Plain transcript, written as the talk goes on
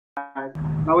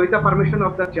Now, with the permission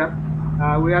of the chair,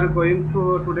 we are going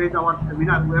to today's our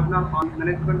seminar webinar on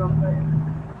management of the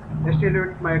ST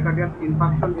myocardial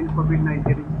infarction in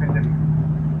COVID-19 pandemic.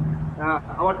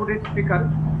 Our today's speaker,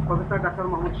 Professor Dr.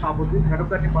 Mohammed Shahabuddin, Head of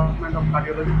the Department of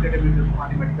Cardiology, State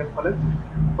University Medical College.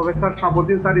 Professor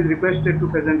Shahabuddin sir is requested to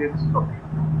present his topic.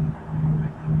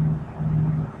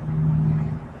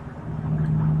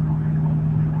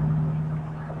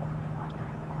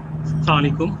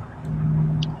 Assalamualaikum.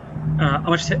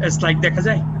 আমার slide দেখা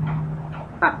যায়?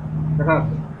 হ্যাঁ, দেখা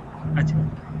যাচ্ছে। আচ্ছা।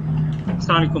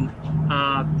 Assalamualaikum.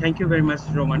 Thank you very much,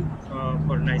 Roman,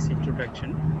 for a nice introduction.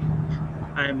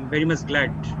 I am very much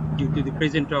glad due to the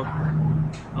presence of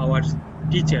our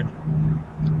teacher,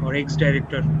 our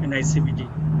ex-director in ICBD,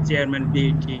 Chairman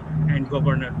BAT, and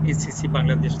Governor ACC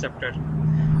Bangladesh chapter,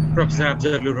 Professor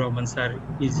Afzalur Rahman sir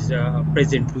is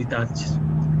present with us.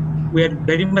 We are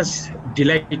very much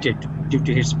delighted due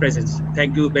to his presence.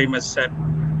 Thank you very much, sir,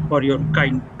 for your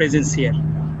kind presence here.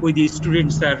 We the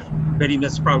students are very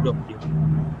much proud of you.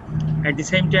 At the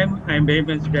same time, I am very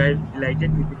much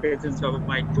delighted with the presence of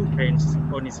my two friends,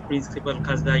 one is Principal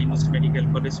Khazda Yunus Medical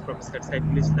College, Professor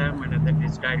Saiful Islam, and another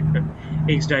is Director,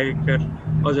 ex-Director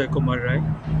Ajay Kumar Rai.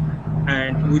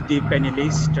 And with the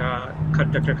panelist,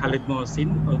 Dr. Khalid Mohsin,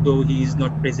 although he is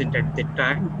not present at that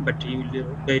time, but he will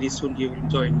very soon he will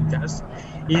join with us.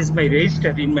 He is my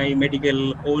registrar in my medical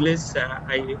college.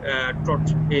 I taught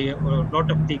a lot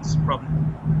of things from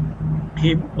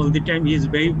him all the time. He is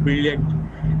very brilliant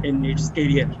in his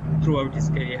career, throughout his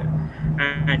career.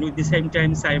 And with the same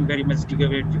time, I am very much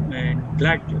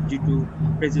glad due to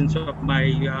presence of my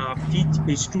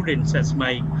students as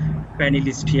my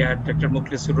panelist here, Dr.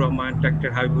 Mukhlisur Rahman, Dr.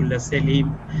 Habibullah Selim,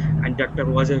 and Dr.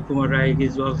 Wajay Kumar Rai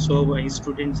is also my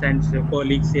students and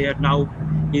colleagues here. Now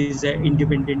he is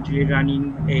independently running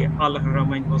a Al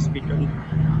Haramain hospital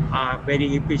very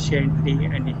efficiently,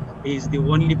 and he is the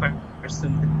only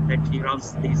person that he runs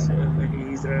this. He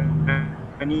is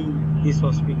running this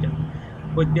hospital.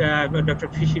 With Dr.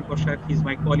 Fishir Poshak, he is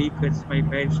my colleague, is my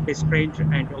best friend,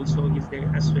 and also he is the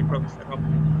associate professor of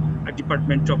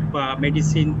Department of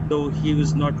Medicine, though he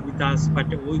was not with us, but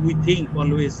we think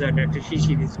always Dr.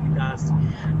 Shishir is with us,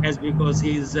 as because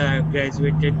he is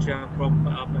graduated from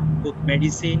both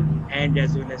medicine and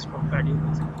as well as from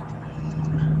cardiology.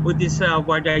 With this,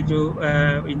 what I do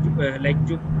like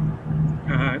to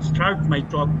start my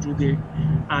talk today.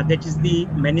 That is the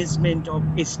management of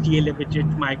ST elevated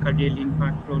myocardial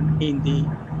infarction in the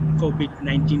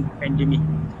COVID-19 pandemic.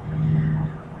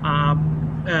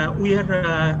 We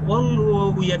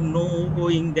are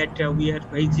knowing that we are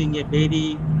facing a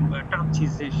very tough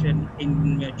situation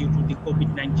due to the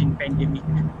COVID-19 pandemic.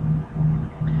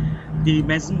 The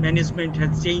management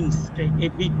has changed a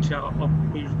bit of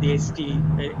the ST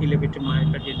elevated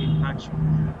myocardial infarction.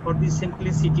 For the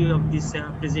simplicity of this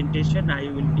presentation, I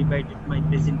will divide my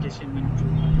presentation into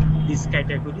these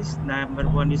categories. Number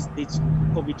one is this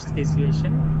COVID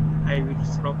situation. I will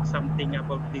talk something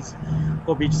about this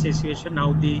COVID situation.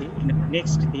 Now the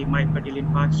myocardial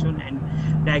infarction and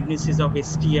diagnosis of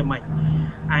STEMI,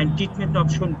 and treatment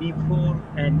option before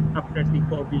and after the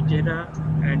COVID era,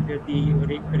 and the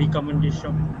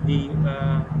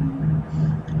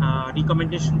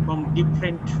recommendation from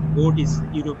different bodies,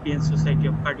 European Society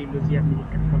of Cardiology,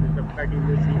 American College of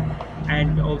Cardiology,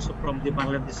 and also from the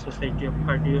Bangladesh Society of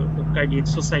Cardiac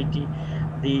Society,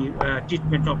 the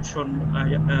treatment option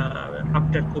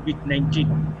after COVID-19,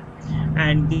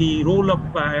 and the role of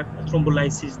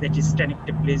thrombolysis, that is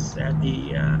tenecteplase, the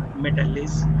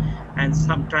metalase, and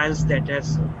some trials that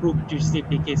has proved its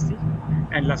efficacy,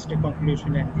 and last a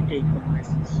conclusion and the take-home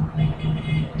message.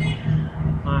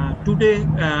 Today,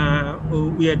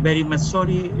 we are very much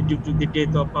sorry due to the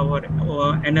death of our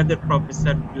another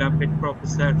professor, beloved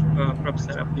Professor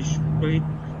Abdul Shoaid.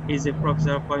 He is a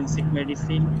professor of forensic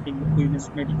medicine in Women's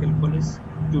Medical College.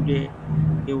 Today,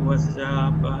 he was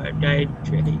died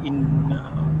in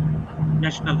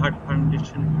National Heart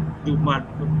Foundation due to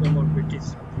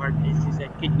comorbidities, heart disease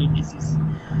and kidney disease.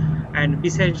 And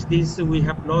besides this, we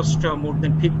have lost more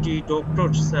than 50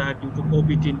 doctors due to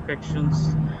COVID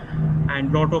infections, and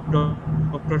a lot of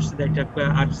doctors that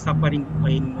are suffering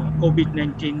in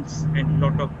COVID-19, and a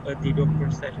lot of the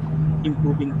doctors are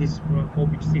improving this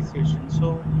COVID situation.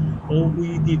 So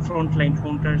we, the frontline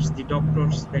fronters, the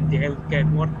doctors, and the healthcare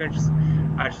workers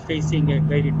are facing a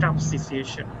very tough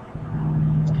situation.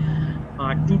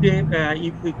 Today,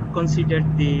 if we consider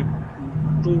the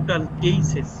total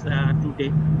cases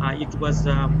today, it was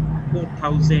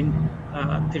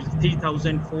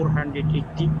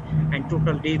 3,480, and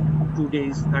total death today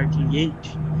is 38.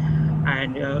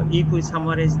 And if we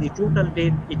summarize the total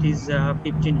death, it is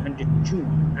 1,502,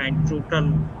 and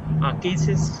total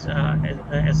cases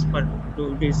as per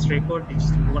today's record,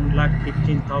 it's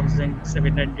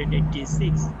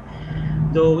 1,15,786.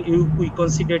 Though if we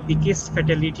consider the case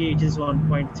fatality, it is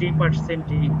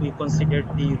 1.3%. If we consider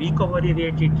the recovery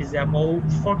rate, it is about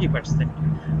 40%.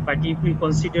 But if we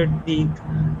consider the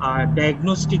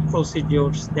diagnostic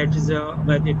procedures, that is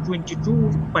about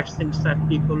 22% are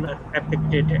people are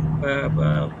affected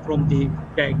from the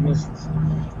diagnosis.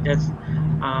 That's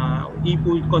if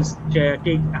we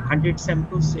take 100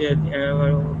 samples,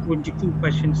 22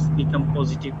 patients become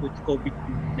positive with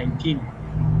COVID-19.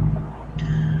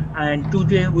 And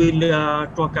today we'll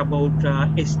talk about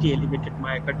ST elevated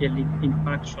myocardial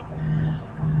infarction.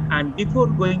 And before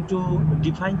going to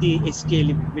define the ST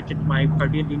elevated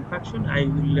myocardial infarction, I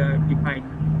will define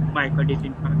myocardial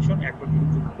infarction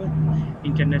according to four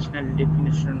international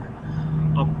definition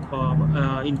of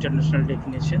international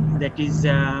definition. That is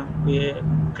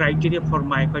criteria for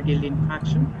myocardial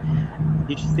infarction.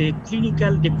 It's a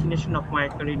clinical definition of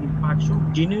myocardial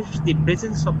infarction, denotes the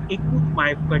presence of acute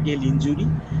myocardial injury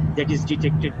that is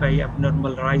detected by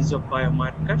abnormal rise of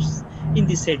biomarkers in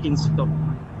the settings of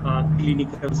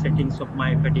clinical settings of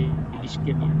myocardial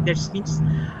ischemia. That means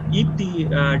if the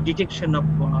detection of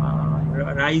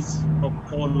rise of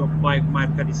fall of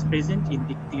biomarker is present in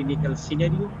the clinical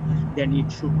scenario, then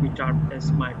it should be termed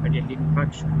as myocardial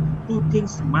infarction. Two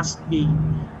things must be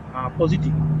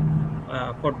positive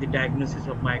for the diagnosis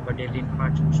of myocardial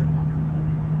infarction.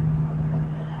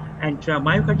 And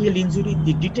myocardial injury,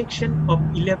 the detection of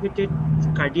elevated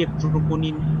cardiac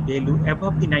troponin value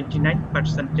above the 99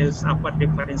 percentile upper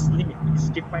reference limit is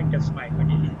defined as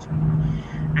myocardial injury.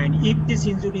 And if this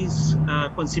injury is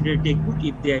considered acute,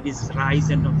 if there is rise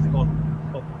and fall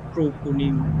of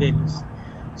troponin values.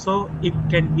 So it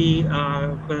can be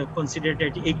considered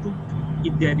as acute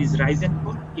if there is rise and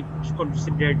fall, if it's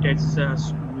considered as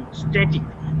static,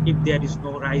 if there is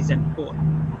no rise and fall.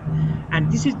 And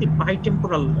this is the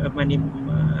bitemporal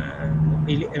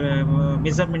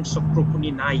measurements of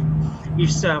troponin I.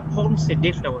 It forms a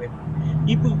delta wave.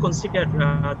 If we consider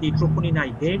the troponin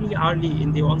I very early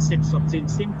in the onsets of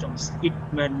symptoms, it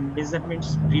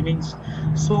measurements remains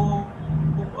so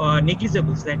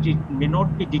negligible that it may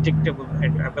not be detectable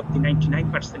at above the 99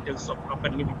 percentiles of upper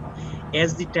limit.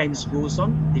 As the times goes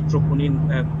on, the troponin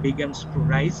begins to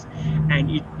rise, and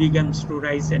it begins to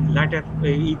rise, and later,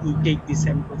 if we take the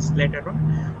samples later on,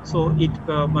 so it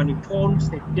forms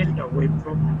a delta wave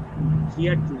from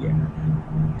here to here.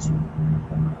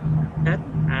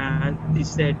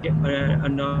 This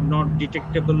not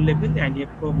detectable level, and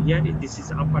from here this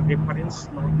is upper reference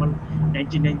normal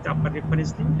 99th upper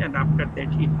reference limit, and after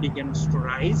that it begins to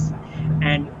rise,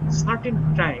 and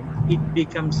certain time it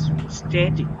becomes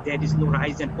static. There is no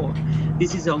rise and fall.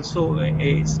 This is also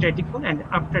a static fall, and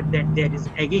after that there is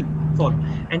again fall,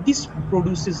 and this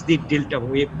produces the delta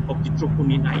wave of the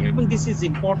troponin I. I mean, this is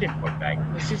important for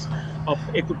diagnosis of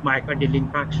acute myocardial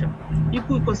infarction. If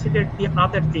we consider the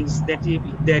other things, that if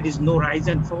there is no rise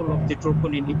and fall of the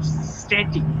troponin, it's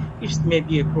static, it may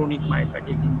be a chronic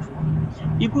myocardial injury.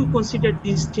 If we consider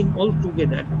this thing all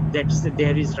together, that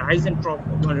there is rise and fall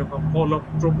of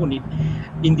troponin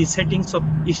in the settings of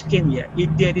ischemia,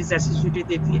 if there is associated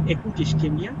with the acute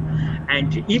ischemia,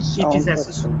 and if it is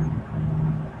associated,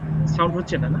 sound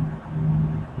হচ্ছে না,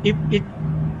 if it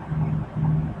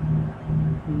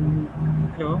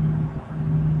hello,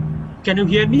 can you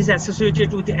hear me, is associated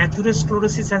with the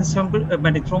atherosclerosis and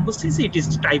thrombosis, it is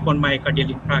type 1 myocardial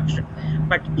infarction.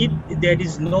 But if there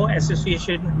is no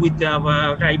association with the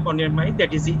type 1 MI,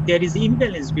 that is, there is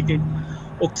imbalance between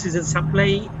oxygen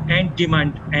supply and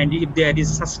demand, and if there is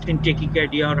sustained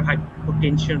tachycardia or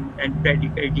hypotension and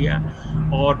bradycardia,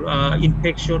 or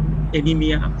infection,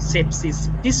 anemia, sepsis,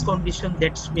 this condition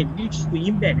that may lead to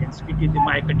imbalance between the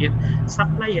myocardial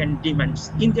supply and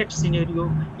demands. In that scenario,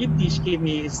 if the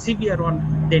ischemia is severe one,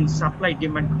 then supply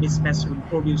demand mismatch will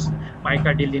produce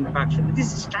myocardial infarction.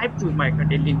 This is type 2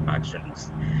 myocardial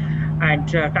infarctions. And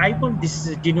type 1, this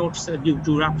denotes due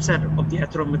to rupture of the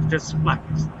atheromatous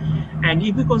plaques. And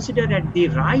if we consider at the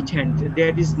right hand,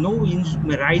 there is no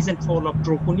rise and fall of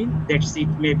troponin. That's it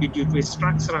may be due to a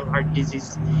structural heart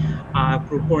disease,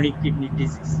 chronic kidney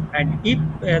disease. And if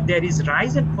there is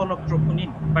rise and fall of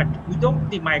troponin, but without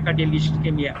the myocardial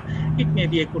ischemia, it may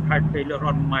be acute heart failure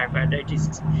or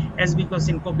myocarditis. As because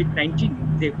in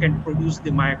COVID-19, they can produce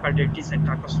the myocarditis and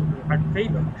catastrophic heart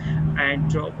failure,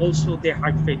 and also the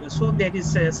heart failure. So there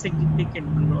is a significant,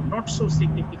 not so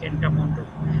significant amount of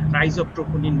rise of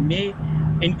troponin may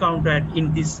encounter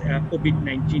in this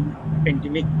COVID-19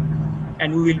 pandemic.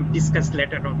 and we will discuss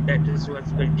later on that as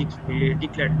was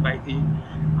declared by the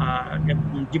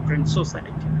different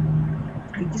society.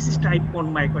 And this is type 1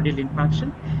 myocardial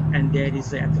infarction, and there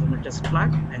is a atheromatous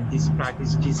plaque, and this plaque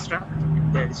is disrupted,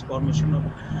 and there is formation of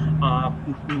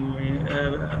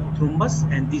thrombus,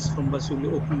 and this thrombus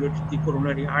will occlude the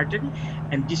coronary artery,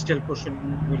 and distal portion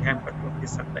will hamper from the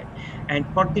supply. And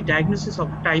for the diagnosis of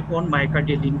type 1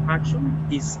 myocardial infarction,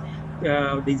 these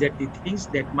are the things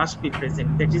that must be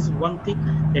present. That is one thing,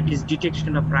 that is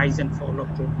detection of rise and fall of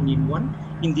troponin 1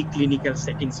 in the clinical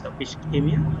settings of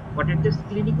ischemia. What are the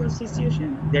clinical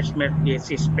situation? There might be a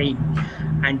chest pain,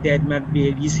 and there might be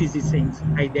a ECG signs,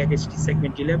 either ST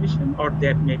segment elevation or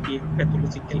there may be a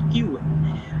pathological QA.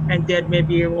 And there may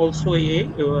be also a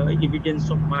evidence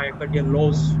of myocardial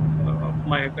loss of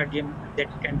myocardium that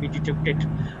can be detected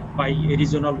by a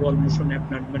regional wall motion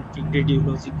abnormality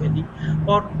radiologically,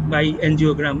 or by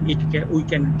angiogram. We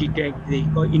can detect the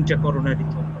intracoronary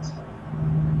thrombus.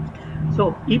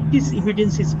 So if this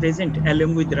evidence is present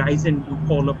along with rise and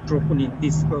fall of troponin,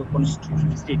 this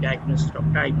constitutes the diagnosis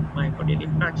of type myocardial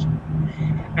infarction.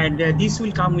 And this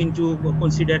will come into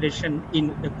consideration in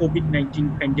the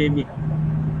COVID-19 pandemic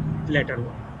later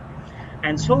on.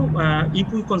 And so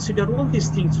if we consider all these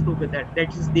things together,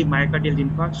 that is the myocardial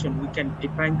infarction, we can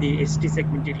define the ST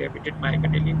segment elevated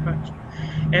myocardial infarction.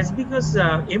 As because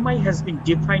MI has been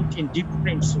defined in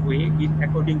different way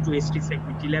according to ST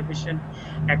segment elevation,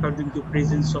 according to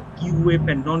presence of Q wave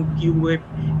and non-Q wave,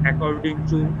 according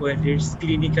to its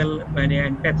clinical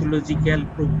and pathological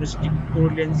prognostic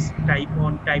correlates, type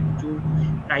 1, type 2,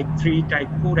 type 3, type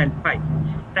 4, and 5.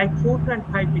 Type 4 and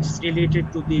 5 is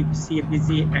related to the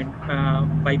CABG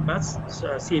and bypass,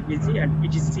 CABG and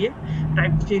PTCA.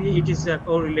 Type 3, it is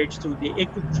correlates to the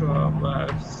acute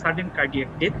sudden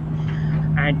cardiac death.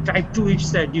 And type 2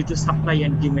 is due to supply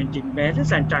and demand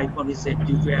imbalance, and type 1 is due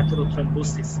to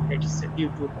atherothrombosis, that is due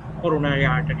to coronary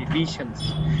artery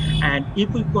lesions. And if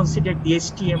we consider the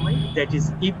STMI, that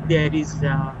is if there is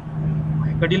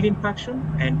myocardial infarction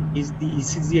and is the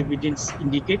ECG evidence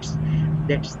indicates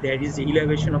that there is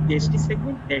elevation of the ST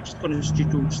segment, that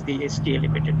constitutes the ST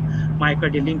elevated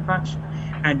myocardial infarction.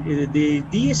 And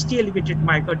the ST elevated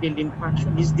myocardial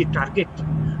infarction is the target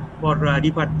for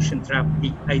reperfusion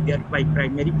therapy, either by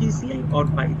primary PCI or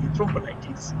by the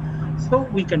thrombolytics. So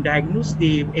we can diagnose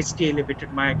the ST elevated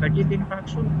myocardial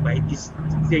infarction by these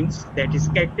things, that is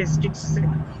characteristics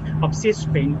of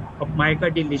chest pain of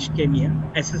myocardial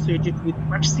ischemia associated with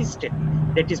persistent,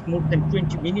 that is more than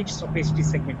 20 minutes of ST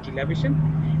segment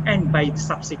elevation, and by the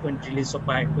subsequent release of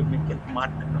biochemical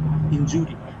marker of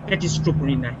injury, that is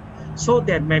troponin 9. So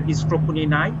there may be troponin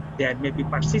 9, there may be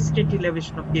persistent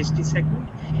elevation of the ST segment,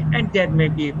 and there may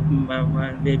be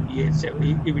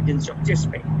evidence of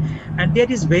chest pain. And there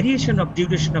is variation of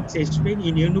duration of chest pain.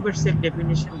 In universal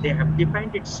definition, they have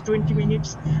defined it's 20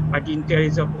 minutes, but in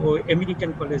case of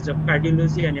American College of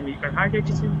Cardiology and American Heart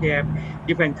Association, they have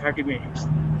defined 30 minutes.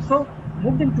 So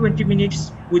more than 20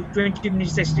 minutes with 20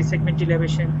 minutes ST segment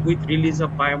elevation with release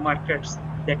of biomarkers,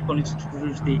 that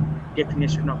constitutes the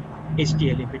definition of ST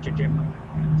elevated MI.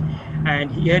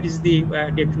 And here is the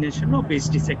definition of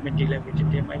ST segment elevated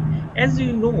MI. As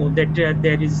you know that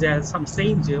there is some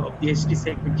change of the ST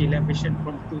segment elevation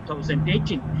from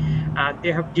 2018.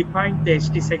 They have defined the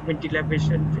ST segment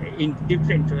elevation in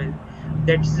different ways.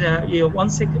 That's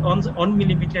 1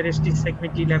 millimeter ST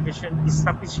segment elevation is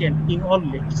sufficient in all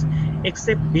legs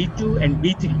except B2 and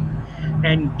B3.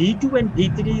 And D2 and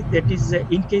D3, that is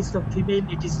in case of female,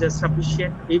 it is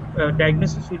sufficient if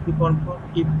diagnosis will be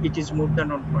confirmed if it is more than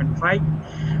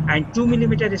 1.5, and 2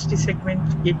 millimeter ST segment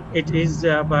if it is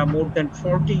more than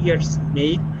 40 years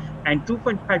male, and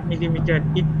 2.5 millimeter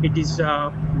if it is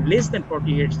less than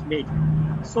 40 years male.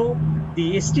 So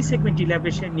the ST segment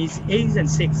elevation is age and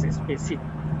sex specific.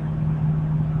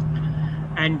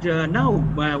 And now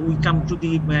we come to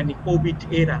the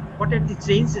COVID era. What are the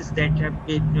changes that have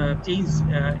been changed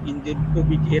in the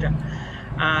COVID era?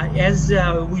 As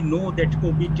we know that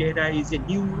COVID era is a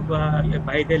new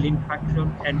viral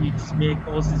infection, and it may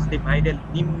causes the viral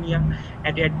pneumonia,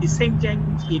 and at the same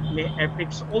time it may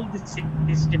affect all the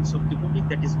systems of the body,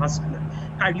 that is vascular,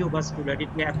 cardiovascular.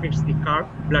 It may affect the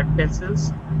blood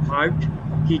vessels, heart,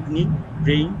 kidney,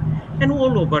 brain, and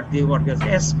all over the organs.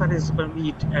 As far as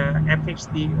it affects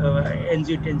the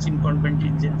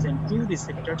angiotensin-converting and 2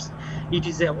 receptors, it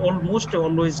is almost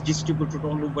always distributed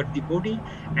all over the body,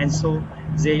 and so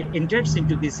they enters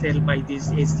into the cell by these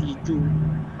ACE2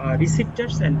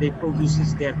 receptors, and they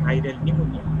produces their viral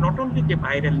pneumonia. Not only the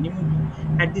viral pneumonia,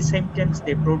 at the same time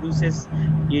they produces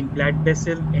in blood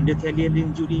vessel endothelial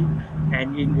injury,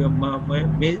 and in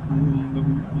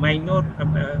minor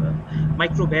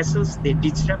microvessels, they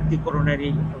disrupt the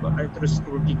coronary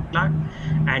atherosclerotic plaque,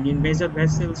 and in major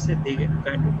vessels, they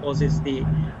kind of causes the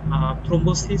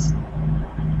thrombosis.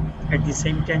 At the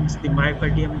same time, the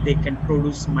myocardium, they can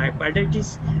produce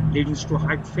myocarditis, leading to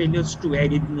heart failures, to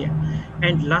arrhythmia.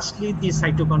 And lastly, the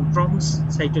cytokine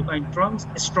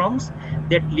storms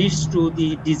that leads to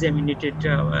the disseminated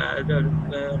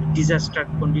disaster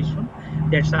condition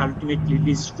that ultimately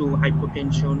leads to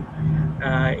hypotension,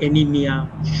 anemia,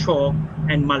 shock,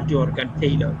 and multi-organ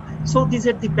failure. So these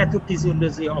are the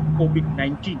pathophysiology of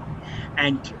COVID-19.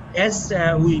 And as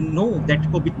we know that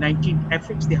COVID-19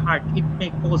 affects the heart, it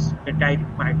may cause a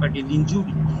direct myocardial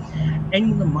injury.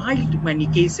 In the mild many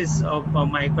cases of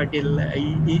myocardial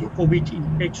COVID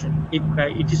infection, if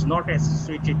it is not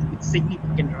associated with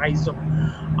significant rise of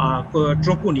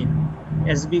troponin,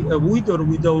 as with or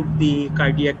without the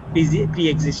cardiac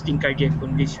pre-existing cardiac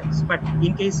conditions. But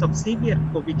in case of severe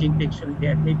COVID infection,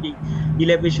 there may be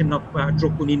elevation of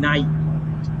troponin I,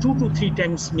 2 to 3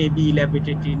 times may be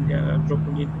elevated in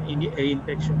troponin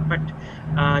infection. But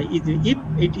if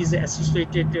it is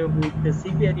associated with the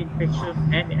severe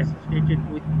infection and associated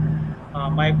with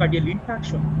myocardial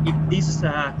infarction, if this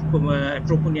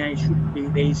troponin should be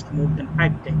raised more than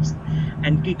 5 times.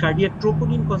 And the cardiac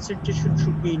troponin concentration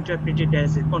should be interpreted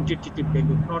as a quantitative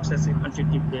value, not as a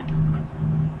quantitative value.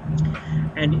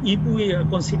 And if we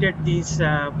consider this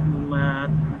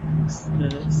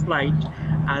slide,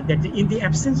 that in the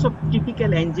absence of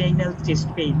typical anginal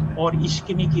chest pain or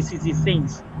ischemic ECG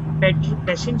signs,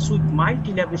 patients with mild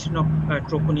elevation of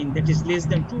troponin, that is less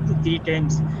than 2 to 3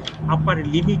 times upper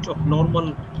limit of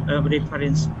normal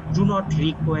reference, do not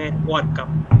require workup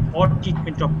or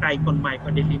treatment of type 1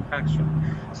 myocardial infarction.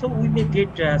 So we may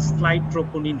get slight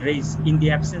troponin raise in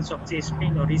the absence of chest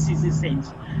pain or ECG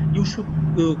signs. You should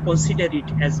consider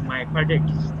it as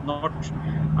myocarditis, not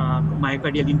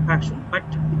myocardial infarction. But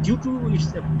due to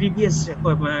its previous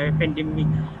pandemic,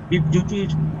 due to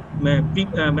its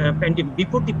pandemic,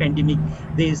 before the pandemic,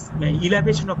 there is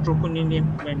elevation of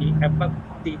troponin above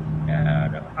the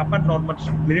upper normal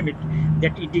limit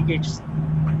that indicates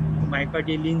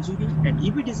myocardial injury, and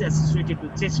if it is associated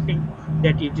with chest pain,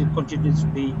 that it continues to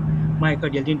be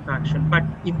myocardial infarction. But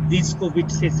in this COVID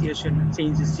situation,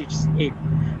 changes its a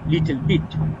little bit.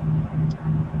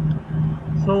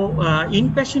 So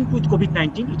in patient with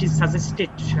COVID-19, it is suggested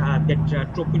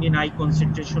that troponin I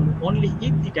concentration only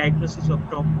if the diagnosis of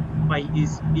TOP-I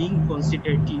is being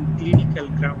considered in clinical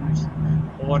grounds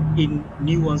or in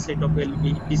new onset of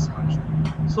LV dysfunction.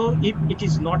 So if it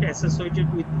is not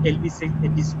associated with LV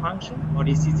dysfunction or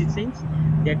ECG signs,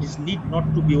 that is need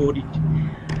not to be worried.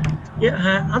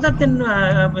 Yeah, other than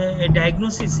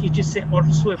diagnosis, it is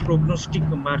also a prognostic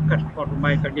marker for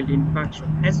myocardial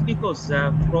infarction, as because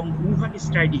from Wuhan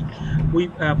study, we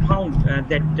found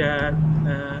that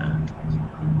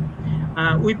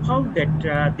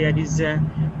there is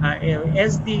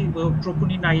as the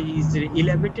troponin I is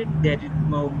elevated, there is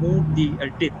more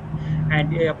the death. And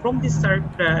from this chart,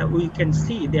 we can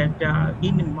see that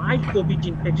in mild COVID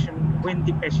infection, when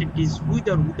the patient is with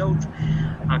or without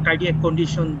cardiac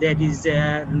condition, there is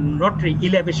not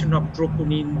elevation of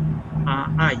troponin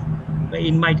I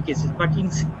in mild cases, but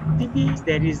in severe,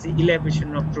 there is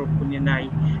elevation of troponin I,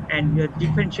 and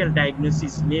differential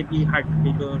diagnosis may be heart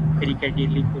failure,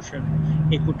 pericardial effusion,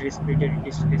 acute respiratory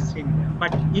distress syndrome.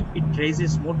 But if it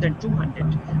raises more than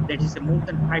 200, that is more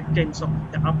than 5 times of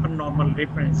the upper normal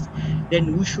reference,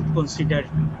 then we should consider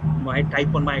my type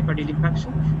 1 myocardial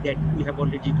infarction that we have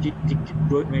already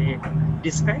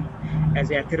described as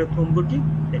atherothrombotic,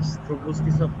 that's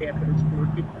thrombosis of the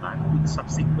atherosclerotic plaque with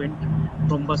subsequent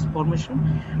thrombus formation.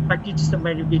 But it's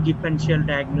maybe differential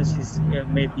diagnosis,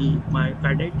 maybe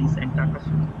myocarditis and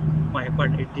catastrophic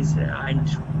myocarditis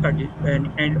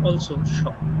and also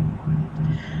shock.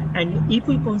 And if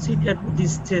we consider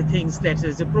these things, that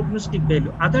is a prognostic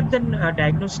value, other than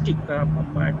diagnostic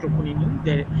troponin,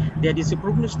 there is a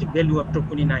prognostic value of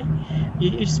troponin I.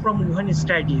 It's from Wuhan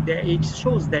study. It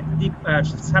shows that the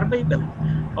survival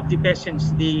of the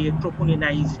patients, the troponin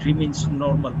I remains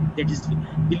normal, that is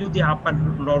below the upper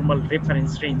normal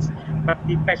reference range. But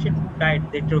the patient who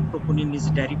died, the troponin is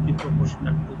directly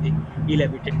proportional to the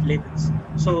elevated levels.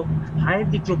 So higher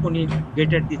the troponin,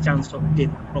 greater the chance of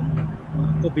death from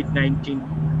COVID-19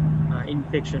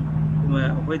 infection,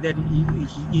 whether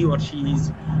he or she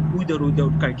is with or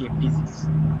without cardiac disease,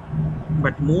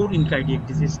 but more in cardiac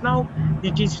disease. Now,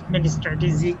 the treatment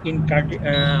strategy in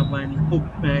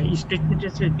treatment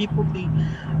strategy before the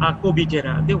COVID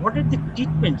era. What are the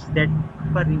treatments that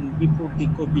were in before the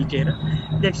COVID era?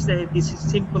 That's this is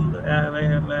simple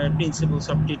principles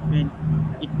of treatment.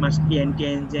 It must be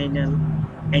anti-anginal,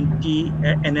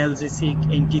 anti-analgesic,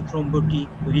 anti-thrombotic,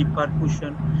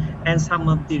 repercussion, and some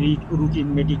of the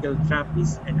routine medical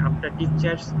therapies. And after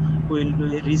discharge, we'll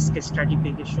do a risk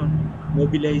stratification,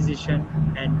 mobilization,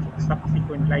 and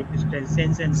subsequent lifestyle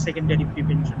change and secondary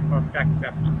prevention for drug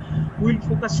therapy. We'll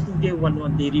focus today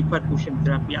on the repercussion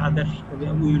therapy. Other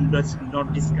we will just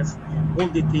not discuss all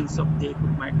the things of the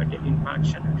acute myocardial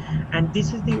infarction. And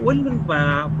this is the well-known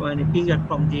figure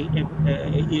from the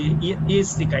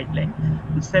ESC guideline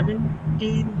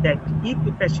 17, that if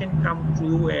a patient come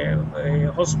to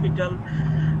a hospital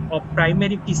of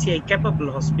primary PCI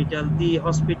capable hospital, the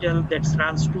hospital that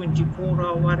runs 24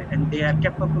 hours and they are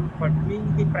capable for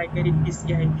doing the primary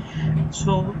PCI.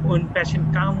 So when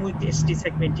patient come with ST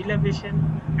segment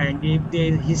elevation, and if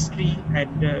the history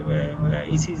and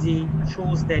ECG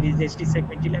shows there is ST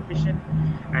segment elevation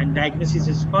and diagnosis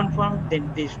is confirmed,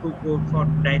 then they should go for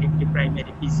directly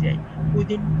primary PCI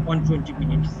within 120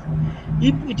 minutes.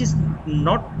 If it is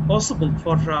not possible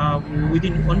for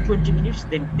within 120 minutes,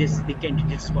 then this the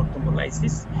candidates for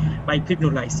thrombolysis by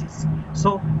fibrinolysis.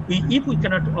 So if we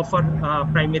cannot offer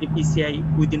primary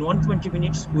PCI within 120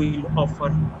 minutes, we will offer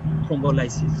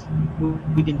thrombolysis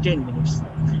within 10 minutes.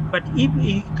 But if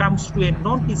it comes to a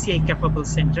non-PCI capable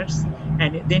centers,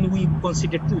 and then we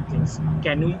consider two things.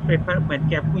 Can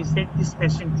we send this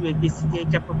patient to a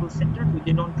PCI capable center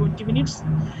within 120 minutes?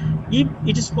 If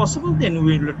it is possible, then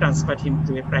we will transfer him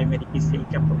to a primary PCI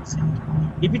capable center.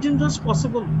 If it is not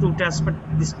possible to transfer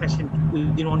this patient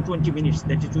within 120 minutes,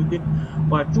 that is within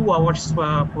 2 hours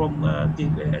from the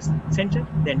center,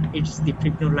 then it's the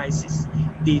fibrinolysis,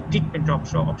 the treatment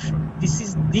option. This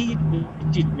is the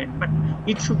treatment, but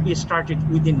it should be started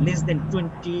within less than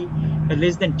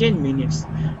 10 minutes,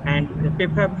 and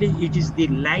preferably it is the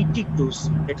lytic dose,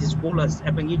 that is bolus.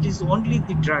 I mean, it is only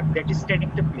the drug that is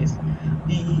taking place.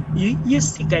 The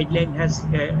ESC guideline has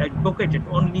advocated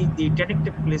only the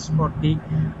directive place for the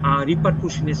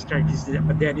repercussion strategies.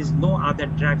 There is no other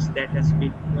drugs that has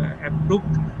been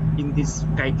approved in this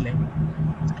guideline.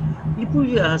 If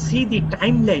we see the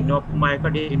timeline of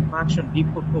myocardial infarction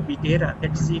before COVID era,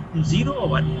 that is in 0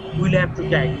 hour, we'll have to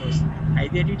diagnose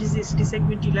either it is ST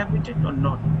segment elevated or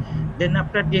not. Then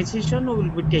after decision will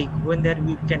be take whether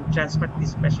we can transfer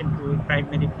this patient to a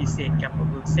primary PCI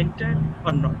capable center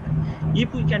or not.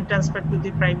 If we can transfer to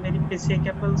the primary PCI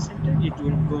capable center, it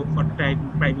will go for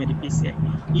primary PCI.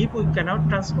 If we cannot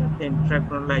transfer, then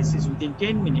fibrinolysis within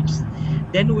 10 minutes.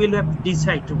 Then we'll have to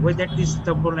decide whether this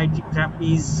thrombolytic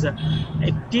therapy is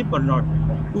active or not.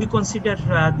 We consider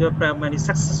the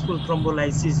successful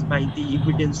thrombolysis by the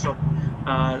evidence of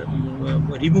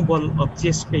removal of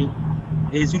chest pain,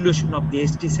 resolution of the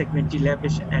ST segment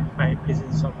elevation, and by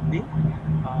presence of the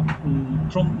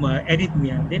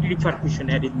arrhythmia, then repercussion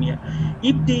arrhythmia.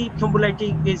 If the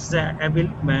thrombolytic is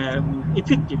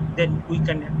effective, then we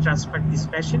can transfer this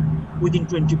patient within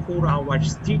 24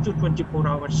 hours, 3 to 24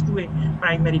 hours to a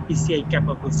primary PCI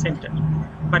capable center.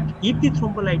 But if the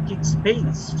thrombolytics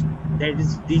fails, that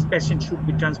is, these patients should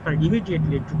be transferred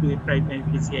immediately to a primary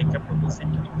PCI capable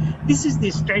center. This is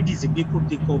the strategy before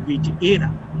the COVID era.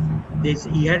 There's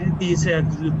here these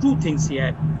two things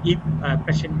here. If a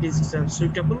patient is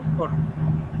suitable for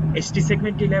ST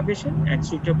segment elevation and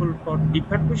suitable for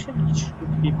repercussion, it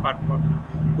should be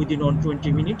performed within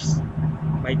 120 minutes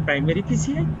by primary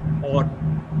PCI, or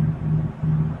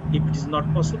if it is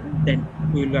not possible, then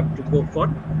we will have to go for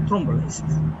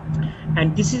thrombolysis.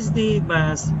 And this is the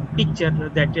picture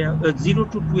that 0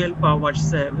 to 12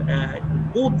 hours,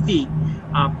 both the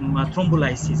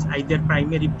thrombolysis, either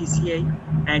primary PCI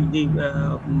and the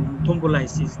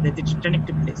thrombolysis that is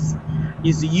taking place,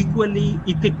 is equally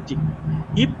effective.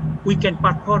 If we can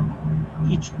perform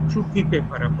it should be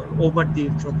preferable over the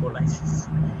thrombolysis.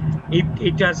 If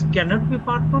cannot be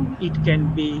performed, it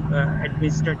can be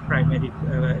administered primary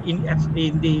in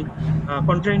the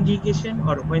contraindication,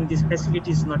 or when this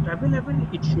facility is not available,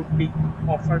 it should be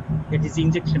offered, that is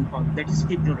injection pump, that is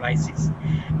fibrinolysis.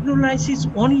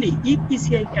 Fibrinolysis only if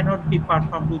PCI cannot be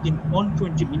performed within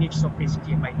 120 minutes of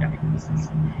STMI diagnosis.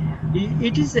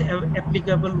 It is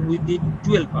applicable within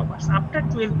 12 hours. After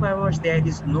 12 hours, there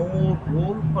is no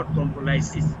role for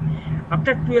thrombolysis.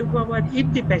 After 12 hours,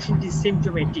 if the patient is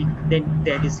symptomatic, then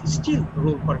there is still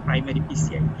role for primary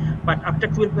PCI. But after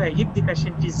 12 hours, if the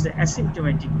patient is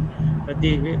asymptomatic,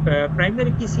 the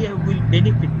primary PCI will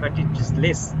benefit, but it is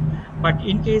less. But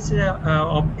in case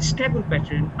of stable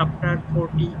pattern, after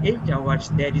 48 hours,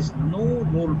 there is no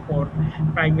role for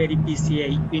primary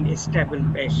PCI in stable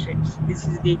patients. This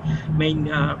is the main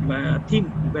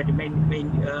theme, but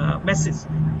main message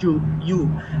to you.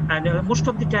 And most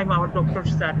of the time, our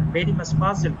doctors are very much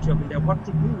puzzled to what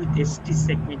to do with ST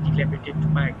segment elevated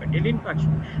myocardial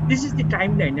infarction. This is the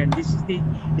timeline, and this is the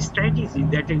strategy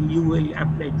that you will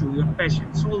apply to your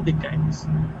patients all the times.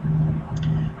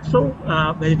 So,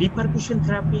 repercussion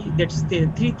therapy, that's the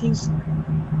three things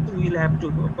we will have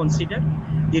to consider.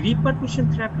 The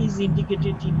repercussion therapy is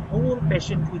indicated in all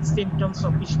patients with symptoms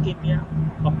of ischemia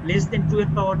of less than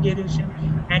 12-hour duration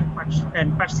and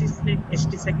persistent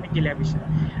ST segment elevation.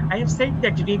 I have said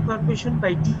that repercussion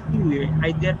by two ways,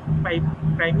 either by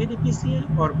primary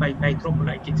PCI or by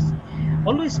thrombolytics.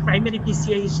 Always primary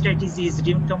PCI strategy is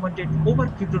recommended over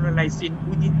fibrinolysin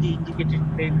within the indicated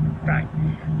frame time.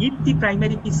 If the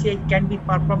primary PCI can be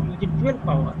performed within 12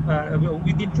 hours,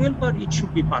 it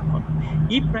should be performed.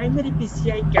 If primary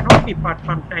PCI cannot be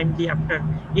performed timely after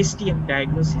STM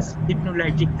diagnosis,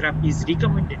 fibrinolytic therapy is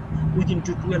recommended within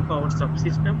 12 hours of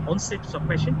system onset of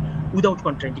patient without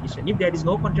contraindication. If there is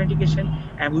no contraindication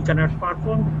and we cannot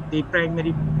perform the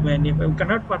primary, when we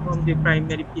cannot perform the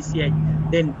primary PCI,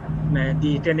 then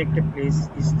the tenecteplase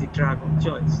is the drug of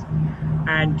choice.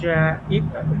 And if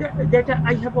that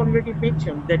I have already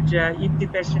mentioned that if the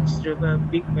patient's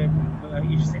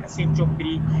is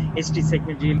symptom-free ST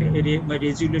segment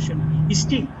resolution,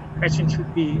 still patient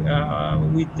should be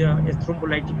with a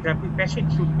thrombolytic therapy.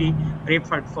 Patient should be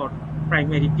referred for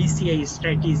primary PCI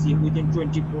strategy within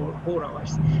 24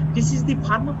 hours. This is the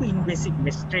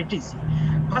pharmacoinvasive strategy.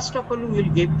 First of all, we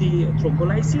will give the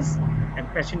thrombolysis, and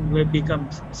patient will become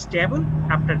stable.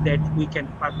 After that, we can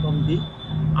perform the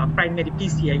primary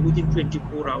PCI within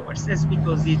 24 hours. That's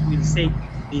because it will save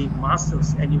the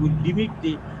muscles and it will limit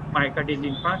the myocardial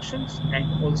infarctions, and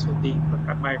also the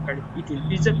myocardial, it will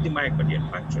preserve the myocardial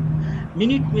function.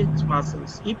 Minute means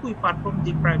muscles. If we perform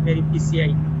the primary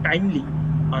PCI timely,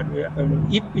 or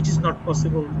if it is not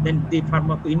possible, then the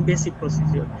pharmacoinvasive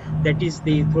procedure, that is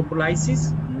the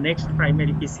thrombolysis, next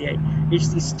primary PCI,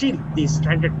 is still the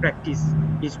standard practice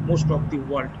is most of the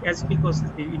world, as because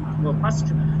in the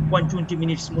first 120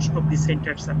 minutes, most of the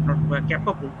centers are not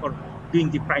capable for doing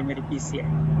the primary PCI.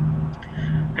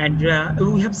 And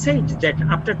we have said that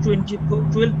after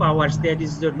 12 hours, there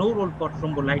is no role for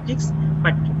thrombolytics,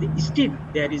 but still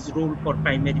there is role for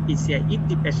primary PCI if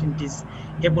the patient is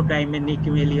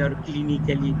hemodynamically or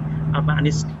clinically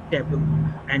unstable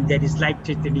and there is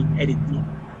life-threatening arrhythmia.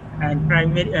 And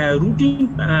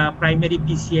routine primary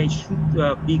PCI should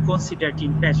be considered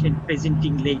in patient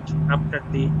presenting late after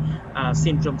the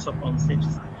symptoms of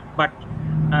onsets. But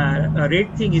a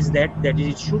red thing is that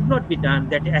it should not be done,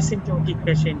 that asymptomatic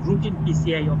patient routine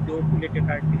PCI of the oculated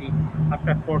artery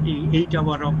after 48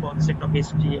 hours of onset of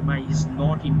STMI is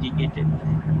not indicated,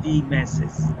 the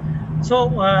masses. So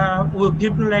with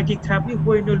fibrinolytic therapy,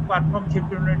 when we will perform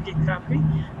fibrinolytic therapy,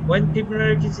 when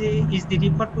fibrinolysis is the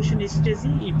repercussion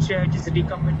strategy, it is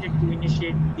recommended to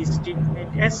initiate this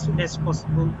treatment as soon as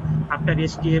possible after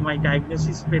STMI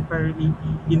diagnosis, preferably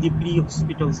in the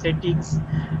pre-hospital settings,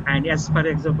 and as per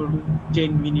example, within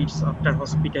 10 minutes after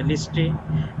hospital stay.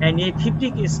 And a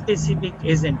 50 specific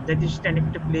agent, that is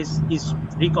tenecteplase, is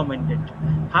recommended.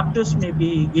 Half dose may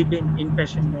be given in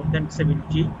patient more than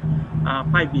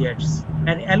 75 years.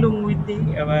 And along with the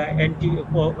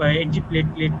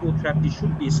antiplatelet two therapy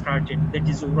should be started, that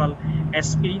is oral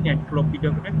aspirin and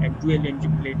clopidogrel, and dual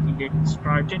antiplatelet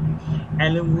started,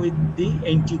 along with the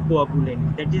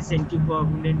anticoagulant. That is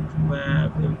anticoagulant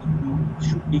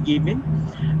should be given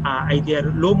either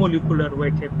low molecular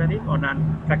weight heparin or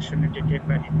unfractionated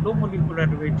heparin. Low molecular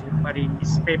weight heparin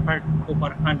is preferred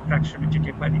over unfractionated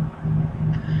heparin.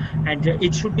 And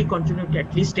it should be continued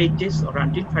at least 8 days or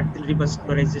until further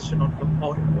revascularization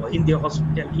or in the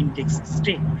hospital index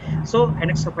state. So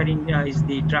enoxaparin is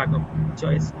the drug of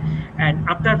choice. And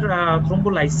after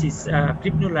thrombolysis,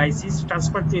 fibrinolysis,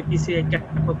 transfer to a PCI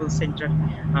capable center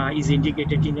is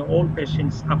indicated in all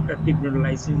patients after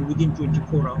fibrinolysis within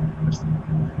 24 hours.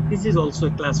 This is also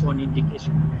a class 1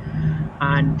 indication.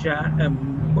 And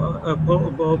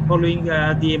following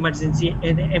the emergency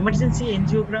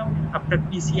angiogram after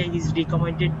PCI is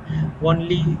recommended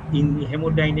only in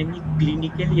hemodynamic,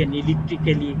 clinically, and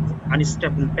electrically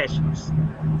unstable patients.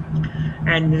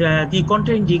 And the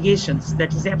contraindications,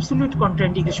 that is absolute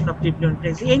contraindication of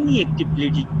fibrinolysis, any active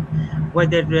bleeding,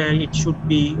 whether it should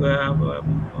be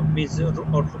major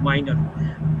or minor,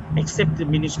 except the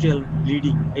ministerial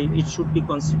bleeding, it should be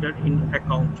considered in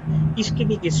account.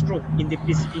 Ischemic stroke in the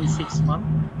preceding 6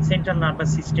 months, central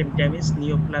nervous system damage,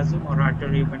 neoplasm or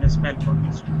arteriovenous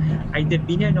malformation, either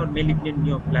benign or malignant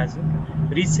neoplasm,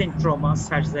 recent trauma,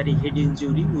 surgery, head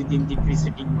injury within the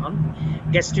preceding month,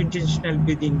 gastrointestinal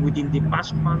bleeding within the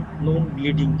past month, known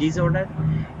bleeding disorder,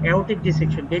 aortic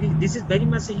dissection. This is very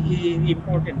much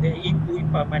important. If we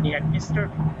administer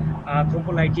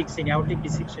thrombolytics in aortic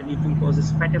dissection, it will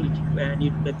cause fatality and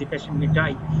the patient may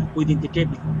die within the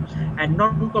table. And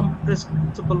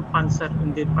non-compressible puncture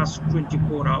in the past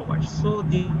 24 hours. So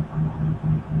the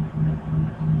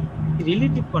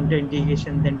relative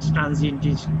contraindication, then transient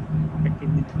in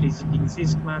the preceding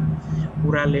 6 months,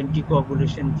 oral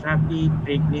anticoagulation therapy,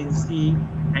 pregnancy,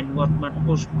 and what not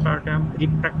postpartum,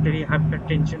 refractory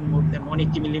hypertension more than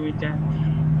 180 millimeter,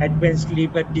 advanced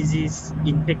liver disease,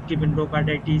 infective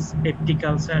endocarditis, peptic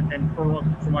ulcer, and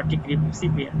traumatic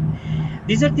recipient.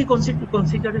 These are the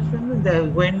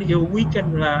considerations when we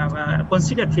can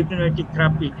consider fibrinolytic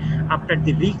therapy after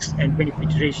the risks and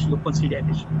benefit ratio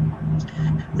consideration.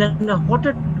 Then what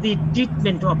are the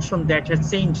treatment options that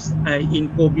has changed in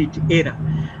COVID era?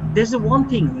 There's one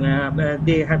thing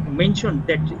they have mentioned,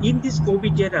 that in this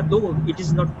COVID era, though it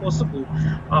is not possible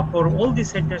for all the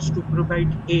centers to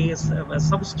provide a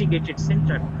sophisticated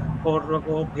center for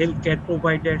healthcare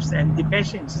providers and the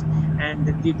patients and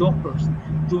the doctors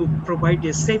to provide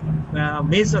a safe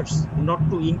measures not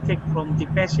to infect from the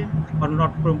patient or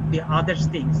not from the other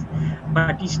things.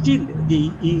 But still, the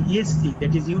ESC,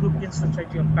 that is European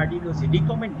Society of Cardiology,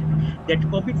 recommended that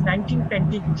COVID-19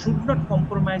 pandemic should not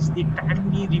compromise the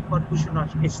timely repercussion of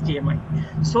STEMI.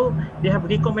 So they have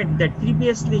recommended that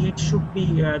previously it should be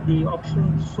the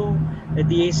option. So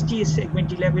the ST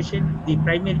segment elevation, the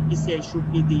primary PCI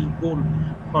should be the goal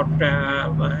for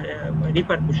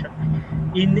repercussion.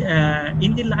 In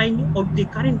the line of the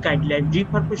current guideline,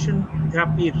 repercussion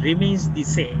therapy remains the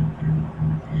same.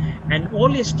 And all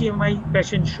STMI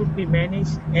patients should be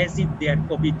managed as if they are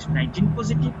COVID-19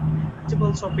 positive.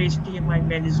 Principles of STMI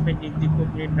management in the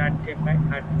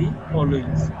COVID-19 are the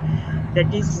following.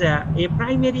 That is, a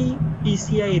primary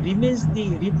PCI remains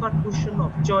the repercussion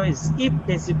of choice if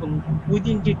feasible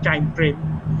within the time frame,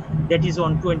 that is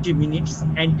on 20 minutes,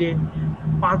 and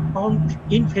performed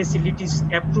in facilities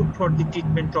approved for the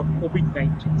treatment of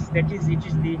COVID-19. That is, it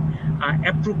is the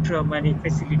approved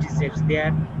facilities that's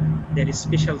there. There is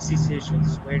special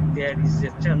situations where there is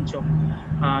a chance of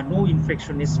no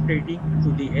infection is spreading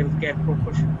to the healthcare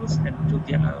professionals and to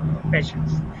the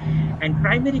patients. And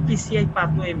primary PCI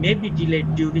pathway may be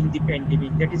delayed during the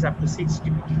pandemic, that is up to 60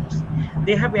 minutes.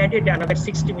 They have added another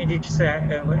 60 minutes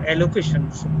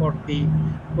allocations for the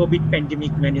COVID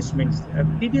pandemic management.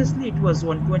 Previously, it was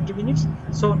 120 minutes.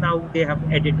 So now they have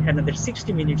added another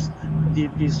 60 minutes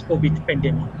for this COVID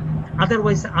pandemic.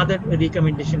 Otherwise, other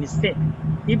recommendation is same.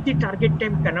 If the target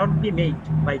time cannot be made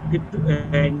by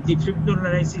and the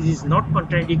fibrinolysis is not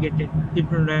contraindicated,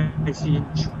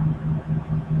 fibrinolysis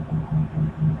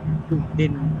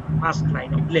then first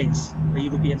line of guidelines, the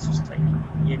European Society,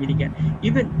 American,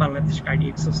 even Bangladesh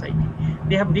Cardiac Society.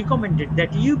 They have recommended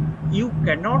that you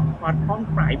cannot perform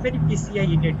primary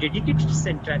PCI in a dedicated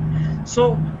center,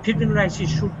 so fibrinolysis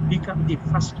should become the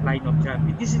first line of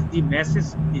therapy. This is the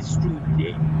message is true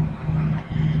today.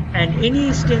 And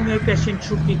any STEMI patient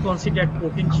should be considered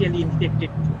potentially infected,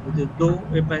 though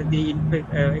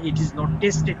it is not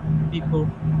tested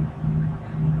before.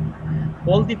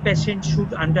 All the patients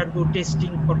should undergo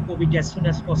testing for COVID as soon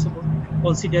as possible.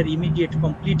 Consider immediate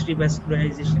complete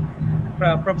revascularization.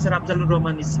 Professor Abdul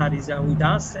Rahman is with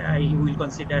us. He will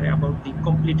consider about the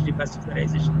complete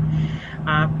revascularization.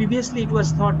 Previously, it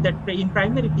was thought that in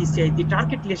primary PCI, the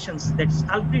target lesions, that is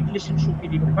culprit lesion, should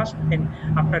be reversed, and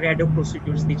after ad hoc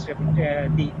procedures, the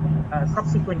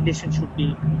subsequent lesion should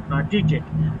be treated.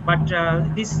 But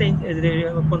this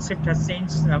the concept has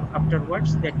changed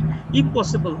afterwards, that if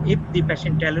possible, if the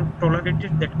patient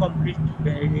tolerated, that complete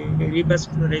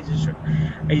revascularization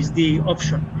is the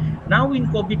option. Now in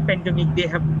COVID pandemic, they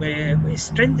have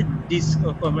strengthened this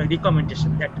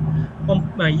recommendation that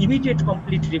immediate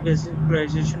complete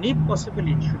revascularization, if possible,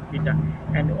 it should be done.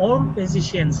 And all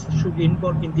physicians should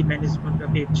involved in the management of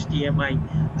HTMI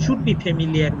should be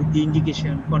familiar with the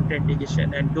indication,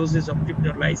 contraindication, and doses of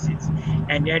fibrinolysis,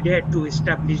 and adhere to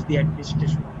establish the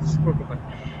administration of this protocol.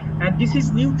 And this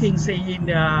is new things in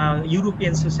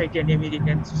European society and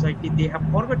American society. They have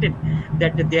forgotten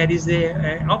that there is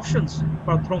a options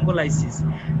for thrombolysis,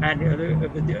 and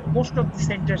most of the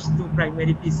centers do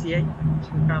primary PCI.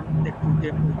 Patient come to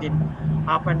them within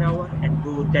half an hour and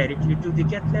go directly to the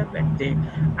cath lab, and they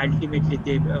ultimately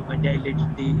they dilate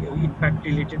the impact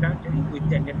related artery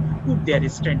with and put their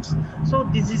stents. So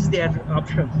this is their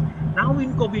options. Now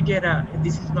in COVID era,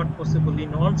 this is not possible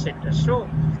in all centers. So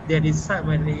there is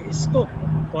some scope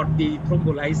for the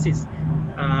thrombolysis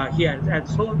here. And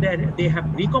so they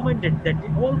have recommended that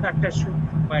all doctors should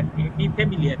be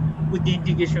familiar with the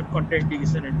indication,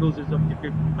 contraindication, and doses of the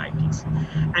fibrinolytics.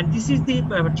 And this is the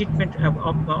treatment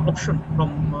option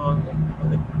from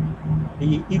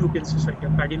the European Society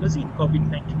of Cardiology in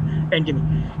COVID-19 pandemic.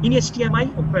 In STMI,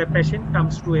 a patient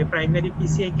comes to a primary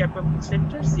PCI capable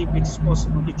center. If it is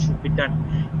possible, it should be done.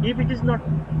 If it is not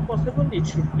possible, it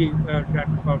should be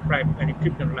done for primary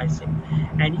fibrinolysis.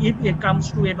 And if it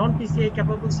comes to a non-PCI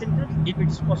capable center, if it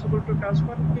is possible to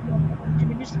transfer within 20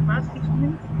 minutes, max 60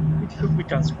 minutes, it should be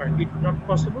transferred. If not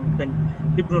possible, then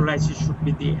fibrinolysis should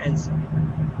be the answer.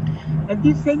 And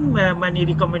the same money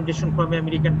recommendation from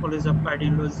American College of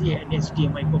Cardiology and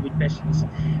STMI COVID patients.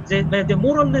 They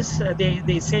more or less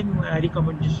the same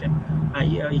recommendation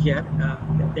here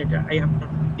that I have not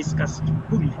discussed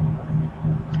fully.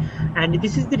 And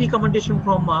this is the recommendation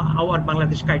from our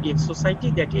Bangladesh Cardiac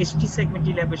Society, that ST segment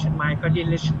elevation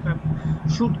myocardial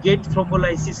should get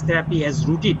thrombolysis therapy as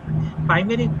routine.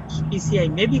 Primary PCI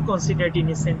may be considered in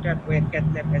a center where cath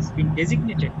lab has been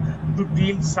designated to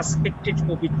drill suspected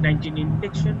COVID-19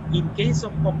 infection in case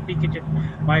of complicated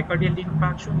myocardial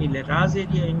infarction, in a large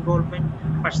area involvement,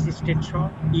 persistent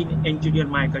shock in anterior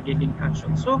myocardial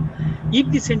infarction. So if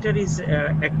the center is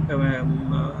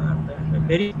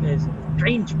very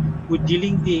trained with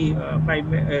dealing the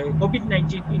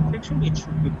COVID-19 infection, it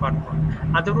should be performed.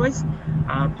 Otherwise,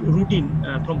 routine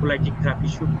thrombolytic therapy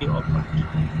should be offered.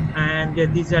 And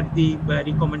these are the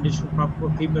recommendations for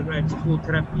fibrinolytic flow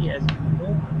therapy. As you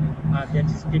know, that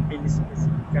is fibrin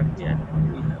specific therapy, and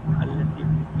we have already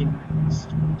been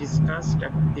discussed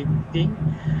the thing.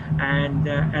 And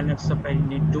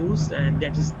enoxaparinate dose, and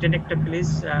that is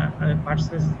tenecteplase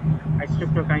versus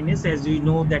streptokinase. As we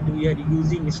know that we are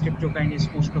using streptokinase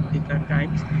most of the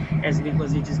times, as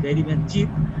because it is very much cheap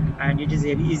and it is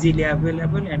very easily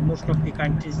available, and most of the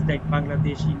countries like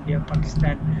Bangladesh, India,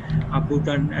 Pakistan,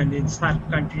 Bhutan, and in SAARC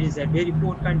countries are very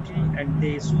poor country, and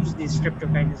they use the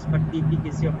streptokinase, but the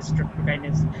efficacy of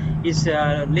streptokinase is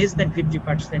less than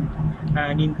 50%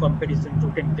 in comparison to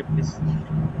tenecteplase.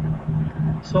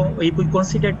 So if we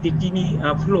consider the TIMI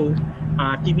flow,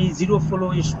 TIMI zero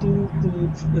flow is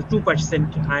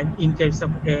 2%, and in case of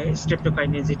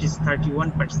streptokinase it is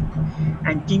 31%.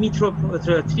 And TIMI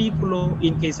 3 flow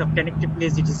in case of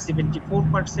tenecteplase it is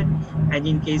 74%, and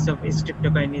in case of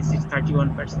streptokinase it's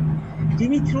 31%.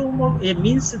 TIMI flow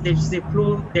means there is a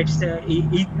flow that's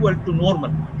equal to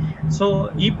normal. So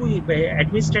if we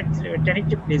administer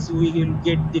tenecteplase, we will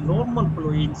get the normal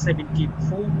flow in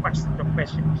 74% of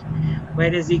patients,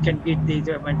 whereas you can get the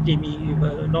TIMI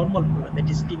normal flow, that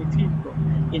is TIMI free flow,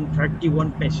 in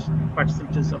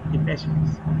 31% of the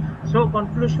patients. So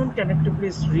conclusion,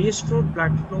 tenecteplase restored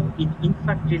blood flow in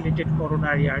infarct-related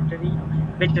coronary artery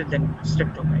better than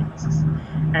streptokinase.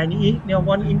 And in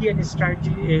one Indian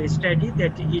study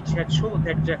that it had shown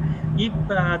that if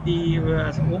the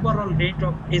overall rate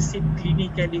of ACID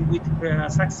clinically with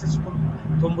successful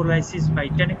thrombolysis by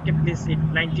tenecteplase at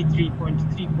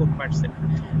 93.34%,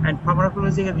 and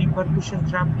pharmacological repercussion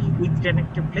therapy with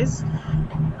tenecteplase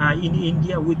in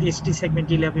India with ST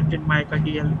segment elevated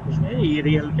myocardial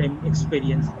real-time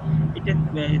experience.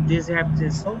 These have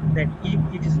shown that if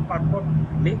it is performed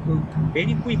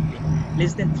very quickly,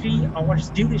 less than 3 hours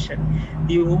duration,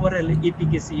 the overall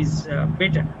efficacy is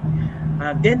better.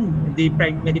 Then the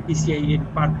primary PCI is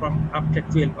performed after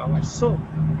 12 hours. So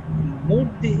more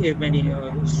the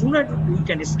sooner we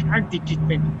can start the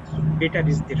treatment, better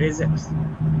is the results.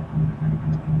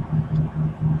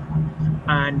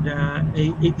 And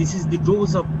this is the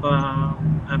dose of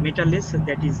metalase,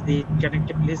 that is the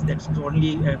tenecteplase. That's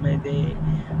only the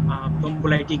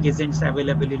thrombolytic agents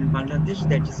available in Bangladesh.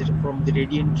 That is from the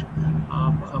Radiant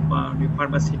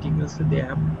pharmaceuticals. They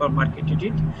have marketed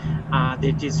it.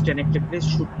 That is tenecteplase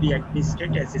should be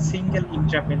administered as a single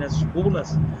intravenous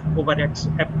bolus over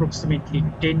approximately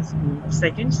 10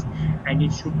 seconds, and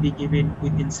it should be given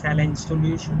within saline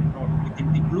solution, not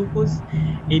within the glucose.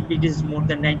 If it is more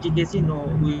than 90 kg, no,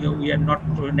 we are not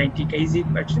 90 kg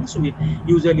persons. We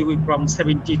usually we from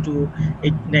 70 to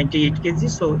 98 kg.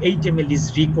 So 8 ml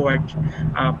is required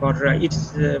for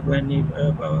its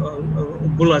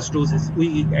bolus doses.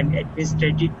 We can administer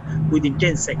it within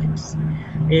 10 seconds.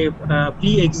 A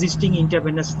pre-existing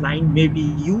intravenous line may be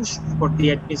used for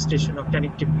the administration of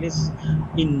tenecteplase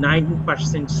in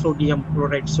 9% sodium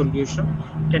chloride solution.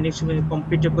 Tenecteplase is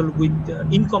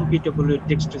incompatible with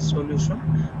dextrose solution.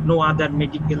 No other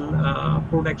medical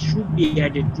product should be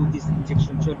added to this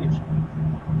injection solution.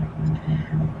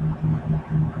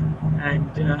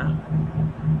 And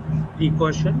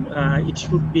precaution, it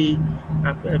should be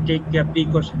take a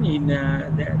precaution in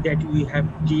that we have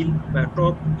deal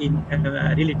top in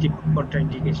relative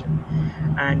contraindication.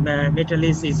 And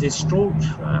metalase is stored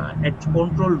at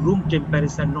control room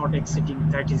temperature not exceeding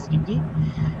 30 degrees.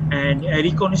 And a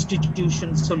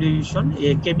reconstitution solution,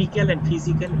 a chemical and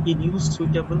physical in use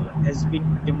suitable, has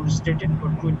been demonstrated for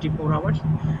 24 hours,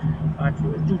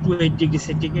 2 to 8 degrees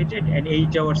centigrade, and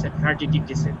 8 hours at 30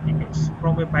 degrees centigrade.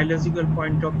 From a biological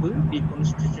point of view,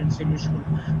 reconstitution solution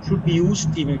should be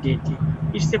used immediately.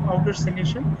 It's a powder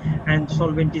solution and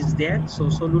solvent is there. So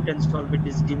solute and solvent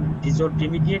is dissolved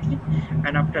immediately.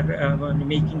 And after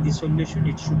making the solution,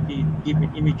 it should be given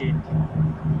immediately.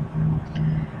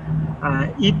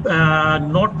 If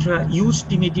not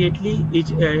used immediately,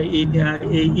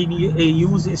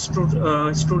 use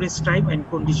storage time and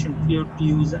condition period to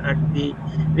use at the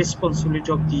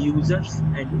responsibility of the users,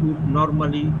 and would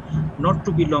normally not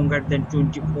to be longer than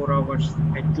 24 hours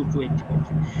at 2 to 8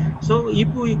 minutes. So if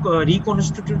we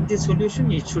reconstitute the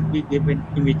solution, it should be given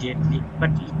immediately, but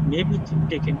it may be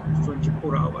taken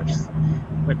 24 hours.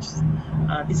 But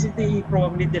this is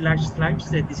probably the last slide.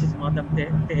 So this is Madame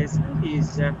Teresa.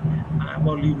 Is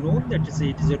well, you know that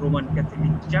it is a Roman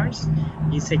Catholic Church.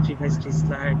 He sacrificed his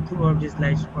life throughout his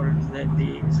life for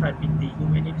the serving the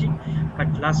humanity.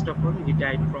 But last of all, he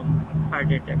died from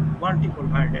heart attack, multiple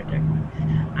heart attack.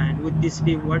 And with these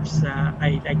few words,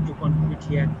 I like to conclude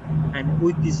here. And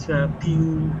with this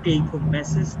few take-home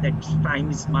message that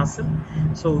time is muscle.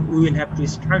 So we will have to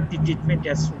start the treatment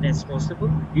as soon as possible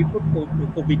before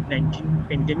COVID-19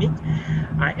 pandemic.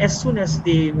 As soon as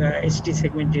the ST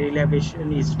segment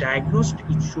elevation is diagnosed,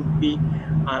 it should be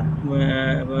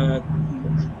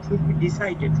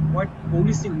decided what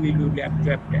policy we will have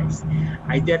to advise,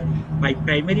 either by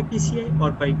primary PCI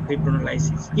or by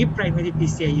fibrinolysis. If primary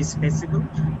PCI is feasible,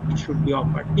 it should be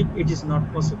offered. If it is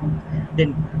not possible,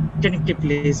 then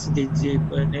tenecteplase,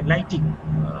 the lighting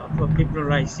for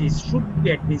fibrinolysis should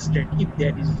be administered if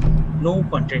there is no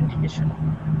contraindication.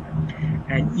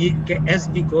 And as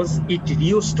because it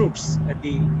restores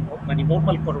the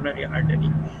normal coronary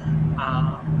artery,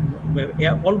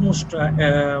 almost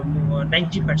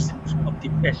 90% of the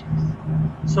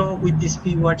patients. So with these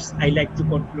few words, I like to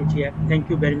conclude here. Thank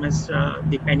you very much,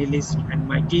 the panelists and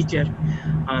my teacher,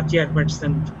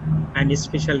 chairperson, and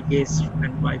special guests,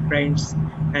 and my friends,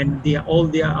 and all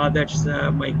the others,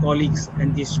 my colleagues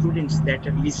and the students that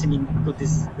are listening to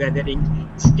this gathering.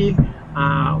 Still,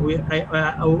 we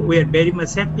are very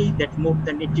much happy that more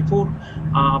than 84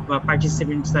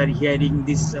 participants are hearing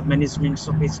this management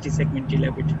of ST segment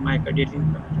elevated myocardial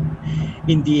infarction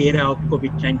in the era of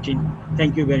COVID-19.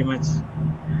 Thank you very much.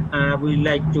 We would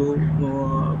like to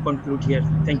conclude here.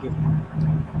 Thank you.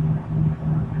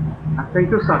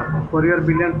 Thank you, sir, for your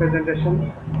brilliant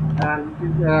presentation. And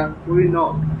we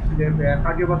know that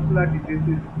cardiovascular disease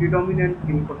is predominant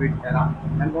in COVID era,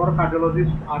 and our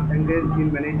cardiologists are engaged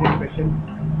in managing patients.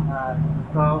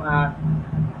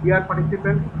 Dear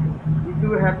participants, if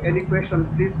you have any questions,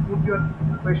 please put your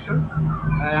question,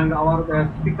 and our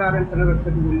speaker and panelist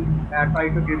will try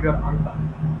to give your answer.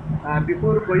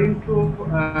 Before going to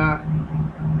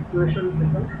question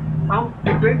session, some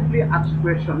frequently asked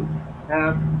questions.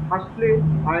 Firstly,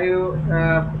 I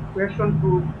question to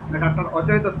Dr.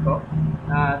 Ajay Datta.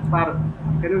 Sir,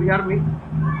 can you hear me?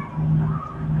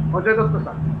 Ajay Datta,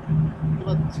 sir.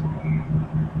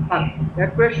 A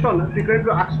question,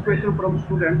 frequently asked question from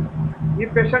students. If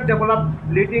patient develops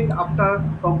bleeding after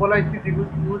thrombolysis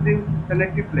using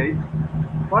selective plaque,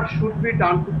 what should be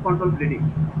done to control bleeding?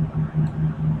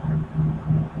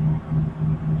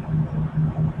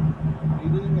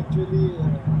 Bleeding actually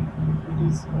it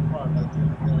is offered. I think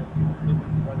people may be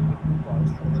divided into two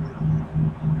parts, whether it is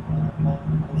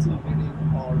tonsil bleeding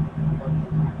or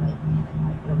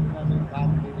abdominal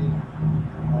gland bleeding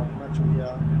or hematuria,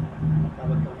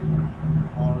 cavitary,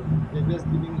 or various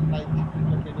bleeding like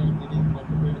intracranial bleeding,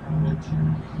 lateral hemorrhage.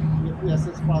 We have to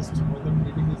assess first whether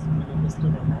bleeding is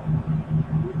manifested or not.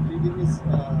 If bleeding is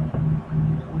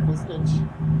manifested,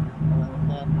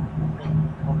 then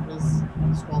always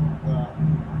stop the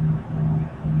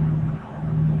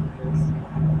case,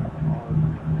 or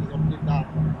it is only done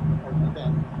or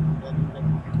given, then you can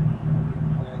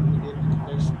immediately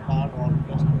fresh blood or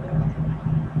fresh blood.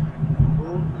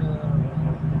 Though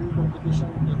bleeding complication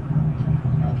in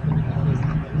clinical case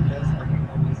is very less, I think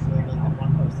that is less than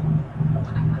 1%, but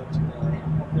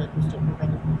compared to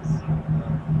streptococcus is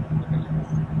very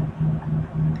less.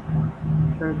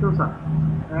 Thank you, sir.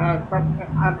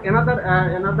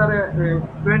 Another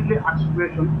frequently asked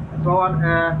question to our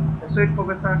associate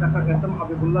professor Dr.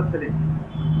 Shahabuddin Selim.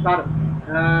 Sir,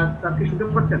 sir কি শুনতে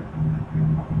পাচ্ছেন?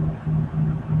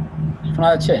 শোনা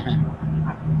যাচ্ছে? হ্যাঁ।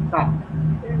 Sir,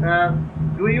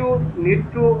 do you need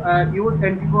to use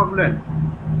anticoagulant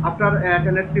after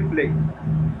selective plaque?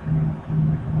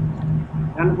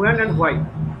 And when and why?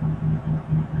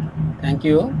 Thank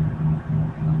you.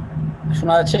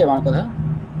 শোনা যাচ্ছে আমার কথা?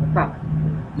 Sir.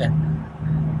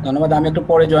 ধন্যবাদ। আমি একটু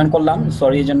পরে জয়েন করলাম,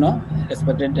 সরি এর জন্য।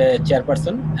 Respected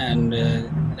chairperson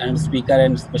and speaker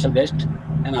and special guest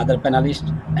and other panelists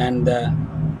and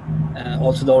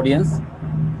also the audience,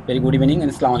 very good evening and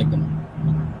assalamu alaikum.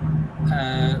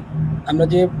 আমরা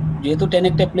যেহেতু 10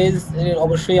 একটা প্লেস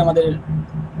অবশ্যই আমাদের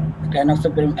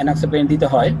enoxaparin দিতে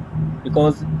হয়,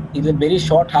 because it's a very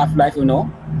short half life, you know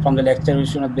from the lecture we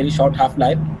should have very short half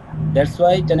life. That's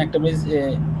why tenecteplase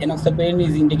enoxaparin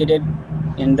is indicated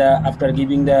in the after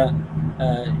giving the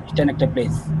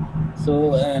tenecteplase. So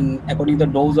according to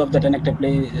the dose of the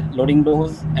tenecteplase, loading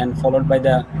dose and followed by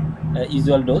the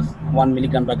usual dose 1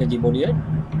 milligram per kg body weight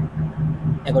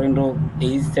according to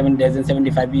age 7 days and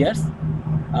 75 years.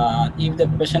 If the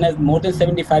patient has more than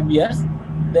 75 years,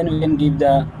 then we can give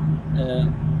the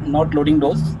not loading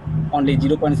dose, only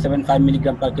 0.75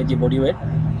 milligram per kg body weight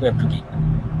we have to give.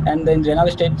 And then renal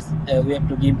states we have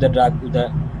to give the drug with the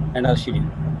renal schedule.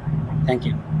 Thank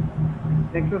you.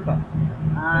 Thank you, sir.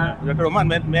 Dr. Oman,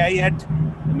 may I add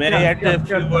a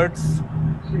few words?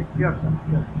 Yes, sir.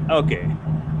 Yes. Okay.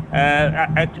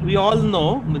 We all know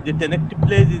the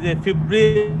tenecteplase is a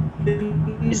fibrin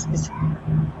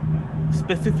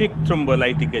specific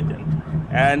thrombolytic agent,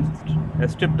 and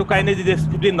streptokinase is a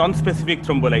fibrin non-specific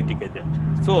thrombolytic agent.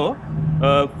 So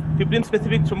fibrin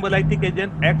specific thrombolytic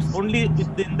agent acts only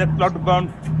within the clot bound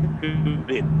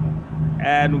fibrin,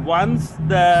 and once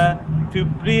the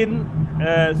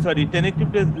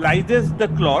tenecteplase lyses the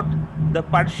clot, the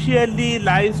partially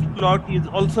lysed clot is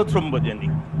also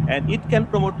thrombogenic, and it can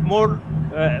promote more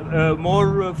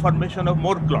formation of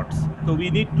more clots. So we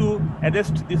need to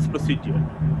arrest this procedure.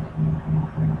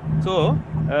 So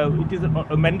it is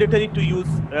mandatory to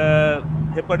use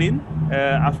heparin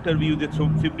after we use the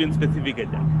fibrin specific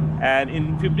agent, and in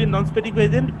fibrin non-specific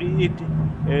agent it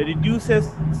reduces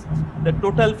the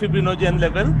total fibrinogen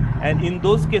level, and in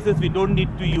those cases we don't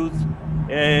need to use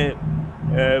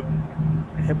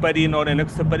heparin or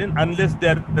enoxaparin unless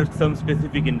there are some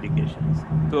specific indications.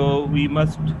 So we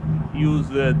must use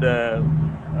the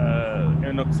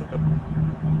enoxaparin.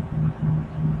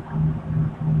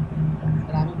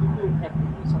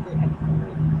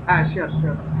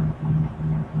 Sure.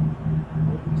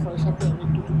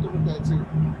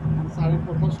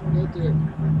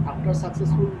 After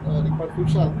successful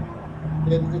reperfusion,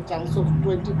 there is a chance of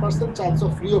 20% chance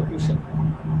of reocclusion.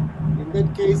 In that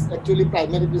case, actually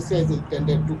primary PCI is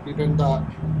intended to prevent the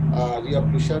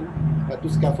reocclusion, to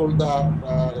scaffold the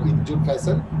injured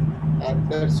vessel, and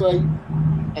that's why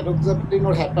enoxaparin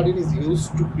or heparin is used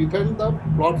to prevent the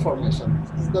clot formation.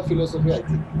 This is the philosophy, I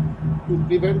think, to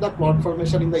prevent the clot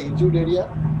formation in the injured area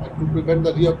and to prevent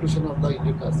the reocclusion of the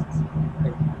injured vessels.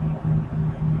 Thank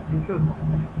you.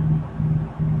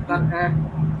 Sir,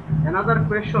 another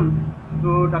question to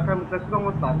Dr.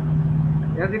 Mutasir,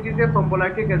 as it is a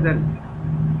thrombolytic agent,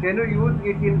 can you use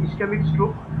it in ischemic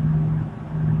stroke?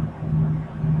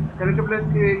 tenecteplase,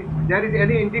 there is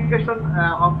any indication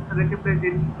of tenecteplase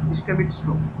in ischemic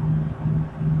stroke?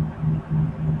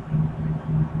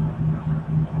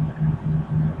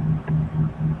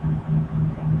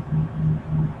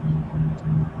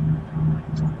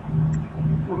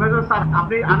 Professor sir,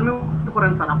 আপনি unmute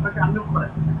করেন sir, আপনাকে unmute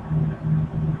করেন।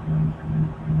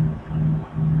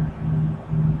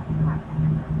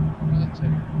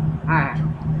 হ্যাঁ।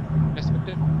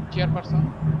 Respected chairperson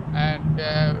and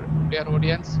dear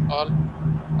audience all,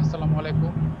 assalamu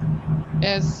alaikum.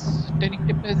 As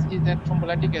tenecteplase is a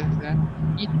thrombolytic agent,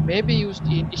 it may be used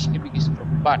in ischemic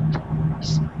stroke, but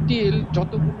still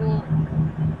যতগুলো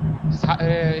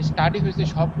study হয়েছে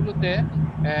সবগুলোতে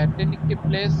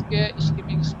tenecteplase-কে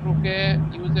ischemic স্ট্রোকে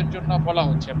ইউজের জন্য বলা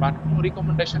হচ্ছে, বাট কোনো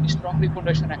রিকমেন্ডেশন, স্ট্রং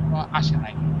রিকমেন্ডেশন এখনো আসে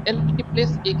নাই।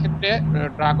 tenecteplase এই ক্ষেত্রে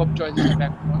ড্রাগ অফ চয়েস হিসেবে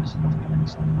এখনো ইসকেমিক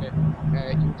স্ট্রোকে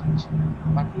ইউজ হচ্ছে,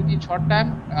 বাট উইদিন শর্ট টাইম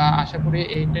আশা করি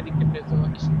এই tenecteplase-ও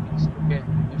ইসকেমিক স্ট্রোকে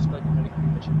ইউজ করার জন্য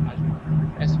রিকমেন্ডেশন আসবে।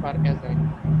 অ্যাজ ফার অ্যাজ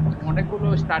অনেকগুলো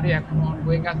স্টাডি এখনো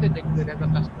অনগোয়িং আছে যেগুলো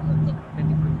রেজাল্ট আসলে হয়তো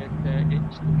tenecteplase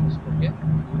ইসকেমিক স্ট্রোকে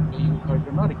ইউজ করার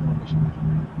জন্য রিকমেন্ডেশন আসবে।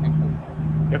 Thank you.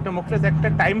 ডক্টর মুখলেস, একটা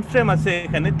টাইম ফ্রেম আছে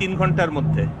এখানে 3 ঘন্টার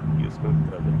মধ্যে ইউজ করতে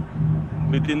হবে,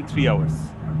 within 3 hours.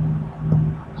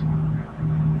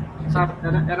 Sir,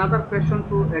 another question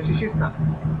to Shishir sir.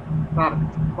 Sir,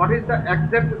 what is the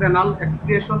exact renal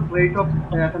excretion rate of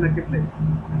tenecteplase?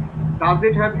 Does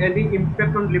it have any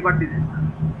impact on liver disease?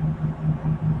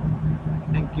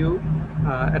 Thank you.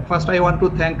 At first, I want to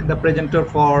thank the presenter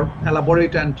for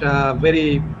elaborate and very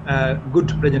good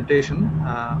presentation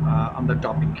on the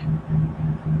topic.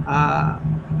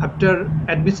 After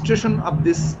administration of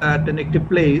this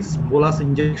tenecteplase bolus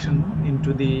injection into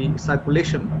the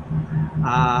circulation,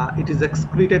 it is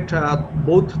excreted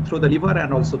both through the liver and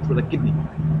also through the kidney,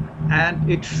 and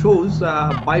it shows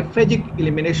biphagic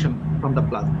elimination from the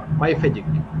plasma, biphagic.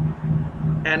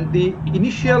 And the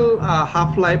initial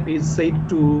half-life is said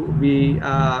to be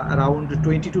around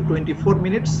 20 to 24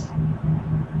 minutes,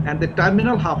 and the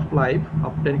terminal half-life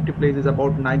of tenecteplase is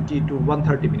about 90 to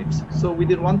 130 minutes. So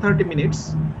within 130 minutes,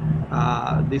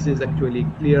 this is actually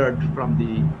cleared from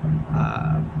the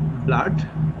blood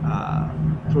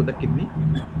through the kidney,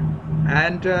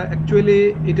 and actually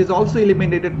it is also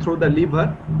eliminated through the liver.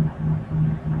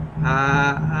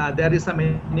 There is some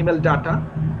animal data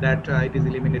that it is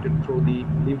eliminated through the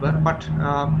liver, but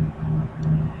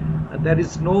there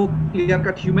is no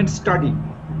clear-cut human study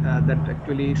that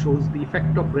actually shows the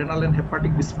effect of renal and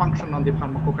hepatic dysfunction on the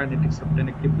pharmacokinetics of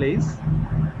tenecteplase.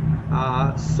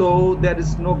 So there is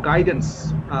no guidance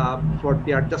for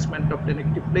the adjustment of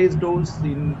tenecteplase dose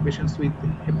in patients with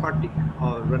hepatic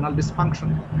or renal dysfunction.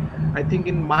 I think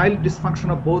in mild dysfunction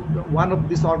of both one of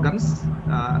these organs,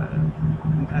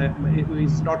 it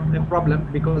is not a problem,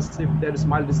 because if there is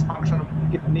mild dysfunction of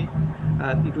kidney,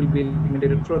 it will be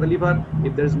eliminated through the liver.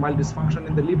 If there is mild dysfunction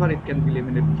in the liver, it can be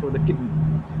eliminated through the kidney.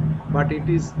 But it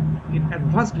is in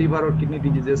advanced liver or kidney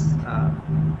diseases,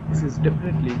 this is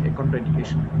definitely a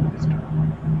contraindication to this drug.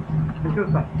 Thank you,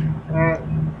 sir.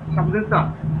 Shahabuddin sir,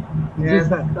 Yes,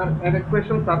 sir. sir, and a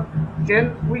question, sir. Can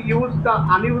we use the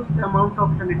unused amount of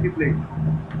tenecteplase?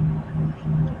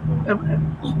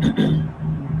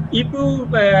 If you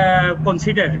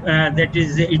consider that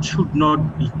is, it should not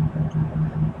be.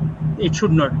 It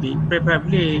should not be.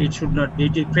 Preferably, it should not be.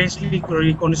 It is freshly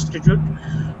reconstituted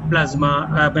plasma.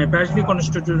 Freshly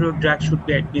constituted drug should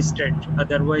be administered.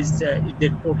 Otherwise,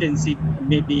 their potency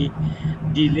may be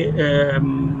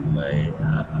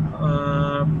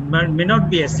may not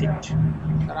be acid.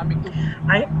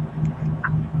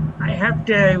 I have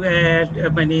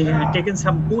taken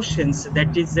some questions.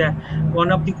 That is,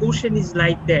 one of the question is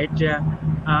like that.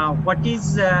 What is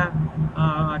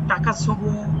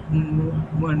Takasobo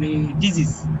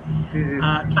disease?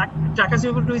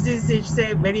 Takasobo disease is a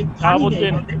very funny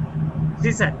name.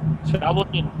 This sir.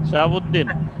 Shahabuddin,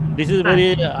 this is very,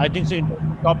 I think, so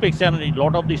topics, and a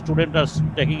lot of the students are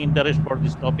taking interest for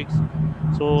these topics.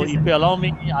 So Yes, if you allow me,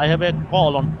 I have a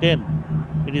call on 10.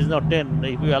 It is not 10.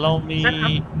 If you allow me,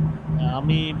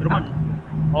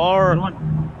 or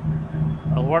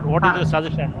what is the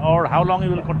suggestion, or how long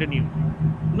you will continue?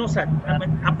 No, sir.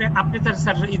 আপনি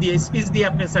sir speech দিয়ে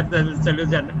আপনি sir চলে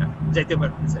যান, যাইতে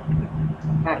পারবেন sir.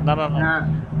 No.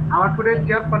 Our today's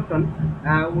chairperson,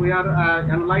 we are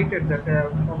enlightened that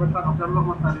Professor Abdullah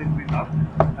Masar is with us.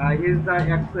 He is the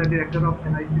ex-director of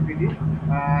NICPD,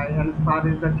 and sir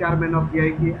is the chairman of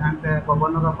DIT and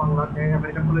governor of Bangladesh,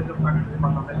 American College of Cardiology,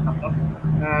 Bangladesh.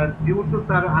 Due to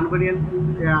sir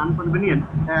inconvenient,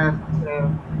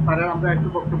 sir, আমরা একটু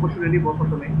বক্তব্য শুনে নিব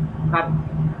প্রথমে। Sir,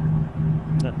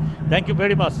 Thank you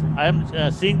very much. I am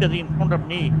seeing that in front of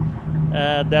me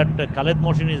that Khaled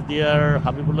Mohsin is there,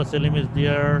 Habibullah Selim is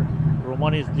there,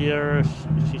 Roman is there,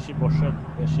 Shishir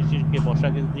K.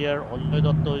 Boshak is there, Ajoy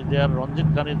Dotto is there, Ranjit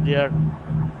Khan is there,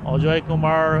 Ajoy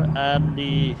Kumar, and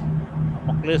the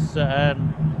Mukhlis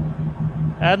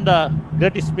and the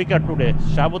great speaker today,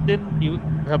 Shahabuddin. You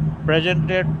have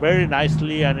presented very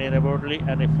nicely and elaborately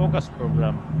and a focused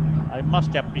program. I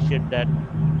must appreciate that.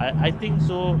 I think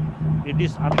so. It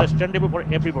is understandable for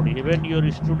everybody. Even your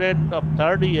student of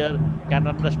third year can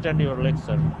understand your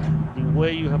lecture. The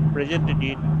way you have presented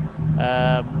it,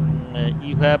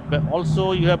 you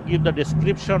have given the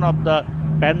description of the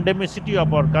pandemicity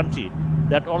of our country.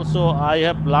 That also I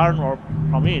have learned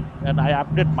from it, and I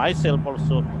update myself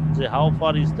also. Say how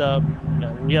far is the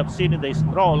we have seen in the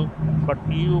scroll, but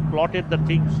you plotted the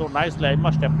thing so nicely. I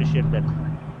must appreciate that.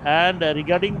 And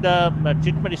regarding the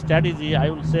treatment strategy, I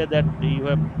will say that you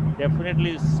have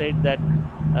definitely said that.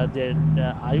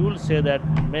 I will say that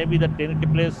maybe the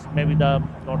tentative place, maybe the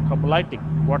or thrombolytic,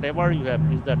 whatever you have,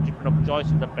 is the treatment of choice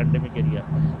in the pandemic area,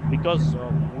 because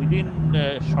within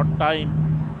a short time,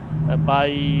 by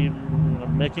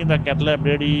making the cath lab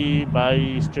ready,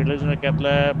 by sterilizing the cath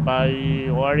lab, by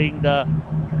wearing the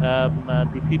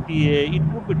PPA, it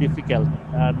would be difficult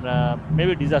and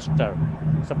maybe disaster.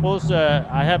 Suppose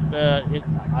I have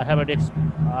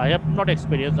not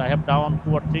experienced. I have done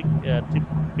 2 or 3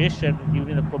 patients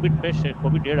during the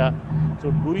COVID era. So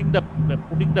doing the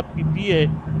putting the PPA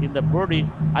in the body,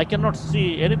 I cannot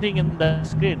see anything in the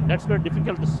screen. That's very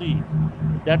difficult to see.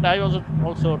 That I was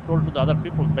also told to the other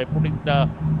people, by putting the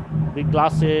big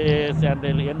glasses and the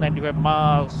N95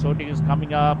 mask, sweating is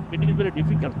coming up. It is very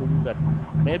difficult to do that.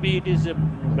 Maybe it is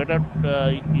better.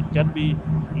 It can be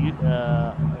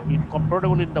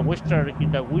comfortable in the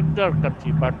winter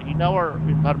country, but in our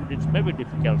environment it's maybe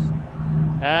difficult.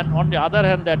 And on the other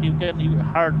hand, that you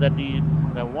heard that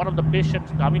one of the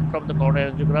patients coming from the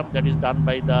coronary angiogram that is done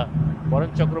by the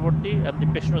Varun Chakraborty, and the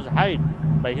patient was hide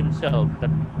by himself that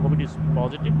COVID is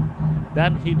positive.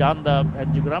 Then he done the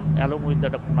angiogram along with the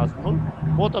Dr. Nazmul.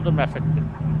 Both of them affected.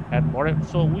 And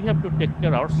so we have to take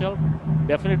care ourselves.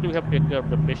 Definitely we have to take care of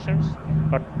the patients,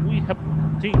 but we have to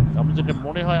think. আমরা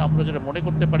যেটা মনে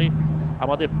করতে পারি,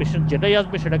 আমাদের patient যেটাই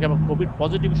আসবে সেটাকে আমরা কোভিড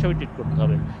পজিটিভ হিসেবে ট্রিট করতে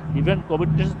হবে। ইভেন কোভিড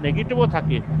টেস্ট নেগেটিভও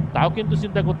থাকে, তাও কিন্তু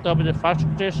চিন্তা করতে হবে যে first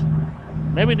test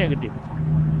maybe negative,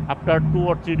 after 2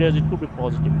 or 3 days it could be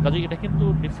positive. কাজেই এটা কিন্তু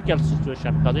ডিফিকাল্ট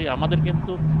সিচুয়েশন। কাজেই আমাদের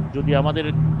কিন্তু যদি আমাদের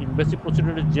ইনভেসিভ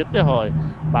প্রসিডিউরে যেতে হয়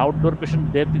বা আউটডোর পেশেন্ট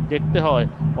দেখতে হয়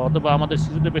অথবা আমাদের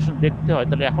সিজুতে পেশেন্ট দেখতে হয়,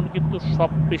 তাহলে এখন কিন্তু সব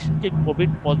পেশেন্টকে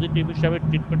কোভিড পজিটিভ হিসাবে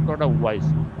ট্রিটমেন্ট করাটা ওয়াইজ।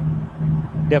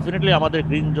 ডেফিনেটলি আমাদের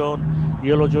green zone,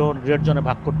 yellow zone, red জোনে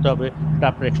ভাগ করতে হবে, এটা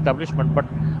আপনার establishment, but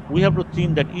we have to think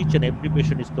that each and every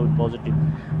patient is COVID positive.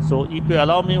 So if you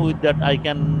allow me with that, I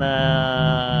can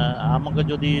আমাকে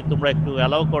যদি তোমরা একটু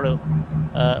অ্যালাউ করো,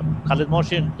 Khaled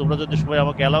Mohsin, তোমরা যদি সবাই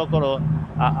আমাকে অ্যালাউ করো,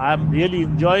 I am really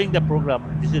enjoying the program.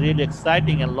 This is really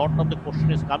exciting and lot of the question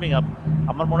is coming up.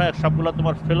 আমার মনে হয় সবগুলো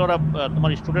তোমার ফেলোরা, তোমার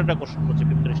স্টুডেন্টরা কোশ্চেন করছে,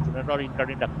 ফিফথের স্টুডেন্ট আর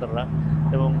ইন্টার্নি ডাক্তাররা,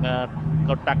 এবং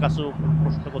টাকাসু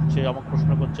প্রশ্ন করছে, আমাকে প্রশ্ন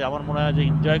করছে। আমার মনে হয় যে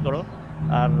এনজয় করো,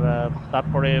 আর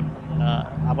তারপরে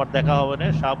আবার দেখা হবে না।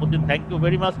 Shahabuddin, thank you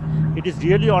very much. It is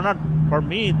really honored for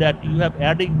me that you have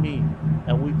adding me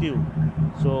with you.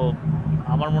 So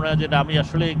আমার মনে হয় যে আমি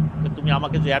আসলে তুমি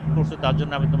আমাকে যে অ্যাড করছো তার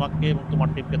জন্য আমি তোমাকে এবং তোমার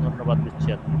টিমকে ধন্যবাদ দিচ্ছি।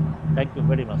 Thank you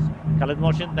very much. Khaled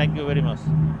Mohsin, thank you very much.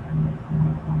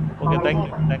 Okay, thank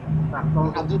you.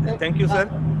 Thank you, sir.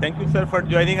 Thank you, sir, for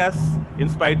joining us in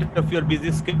spite of your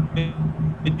busy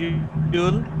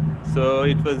schedule. So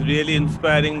it was really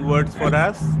inspiring words for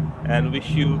us, and wish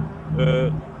you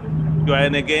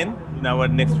join again in our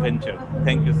next venture.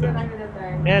 Thank you, sir.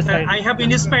 Yes, I have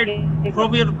been inspired from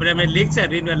your lecture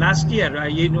in last year,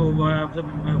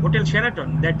 Hotel Sheraton,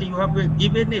 that you have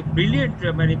given a brilliant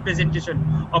presentation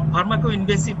of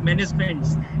pharmacoinvasive management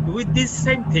with these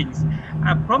same things.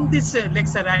 From this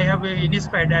lecture, I have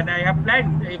inspired, and I have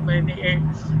planned a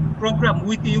program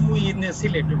with you in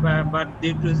Sylhet, but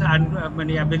due to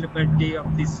unavailability of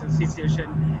this situation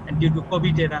and due to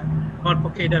COVID era, আমার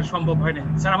পক্ষে এটা সম্ভব হয় না।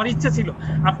 Sir, আমার ইচ্ছা ছিল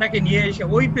আপনাকে নিয়ে এসে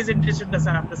ওই প্রেজেন্টেশনটা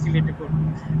স্যার আপনার সিলেটে করব,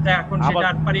 তাই এখন সেটা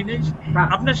আর পারি নাই।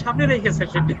 আপনার সামনে রেখেছে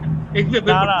সেটা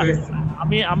এইভাবে করতে হয়েছে।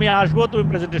 আমি আসবো, তুমি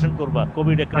প্রেজেন্টেশন করবা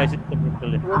কোভিড ক্রাইসিস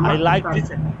কন্ট্রোলে। আই লাইক দিস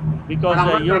বিকজ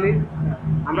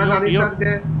আমরা জানি স্যার যে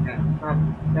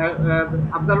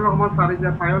Afzalur Rahman sir is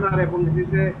a pioneer এবং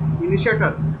is a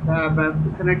initiator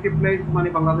connective place মানে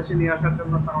বাংলাদেশে নিয়ে আসার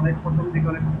জন্য স্যার অনেক প্রথম দিকে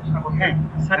অনেক চেষ্টা করছেন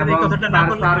এবং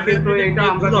স্যার কিন্তু এটা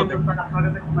আমরা কিন্তু আপনার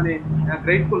কাছে মানে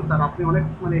গ্রেটফুল স্যার, আপনি অনেক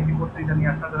মানে কি করছেন এটা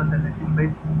নিয়ে আসার জন্য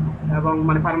এবং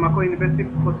মানে ফার্মাকো ইনভেস্টিভ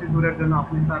প্রসিডিউরের জন্য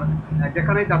আপনি স্যার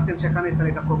যেখানেই যাচ্ছেন সেখানেই স্যার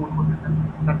এটা প্রমোট করতেছেন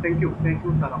স্যার। থ্যাংক ইউ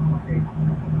স্যার আপনাকে।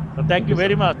 Thank you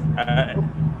very much.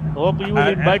 Hope you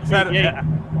will invite me again.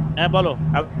 Bolo.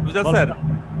 Sir.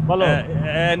 Bolo.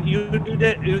 And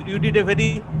you did a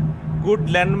very good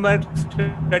landmark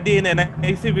study in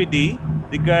NICVD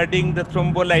regarding the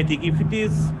thrombolytic. If it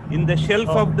is in the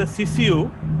shelf of the CCU,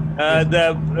 the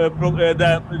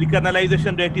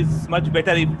recanalization rate is much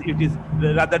better if it is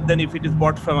rather than if it is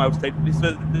bought from outside. This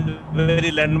was a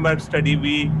very landmark study.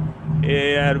 We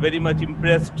are very much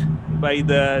impressed by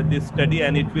this study,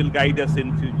 and it will guide us in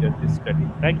future. This study.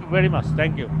 Thank you very much.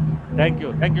 Thank you,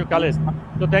 Khaled.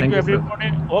 So thank you everybody.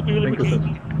 Hope you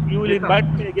will invite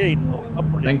me again.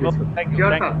 Thank you, sir. Thank you.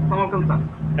 Sure, sir. Welcome, sir.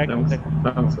 Thank you.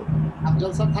 Thanks, sir.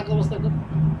 Afzal sir থাকা অবস্থায়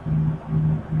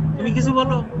তুমি কিছু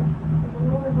বলো।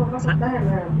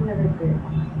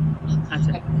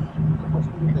 আচ্ছা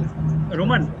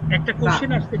Roman, একটা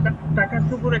question আসছে, টাকার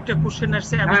উপর একটা কোশ্চেন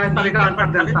আসছে।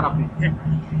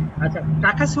 আচ্ছা,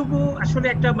 টাকা সুবু আসলে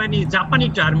একটা মানে জাপানি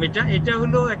টার্ম, এটা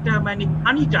হলো একটা মানে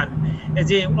ফানি টার্ম,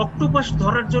 যে অক্টোপাস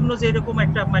ধরার জন্য যে এরকম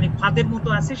একটা মানে ফাঁদের মতো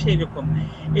আছে সেই রকম।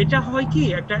 এটা হয় কি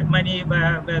একটা মানে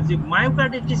যে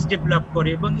মায়োকার্ডাইটিস ডেভেলপ করে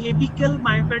এবং এপিক্যাল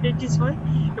মায়োকার্ডাইটিস হয়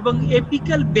এবং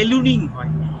এপিক্যাল বেলুনিং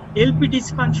হয়, এলপি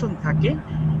ডিসফাংশন থাকে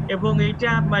এবং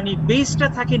এটা মানে বেসটা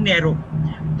থাকে ন্যারো।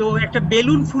 তো একটা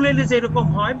বেলুন ফুলেলে যেরকম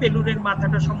হয়, বেলুনের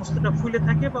মাথাটা সমস্তটা ফুলে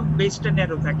থাকে এবং বেসটা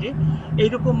ন্যারো থাকে,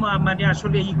 এইরকম মানে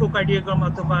আসলে ইকোকার্ডিওগ্রাম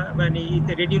অথবা মানে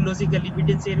রেডিওলজিক্যাল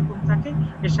এভিডেন্স এরকম থাকে।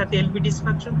 এর সাথে এলপি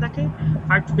ডিসফাংশন থাকে,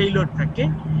 হার্ট ফেইলিওর থাকে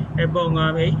এবং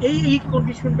এই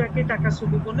কন্ডিশনটাকে টাকা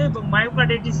সুবু বলে। এবং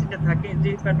মায়োকার্ডাইটিস এটা থাকে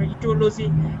যে কারণে ইটিওলজি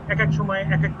এক এক সময়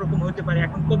এক এক রকম হতে পারে।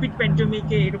 এখন কোভিড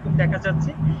প্যান্ডেমিকে এরকম দেখা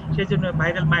যাচ্ছে, সেই জন্য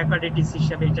ভাইরাল মায়োকার্ডাইটিস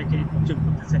হিসাবে এটাকে যোগ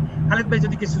করতেছে। খালেদ ভাই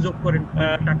যদি কিছু যোগ করেন।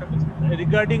 টাকা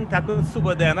regarding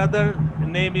Takotsubo, the another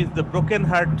name is the broken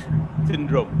heart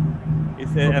syndrome.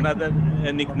 It's another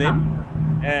nickname,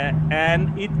 and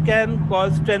it can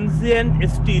cause transient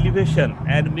ST elevation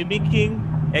and mimicking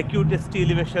acute ST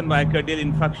elevation myocardial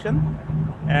infarction,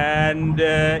 and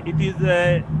it is a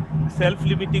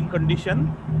self-limiting condition,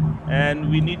 and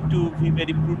we need to be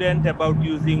very prudent about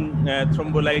using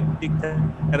thrombolytic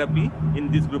therapy in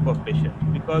this group of patients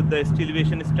because the ST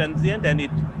elevation is transient and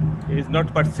it is not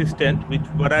persistent, which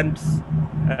warrants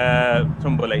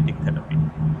thrombolytic therapy.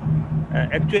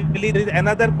 Actually, there is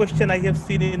another question I have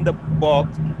seen in the box.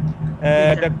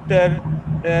 Dr.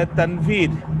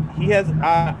 Tanveer, he has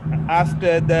asked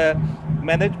the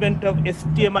management of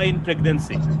STEMI in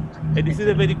pregnancy. This is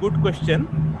a very good question.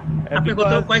 আপনি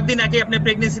গত কয়েকদিন আগে আপনি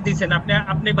pregnancy দিয়েছেন,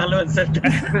 আপনি ভালো answer.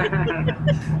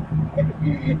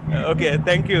 Okay,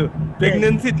 thank you.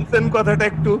 Pregnancy দিয়েছেন কথাটা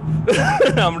একটু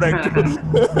আমরা একটু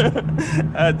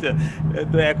আচ্ছা,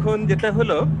 তো এখন যেটা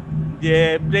হলো যে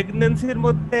প্রেগন্যান্সির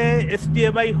মধ্যে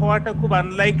এসটিএমআই হওয়াটা খুব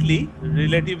আনলাইকলি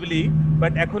রিলেটিভলি,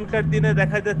 বাট এখনকার দিনে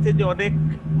দেখা যাচ্ছে যে অনেক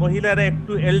মহিলারা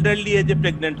একটু এল্ডারলি এজে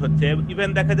প্রেগনেন্ট হচ্ছে, ইভেন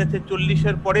দেখা যাচ্ছে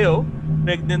 40-এর পরেও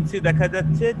প্রেগনেন্সি দেখা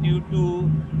যাচ্ছে ডিউ টু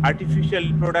আর্টিফিশিয়াল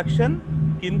প্রোডাকশন।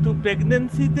 কিন্তু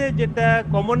প্রেগনেন্সিতে যেটা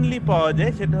কমনলি পাওয়া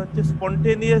যায় সেটা হচ্ছে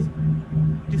spontaneous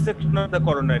dissection of the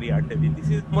coronary artery. This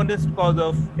is the commonest cause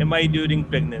of MI during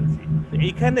pregnancy.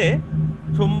 এইখানে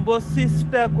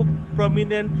থ্রোম্বোসিসটা খুব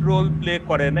প্রমিনেন্ট রোল প্লে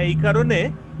করে না, এই কারণে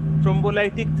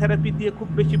থ্রোম্বোলাইটিক থেরাপি দিয়ে খুব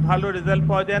বেশি ভালো রেজাল্ট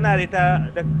পাওয়া যায় না। আর এটা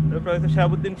প্রফেসর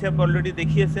শাহাবুদ্দিন সাহেব অলরেডি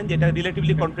দেখিয়েছেন যে এটা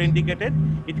relatively contraindicated.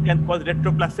 It can cause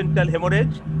রেট্রোপ্লাসেন্টাল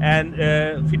haemorrhage and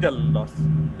fetal loss.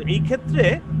 তো এই ক্ষেত্রে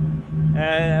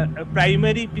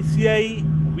primary PCI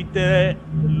with a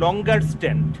longer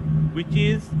stent which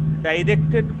is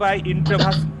directed by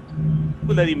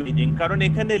intravascular imaging, কারণ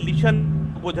এখানে লিশন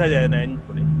বোঝা যায় না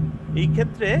করে। এই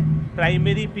ক্ষেত্রে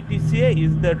primary পিটিসিএ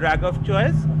is the drug of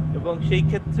choice, এবং সেই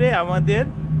ক্ষেত্রে আমাদের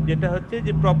যেটা হচ্ছে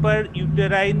যে প্রপার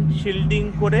ইউটেরাইন শিল্ডিং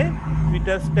করে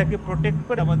ফিটাসটাকে প্রোটেক্ট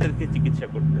করে আমাদেরকে চিকিৎসা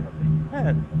করতে হবে।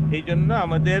 হ্যাঁ, এই জন্য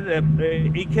আমাদের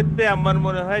এই ক্ষেত্রে আমার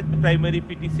মনে হয় প্রাইমারি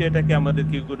পিটিসিএটাকে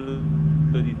আমাদেরকে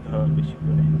গুরুত্ব দিতে হবে বেশি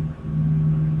করে।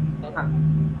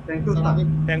 Thank you, sir.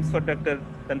 Thanks for Dr.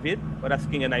 Tanveer for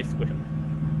asking a nice question.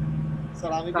 Sir,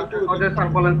 আমি একটু স্যার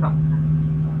বলেন স্যার।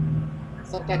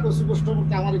 স্যার টাকোসুবো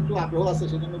সম্পর্কে আমার একটু আগ্রহ আছে,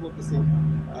 সেজন্য বলতেছি।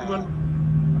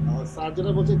 স্যার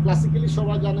যেটা বলছে ক্লাসিক্যালি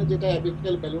সবাই জানে যেটা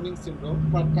এপিক্যাল ব্যালুনিং সিনড্রোম,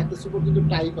 বাট টাকোসুবো কিন্তু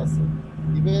টাইপ আছে।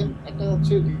 ইভেন একটা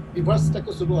হচ্ছে রিভার্স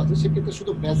ট্রাকোসোমো আছে, সেক্ষেত্রে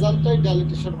শুধু বেজালটাই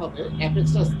ডাইলেটেশন হবে,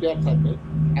 অ্যাপেক্সটা স্পেয়ার থাকবে।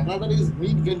 অ্যানাদার ইজ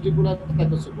মিড ভেন্ট্রিকুলার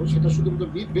ট্রাকোসোমো, সেটা শুধুমাত্র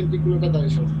mid ভেন্ট্রিকুলারটা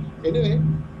dilatation. Anyway,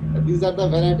 these are the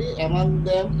variety, among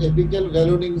them apical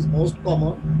ballooning is most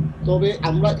common। তবে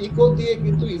আমরা ইকো দিয়ে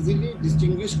কিন্তু ইজিলি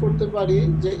ডিস্টিংগুইশ করতে পারি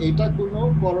যে এটা কোনো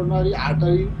করোনারি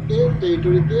আর্টারিকে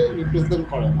টেরিটরিকে রিপ্রেজেন্ট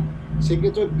করে না।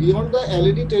 সেক্ষেত্রে beyond the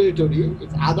LED territory,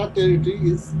 if other territory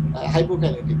is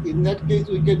hypokinetic, in that case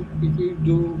we can, if we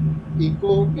do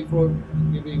echo before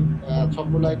giving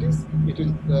thrombolysis, it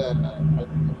will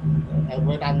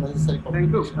avoid unnecessary complications.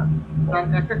 Thank you, sir.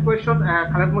 একটা question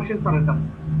Khaled Mohsin sir-এর কাছে।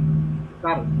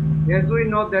 Sir, as we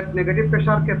know that negative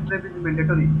pressure cath is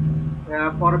mandatory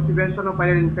for prevention of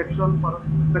viral infection, for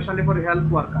especially for health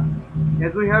workers.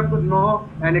 As we have no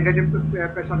negative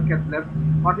pressure cath lab,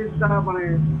 what is the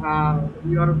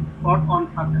your thought on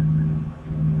that?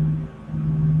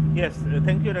 Yes,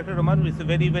 thank you, Dr. Roman. It's a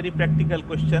very, very practical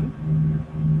question.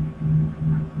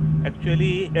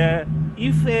 Actually,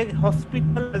 if a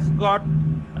hospital has got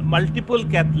multiple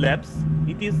cath labs,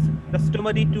 it is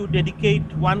customary to dedicate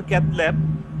one cath lab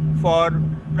for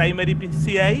primary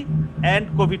PCI and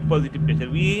COVID positive patient.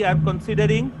 We are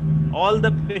considering all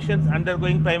the patients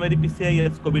undergoing primary PCI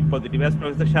as COVID positive, as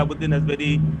Professor Shahabuddin has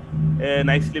very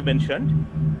nicely mentioned.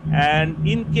 And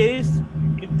in case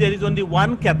if there is only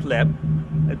one cath lab,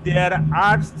 there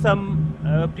are some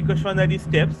precautionary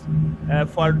steps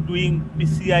for doing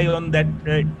PCI on that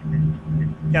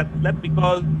cath lab,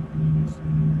 because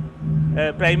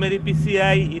primary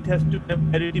PCI, it has to be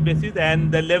priority basis, and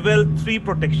the level 3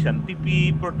 protection, PPE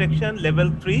protection level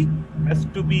 3 has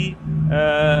to be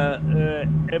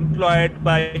employed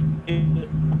by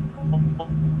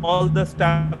all the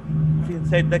staff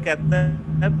inside the cath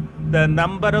lab. The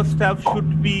number of staff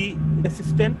should be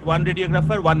assistant, one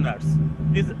radiographer, one nurse.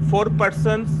 These 4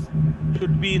 persons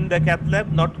should be in the cath lab,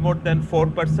 not more than 4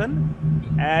 persons.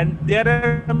 And there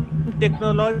are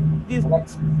technologies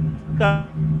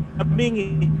coming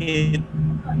in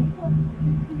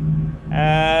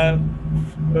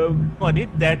on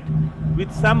it that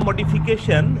with some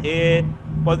modification, a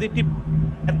positive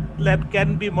cath lab can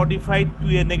be modified to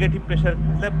a negative pressure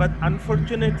cath lab. But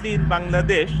unfortunately, in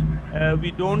Bangladesh, we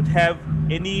don't have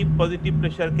any positive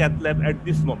pressure cath lab at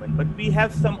this moment. But we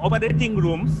have some operating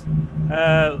rooms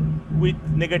with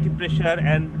negative pressure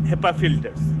and HEPA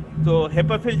filters. So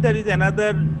HEPA filter is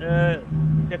another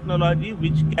technology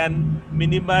which can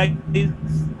minimize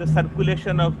the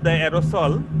circulation of the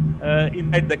aerosol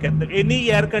inside the cath lab. Any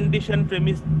air conditioned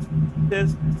premises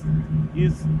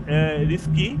is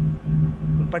risky,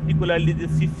 particularly the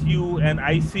CCU and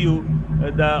ICU.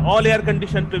 All air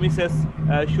conditioned premises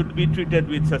should be treated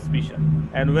with suspicion.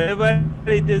 And wherever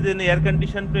it is in air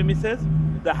conditioned premises,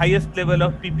 the highest level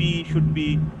of PPE should be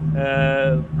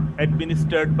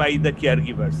administered by the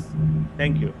caregivers.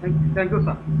 Thank you. Thank you,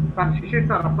 sir. Sir, Shishir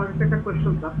sir, আপনার কাছে একটা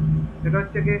question sir, এটা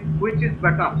হচ্ছে কি which is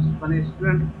better, মানে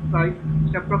student side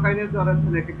streptokinase or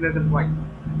anticoagulant why?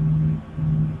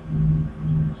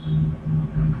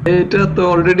 এটা তো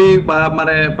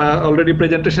already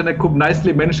প্রেজেন্টেশনে খুব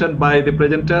nicely mention by the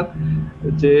presenter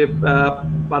যে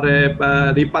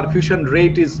reperfusion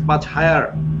rate is much higher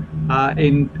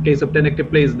in case of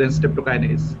tenecteplase than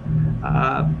streptokinase.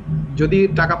 যদি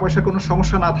টাকা পয়সা কোনো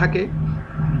সমস্যা না থাকে,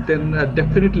 then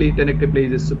definitely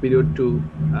tenecteplase is superior to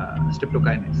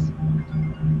streptokinase.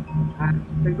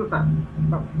 Thank you, sir.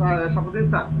 Shahabuddin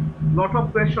sir, lot of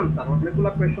questions, sir. অনেকগুলো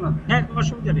question আছে। হ্যাঁ,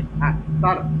 অসুবিধা নেই। হ্যাঁ,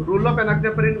 sir, rule of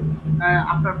enoxaparin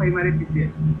after primary PCI.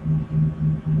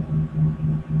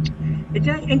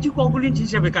 এটা অ্যান্টিকোয়াগুলেন্ট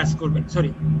হিসেবে কাজ করবে,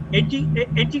 সরি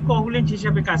অ্যান্টিকোয়াগুলেন্ট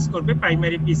হিসেবে কাজ করবে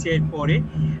প্রাইমারি পিসিআই এর পরে।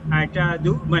 এটা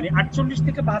মানে 48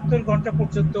 থেকে 72 ঘন্টা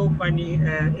পর্যন্ত মানে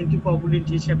অ্যান্টিকোয়াগুলেন্ট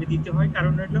হিসেবে দিতে হয়।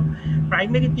 কারণ হলো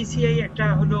প্রাইমারি পিসিআই একটা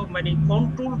হলো মানে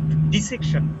কন্ট্রোল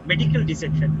ডিসেকশন, মেডিকেল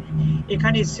ডিসেকশন।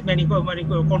 এখানে মানে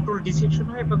কন্ট্রোল ডিসেকশন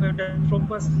হয় এবং এটা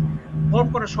থ্রম্বাস ফর্ম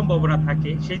করার সম্ভাবনা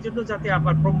থাকে। সেই জন্য যাতে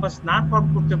আবার থ্রম্বাস না ফর্ম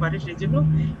করতে পারে, সেই জন্য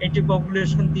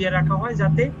অ্যান্টিকোয়াগুলেশন দিয়ে রাখা হয়,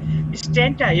 যাতে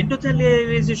স্ট্যান্টটা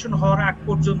এন্ডোথেলিয়ালাইজেশন হওয়ার আগ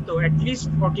পর্যন্ত অ্যাটলিস্ট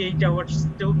 48 আওয়ার্স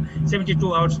টু 72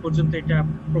 আওয়ার্স পর্যন্ত এটা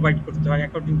প্রোভাইড করতে হয়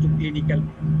অ্যাকর্ডিং টু ক্লিনিক্যাল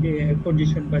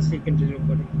কন্ডিশন বা সেকেন্ডারি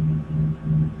উপরে।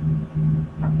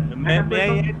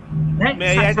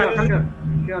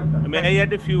 May I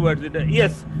add a few words?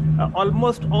 Yes,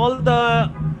 almost all the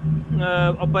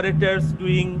operators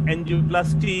doing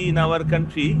angioplasty in our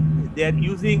country, they are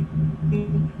using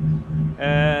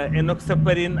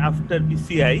enoxaparin after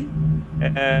PCI.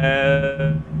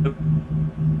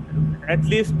 At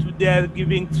least they are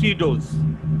giving 3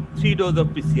 doses of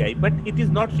PCI, but it is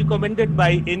not recommended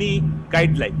by any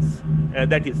guidelines.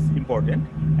 That is important.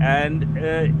 And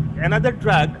another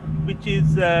drug, which is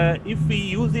if we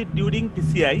use it during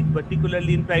PCI,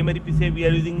 particularly in primary PCI, we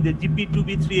are using the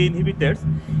GP2B3 inhibitors.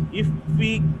 If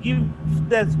we give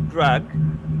this drug,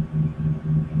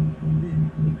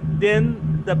 then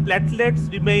the platelets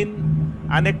remain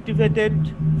unactivated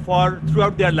for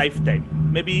throughout their lifetime.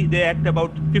 Maybe they act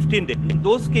about 15 days. In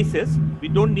those cases, we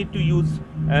don't need to use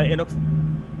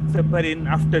enoxaparin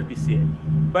after PCI.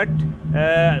 But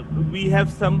we have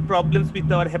some problems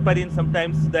with our heparin.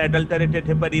 Sometimes the adulterated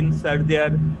heparins are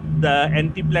there. The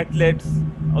antiplatelets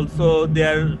also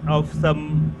there of some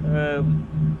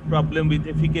problem with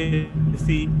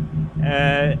efficacy,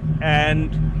 and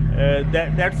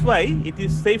that's why it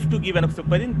is safe to give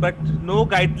enoxaparin, but no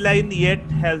guideline yet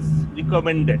has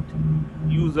recommended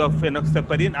use of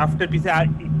enoxaparin after PCI.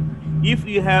 If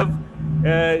you have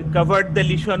covered the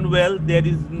lesion well, there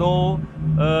is no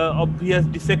obvious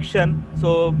dissection, so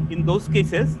in those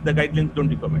cases the guidelines don't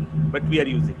recommend, but we are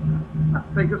using.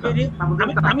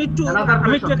 আমি একটু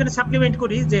এখানে supplement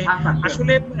করি যে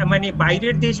আসলে মানে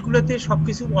বাইরের দেশগুলোতে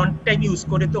সবকিছু ওয়ান টাইম ইউজ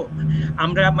করে, তো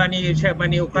আমরা মানে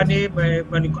ওখানে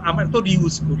মানে আমরা তো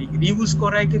রিউজ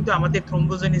করায় কিন্তু আমাদের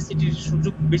থ্রম্বোজেনিসিটির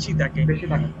সুযোগ বেশি থাকে,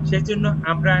 সেই জন্য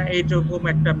আমরা এইরকম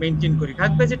একটা মেনটেন করি।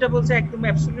 খাকবা যেটা বলছে একদম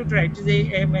অ্যাবসলিউট রাইট, যে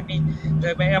মানে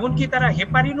এমনকি তারা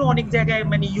হেপারিনও অনেক জায়গায়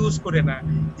মানে ইউজ করে না,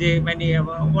 যে মানে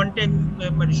ওয়ান টাইম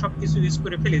মানে সবকিছু ইউজ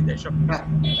করে ফেলে দেয় সব।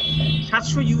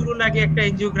 700 ইউরো লাগে একটা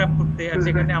এনজিওগ্রাম করতে, আর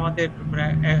সেখানে আমাদের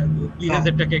প্রায়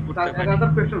 2000 টাকায় করতে পারি।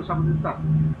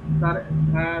 স্যার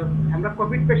আমরা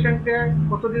কোভিড পেশেন্টে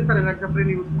কতদিন স্যার enoxaparin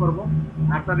ইউজ করব,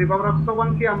 আর স্যার রিভারক্সাবান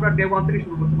কি আমরা ডে 1 থেকে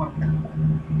শুরু করতে পারবো?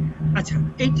 আচ্ছা,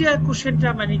 এইটা কোশ্চেনটা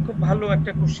মানে খুব ভালো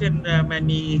একটা কোশ্চেন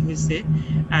মানে হয়েছে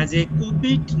যে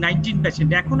কোভিড-19 পেশেন্ট।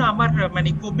 এখন আমার মানে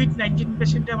কোভিড-19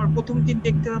 পেশেন্টে আমার প্রথম দিন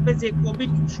দেখতে হবে যে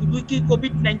কোভিড শুধু কি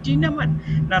কোভিড-19 আমার,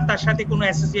 না তার সাথে কোনো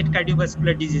অ্যাসোসিয়েট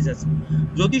কার্ডিওভাস্কুলার ডিজিজ আছে।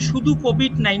 যদি শুধু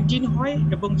কোভিড-19 হয়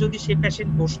এবং যদি সেই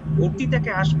পেশেন্ট ভর্তি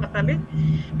থাকে হাসপাতালে,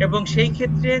 এবং সেই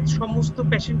ক্ষেত্রে সমস্ত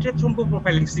পেশেন্টের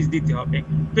থ্রম্বোপ্রোফাইলাক্সিস দিতে হবে।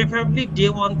 প্রেফারেবলি ডে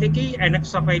 1 থেকেই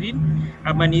enoxaparin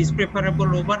মানে is preferable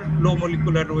over low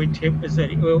molecular weight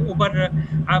over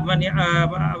মানে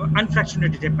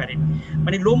আনফ্র্যাকশনেটেড হেপারিন,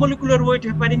 মানে লো মলিকুলার ওয়েট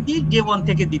হেপারিন দিয়ে ডে 1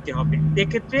 থেকে দিতে হবে।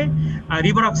 এক্ষেত্রে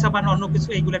রিভারক্সাবান অন্য কিছু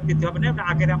এইগুলা দিতে হবে না।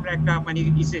 আগের আমরা একটা মানে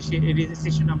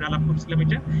সেশন আমরা আলাপ করছিলাম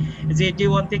এটা, যে ডে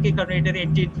 1 থেকে, কারণ এটার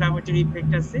অ্যান্টি ইনফ্লামেটরি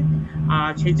ইফেক্ট আছে,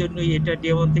 সেই জন্যই এটা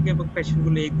ডে 1 থেকে এবং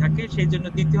পেশেন্টগুলো এই থাকে, সেই জন্য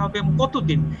দিতে হবে। এবং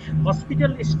কতদিন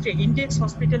hospital stay, index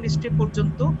hospital stay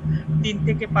পর্যন্ত 3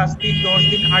 থেকে 5 দিন, 10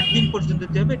 দিন, 8 দিন পর্যন্ত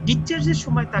দিতে হবে। ডিসচার্জের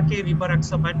সময় তাকে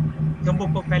রিভারক্সাবান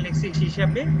থ্রম্বোপ্রোফাইলাক্সিস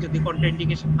হিসাবে যদি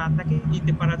কন্ট্রাইন্ডিকেশন না থাকে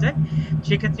দিতে পারা যায়।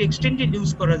 সেক্ষেত্রে এক্সটেন্ডেড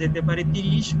ইউজ করা যেতে পারে,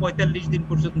 30-45 দিন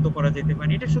পর্যন্ত করা যেতে পারে।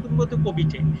 এটা শুধুমাত্র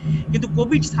কোভিডে। কিন্তু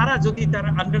কোভিড ছাড়া যদি তার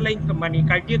আন্ডারলাইন মানে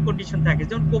কার্ডিয়াক কন্ডিশন থাকে,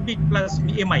 যেমন কোভিড প্লাস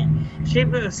এমআই, সেই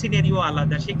সিনারিও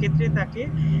আলাদা। সেক্ষেত্রে তাকে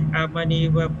মানে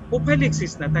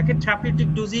প্রোফাইলাক্সিস না, তাকে থেরাপিউটিক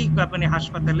ডোজেই মানে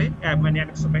হাসপাতালে মানে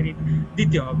enoxaparin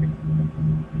দিতে হবে।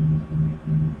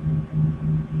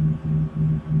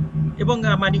 এবং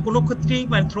মানে কোনো ক্ষেত্রেই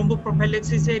মানে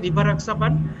থ্রম্বোপ্রোফাইলাক্সিসে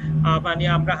রিভারক্সাবান মানে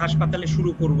আমরা হাসপাতালে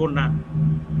শুরু করব না,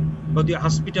 যদি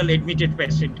হসপিটাল এডমিটেড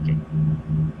পেশেন্টকে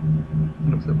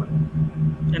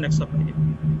enoxaparin।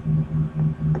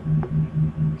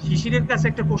 শিশিরের কাছে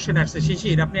একটা কোশ্চেন আসছে,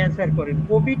 শিশির আপনি অ্যানসার করেন।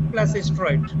 কোভিড প্লাস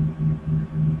স্টেরয়েড,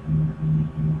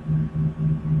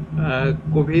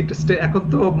 কোভিড এখন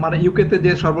তো মানে ইউকে তে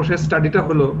যে সর্বশেষ স্টাডিটা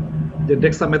হলো যে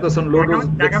dexamethasone low dose,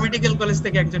 Dhaka medical college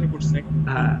থেকে একজনই করছে,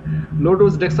 হ্যাঁ, লো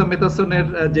ডোজ ডেক্সামেথাসোনের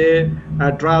যে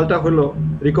ট্রায়ালটা হলো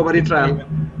রিকভারি ট্রায়াল,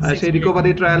 সেই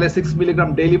recovery ট্রায়ালে 6 milligram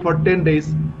daily for 10 days,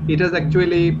 it has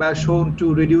actually shown to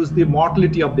reduce the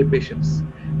mortality of the patients.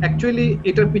 Actually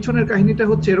এটার পিছনের কাহিনীটা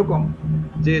হচ্ছে এরকম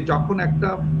যে যখন একটা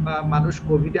মানুষ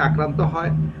কোভিডে আক্রান্ত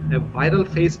হয়, ভাইরাল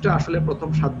ফেজটা আসলে প্রথম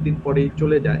 7 দিন পরেই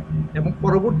চলে যায়, এবং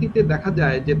পরবর্তীতে দেখা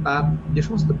যায় যে তার যে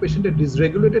সমস্ত পেশেন্টের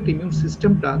ডিসরেগুলেটেড ইমিউন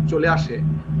সিস্টেমটা চলে আসে,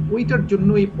 ওইটার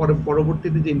জন্যই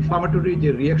পরবর্তীতে যে ইনফ্লামেটরি যে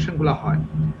রিয়াকশনগুলো হয়,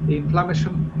 এই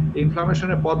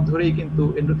ইনফ্লামেশনের পথ ধরেই কিন্তু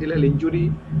এন্ডোথেলিয়াল ইনজুরি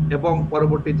এবং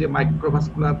পরবর্তী যে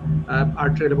মাইক্রোভাস্কুলার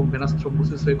আর্টারিয়াল এবং ভেনাস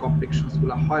থ্রম্বোসিস এর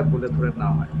কমপ্লিকেশনসগুলো হয় বলে ধরে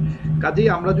নেওয়া হয়। কাজেই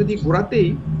আমরা যদি গোড়াতেই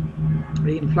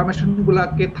এই ইনফ্লামেশন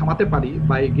গুলাকে থামাতে পারি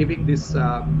বাই গিভিং দিস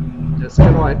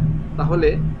স্টেরয়েড, তাহলে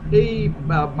এই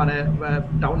মানে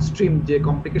ডাউনস্ট্রিম যে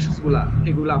কমপ্লিকেশনস গুলা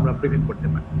এগুলো আমরা প্রিভেন্ট করতে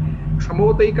পারি।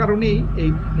 সম্ভবত এই কারণেই এই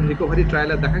রিকভারি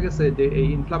ট্রায়ালে দেখা গেছে যে এই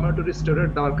ইনফ্লামেটরি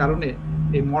স্টেরয়েড দেওয়ার কারণে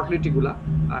এই মর্টালিটি গুলা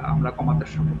আমরা কমাতে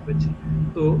সক্ষম হয়েছি।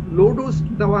 তো লো ডোজ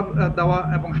দেওয়া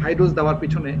এবং হাই ডোজ দেওয়ার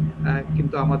পিছনে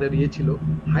কিন্তু আমাদের ছিল,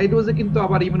 হাই ডোজে কিন্তু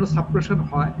আবার ইমিউনো সাপ্রেশন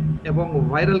হয় এবং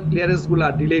ভাইরাল ক্লিয়ারেন্স গুলা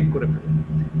ডিলেড করে ফেলে।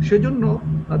 সেজন্য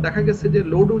দেখা গেছে যে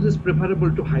low dose is preferable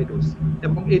two high dose,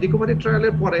 এবং এই রিকভারি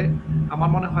ট্রায়ালের পরে আমার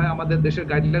মনে হয় আমাদের দেশের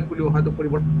গাইডলাইনগুলিও হয়তো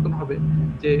পরিবর্তন হবে,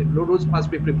 যে low dose must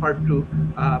be preferred two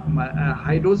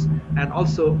high dose, and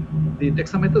also the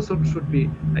dexamethasone should be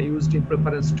used in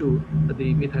preference to the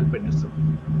methylprednisolone.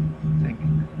 Thank you.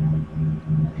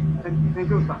 Thank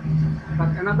you, sir. Sir,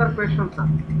 another question, sir.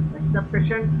 The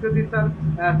patient যদি sir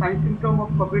sign symptom of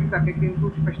Covid থাকে কিন্তু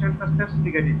পেশেন্টটা test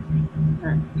negative,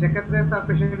 সেক্ষেত্রে তার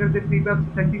পেশেন্টের যে previous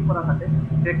testing করা থাকে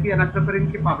সে কি অ্যানাক্টোফেরিন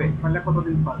কি পাবে, তাহলে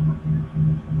কতদিন পাবে?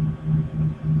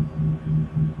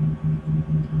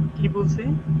 কি বলছে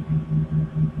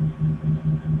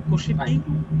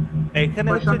এখানে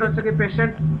হচ্ছে কি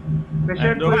পেশেন্ট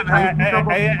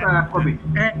কোভিড,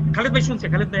 খালেদ ভাই শুনছে,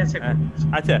 খালেদ ভাই আছে।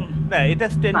 আচ্ছা, না এটা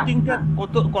স্টেন্টিংটা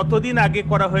কতদিন আগে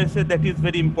করা হয়েছে, that is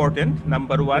very important,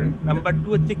 number 1। Number 2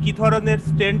 হচ্ছে কি ধরনের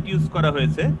স্টেন্ট ইউজ করা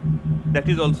হয়েছে, that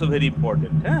is also very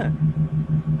important. হ্যাঁ,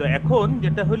 তো এখন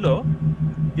যেটা হলো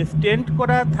যে স্টেন্ট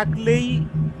করা থাকলেই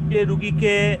যে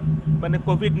রুগীকে মানে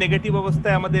কোভিড নেগেটিভ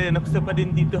অবস্থায় আমাদের এনক্সেফালিন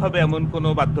দিতে হবে এমন কোনো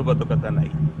বাধ্যবাধকতা নাই।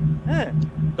 হ্যাঁ,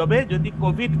 তবে যদি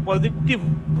কোভিড পজিটিভ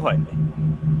হয়,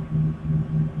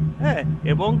 হ্যাঁ,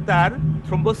 এবং তার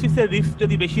থ্রম্বোসিসের রিস্ক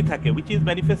যদি বেশি থাকে, which is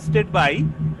manifested by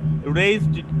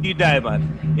raised D ডায়ামার,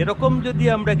 এরকম যদি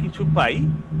আমরা কিছু পাই,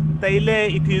 তাইলে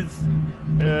ইট ইজ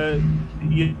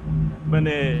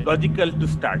মানে লজিক্যাল টু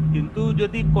স্টার্ট। কিন্তু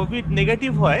যদি কোভিড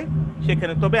নেগেটিভ হয়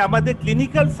সেখানে, তবে আমাদের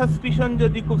ক্লিনিক্যাল সাসপিশন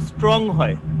যদি খুব স্ট্রং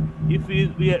হয়,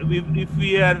 if we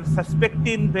are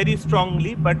suspecting very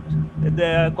strongly but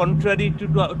the contrary to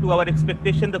our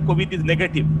expectation the COVID is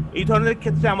negative, এই ধরনের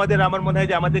ক্ষেত্রে আমাদের আমার মনে হয়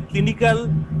যে আমাদের ক্লিনিক্যাল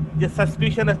যে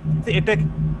সাসপিশন আছে এটা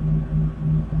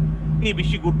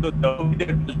বেশি গুরুত্ব দেওয়া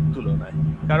কোভিডের তুলনায়।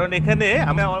 কারণ এখানে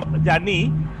আমরা জানি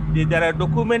যে যারা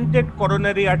ডকুমেন্টেড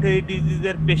করোনারি আর্টারি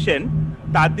ডিজিজের পেশেন্ট,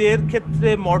 তাদের ক্ষেত্রে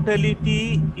mortality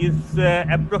is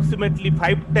approximately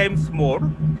 5 times more,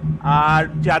 আর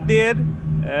যাদের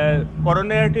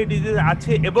করোনারি আর্টারি ডিজিজ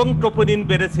আছে এবং ট্রোপোনিন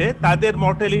বেড়েছে, তাদের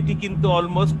মর্টালিটি কিন্তু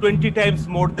almost 20 times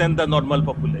more than the normal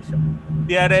population.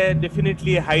 They R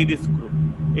definitely high risk group.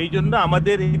 এই জন্য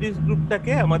আমাদের এই রিস্ক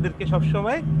গ্রুপটাকে আমাদেরকে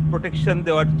সবসময় প্রোটেকশন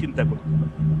দেওয়ার চিন্তা করতে হবে।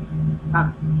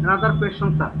 Another question,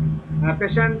 sir.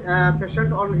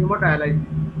 Patient on hemodialysis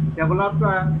developed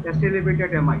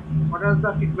ST-elevated MI. What is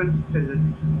the treatment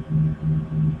strategy?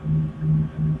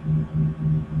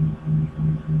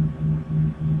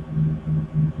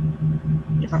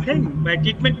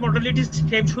 Treatment modality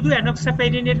same, শুধু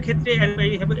অ্যানোক্সাপাইরিনের ক্ষেত্রে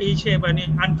এই মানে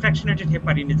আনফ্র্যাকশনেটেড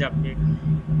হেপারিনে যাবে,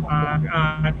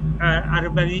 আর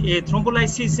মানে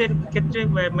থ্রোম্বোলাইসিসের ক্ষেত্রে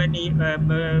মানে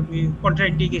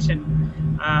কন্ট্রাইন্ডিকেশন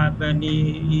মানে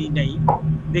নাই,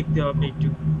 দেখতে হবে একটু।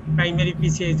 প্রাইমারি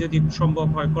পিসিআই যদি সম্ভব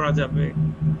হয় করা যাবে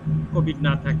কোভিড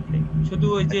না থাকলে, শুধু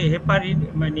ওই যে হেপারিন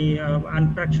মানে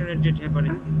আনফ্র্যাকশনেটেড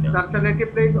হেপারিন সার্কুলেটিভ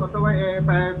প্লেস অথবা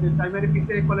প্রাইমারি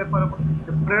পিসিআই করলে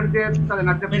পরের যে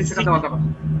অ্যানাক্টোফেরিন সেটা দেওয়া যাবে।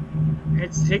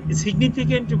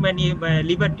 সিগনিফিকেন্ট মানে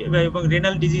লিভার এবং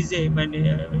রেনাল ডিজিজে মানে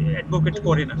অ্যাডভোকেট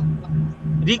করে না,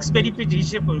 রিস্ক বেনিফিট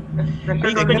হিসেবে।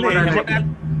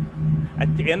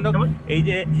 এই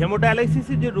যে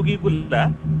হেমোডায়ালাইসিসের যে রোগীগুলা,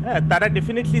 তারা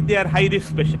definitely they R high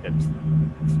risk patients.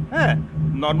 হ্যাঁ,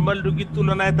 নর্মাল রোগীর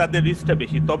তুলনায় তাদের রিস্কটা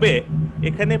বেশি। তবে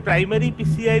এখানে প্রাইমারি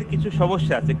পিসিআই এর কিছু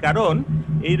সমস্যা আছে, কারণ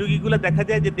এই রোগীগুলা দেখা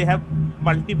যায় যে they have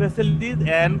মাল্টিভেসেল disease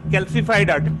and calcified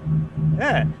artery.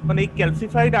 হ্যাঁ, মানে এই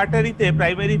ক্যালসিফাইড আর্টারিতে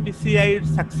প্রাইমারি পিসিআই এর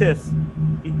সাকসেস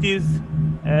ইট ইজ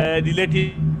রিলেটিভ।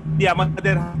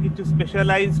 আমাদের কিছু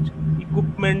স্পেশালাইজড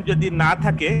ইকুইপমেন্ট যদি না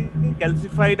থাকে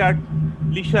ক্যালসিফাইড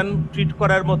লিশন ট্রিট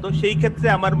করার মতো, সেই ক্ষেত্রে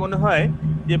আমার মনে হয়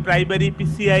যে প্রাইমারি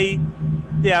পিসিআই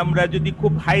তে আমরা যদি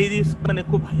খুব হাই রিস্ক মানে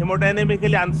খুব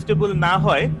হেমোডাইনামিক্যালি আনস্টেবল না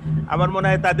হয়, আমার মনে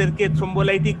হয় তাদেরকে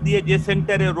থ্রোম্বোলাইটিক দিয়ে যে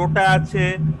সেন্টারে রোটা আছে,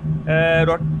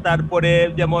 তারপরে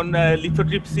যেমন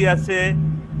লিথোট্রিপসি আছে,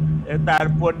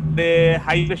 তারপরে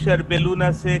হাই প্রেশার বেলুন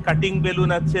আছে, কাটিং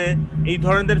বেলুন আছে, এই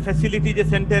ধরনের ফ্যাসিলিটি যে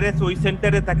সেন্টারে আছে ওই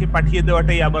সেন্টারে তাকে পাঠিয়ে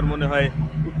দেওয়াটাই আমার মনে হয়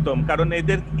উত্তম। কারণ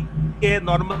এদেরকে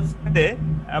নর্মাল স্টেটে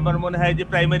আমার মনে হয় যে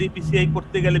প্রাইমারি পিসিআই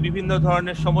করতে গেলে বিভিন্ন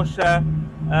ধরনের সমস্যা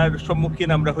আর সম্মুখীন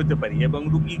আমরা হতে পারি, এবং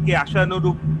রোগীকে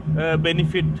আশানুরূপ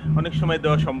বেনিফিট অনেক সময়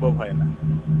দেওয়া সম্ভব হয় না।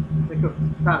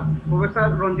 স্যার, প্রফেসর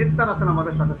রঞ্জিত স্যার আছেন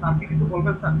আমাদের সাথে, স্যার কি কিছু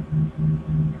বলবেন sir?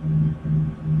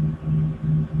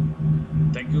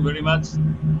 Thank you very much,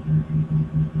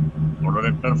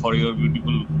 moderator, for your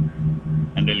beautiful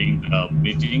handling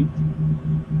meeting.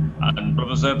 And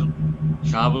Professor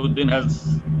Shahabuddin has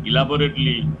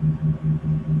elaborately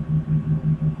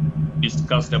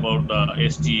discussed about the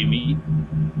STEMI,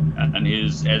 and he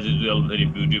is, as usual, very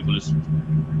beautiful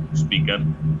speaker.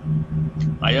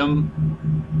 I am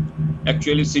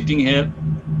actually sitting here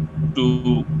to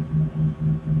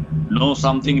know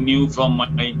something new from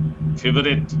my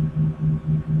favorite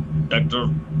Dr.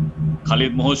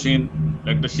 Khalid Mohsin,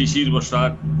 Dr. Shishir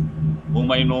Bashar,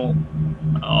 whom I know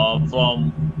from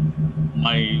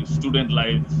my student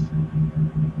life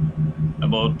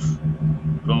about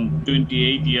from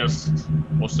 28 years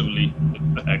possibly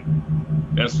back.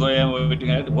 That's why I'm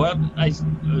waiting at what I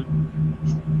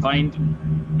find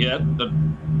here. The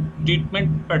treatment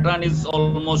pattern is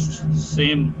almost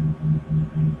same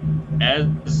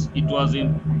as it was in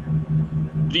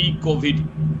pre-COVID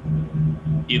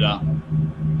era.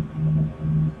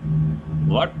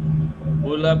 What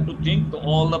we'll have to think,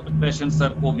 all the patients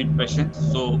are COVID patients,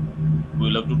 so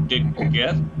we'll have to take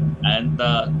care, and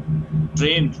the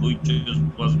trend which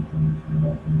was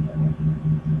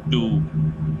to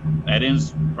arrange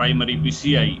primary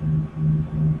PCI,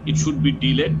 it should be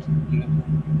delayed,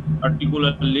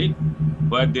 particularly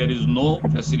where there is no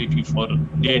facility for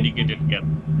dedicated care.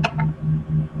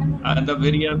 And the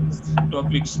various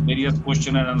topics, various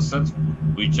question and answers,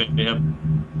 which I have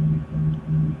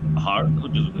heard,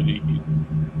 which is very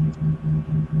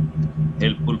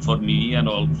helpful for me and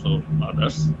also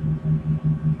others.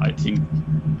 I think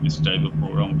this type of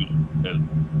program will help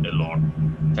a lot.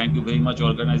 Thank you very much,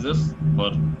 organizers,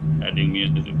 for adding me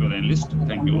as a panelist.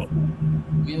 Thank you all.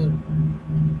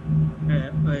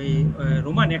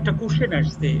 Roman একটা question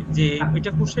আসছে যে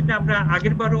এটা কোশ্চেনটা আমরা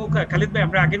আগেরবারও খালেদ ভাই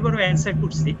আমরা আগেরবারও answer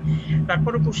করছি,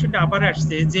 তারপরে কোশ্চেনটা আবার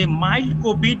আসছে যে মাইল্ড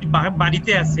কোভিড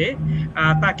বাড়িতে আছে,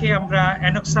 তাকে আমরা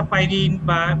অ্যানক্সাপাইরিন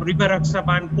বা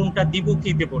রিভারক্সাবান কোনটা দিব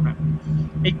কি দেব না,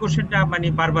 এই কোশ্চেনটা মানে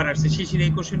বারবার আসছে। শিশির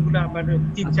এই কোশ্চেনগুলো আমার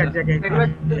 3-4 জায়গায়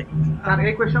স্যার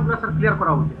এই কোশ্চেনগুলো স্যার ক্লিয়ার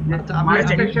করা উচিত।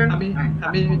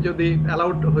 আমি যদি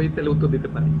অ্যালাউড হই তাহলে উত্তর দিতে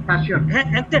পারি। হ্যাঁ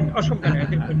একদম অসংখ্য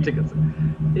ঠিক আছে।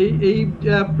 এই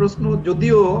প্রশ্ন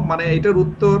যদিও মানে এটার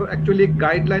উত্তর অ্যাকচুয়ালি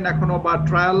গাইডলাইন এখনো বা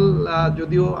ট্রায়াল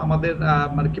যদিও আমাদের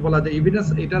মানে কি বলা যায় এভিডেন্স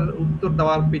এটার উত্তর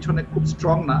দেওয়ার পিছনে খুব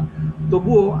স্ট্রং না,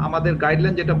 তবুও আমাদের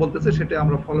গাইডলাইন যেটা বলতেছে সেটা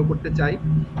আমরা ফলো করতে চাই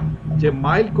যে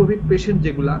মাইল্ড কোভিড পেশেন্ট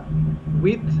যেগুলা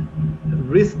উইথ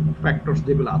রিস্ক ফ্যাক্টরস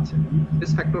যেগুলো আছে,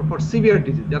 risk factor for severe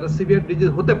disease, যারা সিভিয়ার ডিজিজ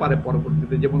হতে পারে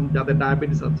পরবর্তীতে, যেমন যাদের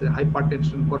ডায়াবেটিস আছে,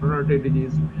 হাইপারটেনশন, করোনারি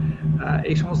ডিজিজ,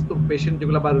 এই সমস্ত পেশেন্ট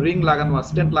যেগুলো বা রিং লাগানো আছে,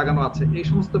 স্টেন্ট লাগানো আছে, এই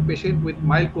সমস্ত পেশেন্ট উইথ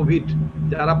মাইল্ড কোভিড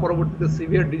যারা পরবর্তীতে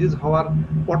সিভিয়ার ডিজিজ হওয়ার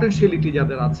পটেনশিয়ালিটি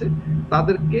যাদের আছে,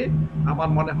 তাদেরকে আমার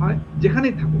মনে হয়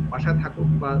যেখানেই থাকুক, বাসায় থাকুক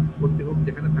বা ভর্তি হোক,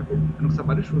 যেখানে থাকুক,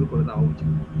 এনক্সাপাইরিন শুরু করে দেওয়া উচিত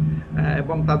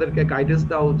এবং তাদেরকে গাইডেন্স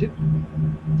দেওয়া উচিত।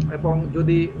 এবং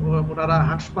যদি ওনারা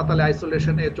হাসপাতালে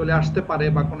আইসোলেশনে চলে আসতে পারে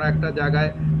বা কোনো একটা জায়গায়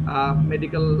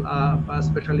মেডিকেল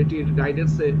স্পেশালিটির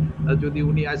গাইডেন্সে যদি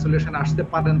উনি আইসোলেশন আসতে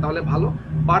পারেন তাহলে ভালো,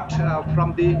 but from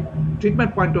the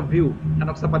treatment point of view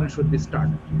এনক্সাপাইরিন should be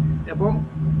start. এবং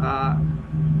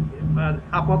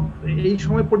এই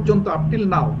সময় পর্যন্ত up till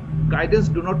now guidance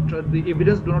do not, the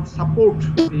evidence do not support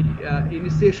the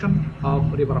initiation of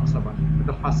rivaroxaban in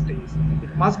the first stage.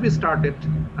 It must be started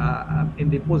in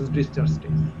the post-discharge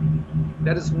stage.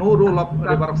 There is no role of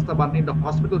rivaroxaban in the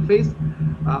hospital phase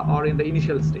or in the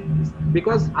initial stages,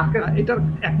 because এটার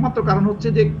একমাত্র কারণ হচ্ছে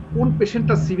যে কোন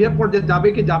পেশেন্টটা severe পর্যায়ে যাবে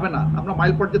কি যাবে না, আমরা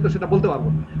মাইল্ড পর্যায়ে তো সেটা বলতে পারবো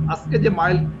না। আজকে যে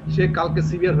মাইল্ড সে কালকে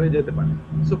সিভিয়ার হয়ে যেতে পারে।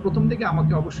 সো প্রথম দিকে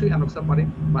আমাকে অবশ্যই এনক্সাপাইরিন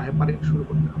বা হেপারিন শুরু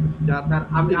করতে হবে, যার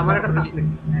আমি আমার একটা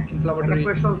ইনফ্লামেটরি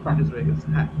ডিজিজ হয়ে গেছে।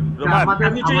 হ্যাঁ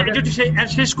আমি এটা একটু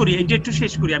শেষ করি, এটা একটু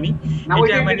শেষ করি আমি।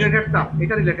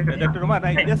 এটা related doctor Roman,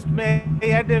 I just may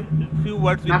add a few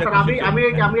words with that.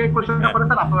 আমি এই কোশ্চেনটা করে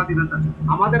স্যার আপনারা দিবেন স্যার।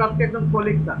 আমাদের আজকে একজন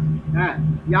কলিগ স্যার, হ্যাঁ,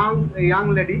 ইয়াং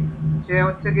লেডি, সে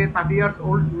হচ্ছে কি 30 years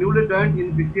old, newly joined in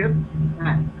BCS,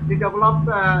 হ্যাঁ, she developed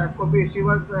COVID, she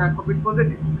was COVID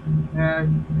positive,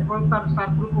 এখন তার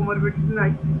কোনো কোমরবিডিটি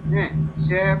নাই, হ্যাঁ,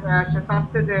 সে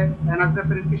চাচ্ছে যে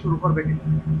এনক্সাপাইরিন কি শুরু করবে কি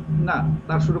না,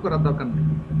 তার শুরু করার দরকার নেই।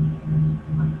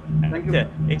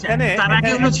 এখানে তার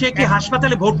আগে হলো সে কি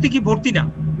হাসপাতালে ভর্তি কি ভর্তি না?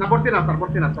 ভর্তি না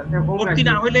স্যার। ভর্তি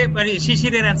না হলে মানে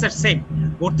শিশিরের অ্যানসার সেম।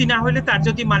 ভর্তি না হলে তার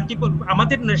যদি মাল্টিপল,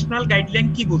 আমাদের ন্যাশনাল গাইডলাইন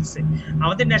কি বলছে?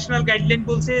 আমাদের ন্যাশনাল গাইডলাইন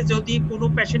বলছে যদি কোনো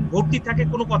পেশেন্ট ভর্তি থাকে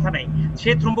কোনো কথা নাই,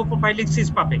 সে থ্রম্বোপ্রোফাইলিসিস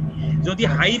পাবে। যদি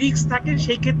হাই রিস্ক থাকে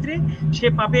সেই ক্ষেত্রে সে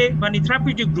পাবে মানে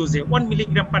থেরাপিউটিক ডোজে 1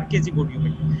 মিলিগ্রাম পার কেজি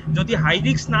ভলিউমে। যদি হাই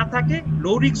রিস্ক না থাকে,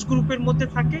 লো রিস্ক গ্রুপের মধ্যে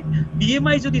থাকে,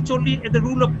 বিএমআই যদি 40, এদের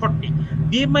রুল অফ 40,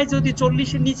 বিএমআই যদি 40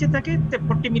 এর নিচে থাকে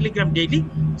 40 মিলিগ্রাম ডেইলি,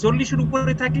 40 এর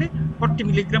উপরে থাকলে 40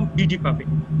 মিলিগ্রাম বিডি পাবে।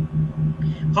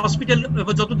 হসপিটাল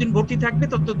যতদিন ভর্তি থাকবে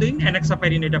ততদিন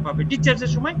এনাক্সাপাইরিন এটা পাবে,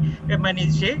 ডিসচার্জের সময় মানে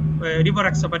সে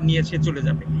রিভারক্সাপার নিয়ে সে চলে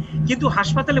যাবে। কিন্তু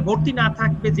হাসপাতালে ভর্তি না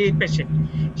থাকবে যে পেশেন্ট,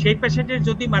 সেই পেশেন্টের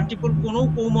যদি মাল্টিপল কোনো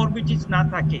কোমরবিডিটিস না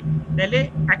থাকে, তাহলে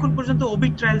এখন পর্যন্ত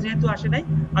ওবিড ট্রায়াল যেহেতু আসে নাই,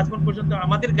 এখন পর্যন্ত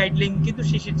আমাদের গাইডলাইন কিন্তু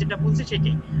শিশির যেটা বলছে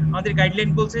সেটাই, আমাদের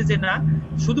গাইডলাইন বলছে যে না,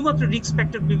 শুধুমাত্র রিস্ক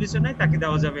ফ্যাক্টর বিবেচনায় তাকে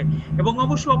দেওয়া যাবে। এবং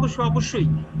অবশ্যই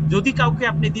যদি কাউকে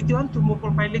আপনি দিতে হন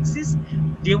থ্রোম্বোপ্রোফাইলেক্সিস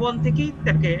ডে 1 থেকেই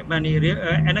তাকে মানে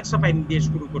এনাক্সাপাইরিন দিয়ে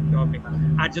শুরু করতে হবে,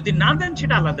 আর যদি না দেন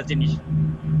সেটা আলাদা জিনিস।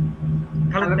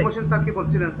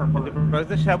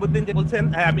 প্রফেসর শাহাবুদ্দিন যে বলছেন,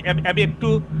 আমি একটু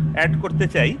অ্যাড করতে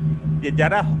চাই যে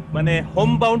যারা মানে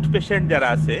হোম বাউন্ড পেশেন্ট যারা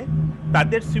আছে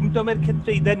তাদের সিমটমের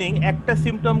ক্ষেত্রে ইদানিং একটা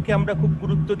সিমটমকে আমরা খুব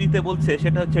গুরুত্ব দিতে বলছে,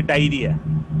 সেটা হচ্ছে ডায়রিয়া।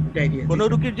 কোন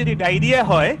রোগীর যদি ডায়রিয়া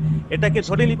হয়, এটাকে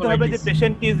ধরে নিতে হবে যে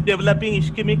patient is developing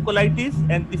ischemic colitis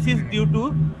and this is due to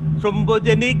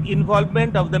থ্রোম্বোজেনিক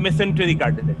involvement of the mesentery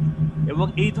artery. এবং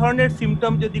এই ধরনের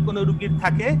সিমটম যদি কোনো রোগীর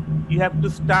থাকে, you have to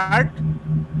start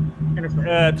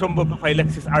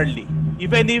thromboprophylaxis early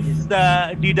even if the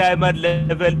D-dimer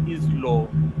level is low.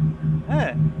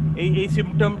 হ্যাঁ, এই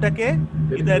সিমটমটাকে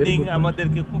ইদানিং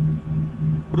আমাদেরকে খুব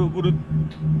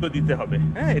গুরুত্ব দিতে হবে।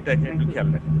 হ্যাঁ, এটাকে একটু খেয়াল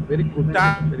রাখতে হবে। Very good,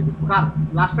 very good. Sir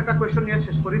last একটা কোশ্চেন নিয়ে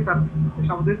শেষ করি স্যার।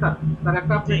 শাহাবুদ্দিন স্যার, স্যার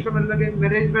একটা পেশেন্টের লাগে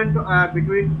management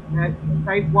between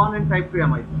type 1 and type 2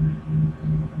 MI.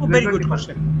 Very good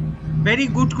question, very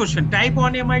good question. Type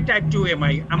 1 MI, type 2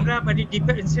 MI, আমরা মানে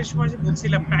ডিফারেন্সের সময়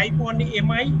বলছিলাম টাইপ 1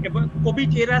 এমআই এবং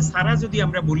কোভিড এরা সারা যদি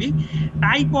আমরা বলি,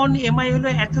 টাইপ 1 এমআই হলো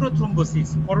অ্যাথেরোথ্রম্বোসিস,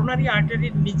 করোনারি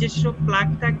আর্টারির নিজস্ব প্লাগ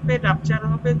থাকবে, রাপচার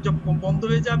হবে, বন্ধ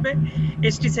হয়ে যাবে,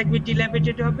 এসটি সেগমেন্ট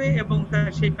ডিলাইটেড হবে এবং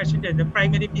সেই পেশেন্টের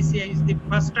primary PCI is the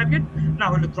first target, না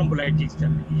হলে থ্রম্বোলাইটিস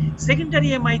যাবে। সেকেন্ডারি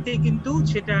এমআই তে কিন্তু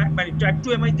সেটা মানে টাইপ 2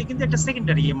 এমআই তে কিন্তু একটা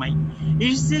secondary MI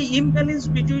is a imbalance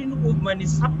between মানে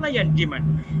সাপ্লাই এন্ড ডিমান্ড,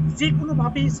 যে কোনো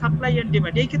ভাবে সাপ্লাই এন্ড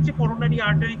ডিমান্ড। এই ক্ষেত্রে করোনারি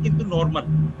আর্টারি কিন্তু normal,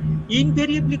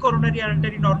 invariably coronary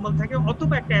artery normal থাকে,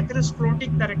 অথবা একটা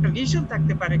অ্যাথেরোস্ক্লেরোটিক তার একটা লিশন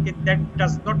থাকতে পারে দ্যাট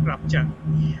ডাজ নট রাপচার।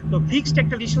 তো ফিক্সড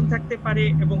একটা লিশন থাকতে পারে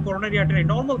এবং করোনারি আর্টারি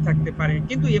নরমাল থাকতে পারে,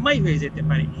 কিন্তু এমআই হয়ে যেতে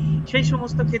পারে। সেই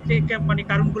সমস্ত ক্ষেত্রে মানে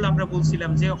কারণগুলো আমরা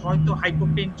বলছিলাম যে হয়তো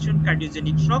hypotension,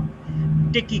 cardiogenic shock,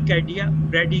 tachycardia,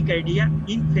 bradycardia,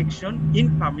 infection,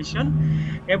 inflammation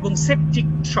এবং সেপটিক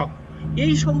শক,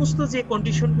 এই সমস্ত যে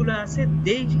কন্ডিশনগুলো আছে,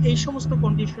 এই সমস্ত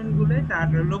কন্ডিশনগুলো তার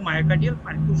হলো মায়োকার্ডিয়াল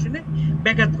পারফিউশনে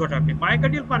ব্যাঘাত ঘটাবে।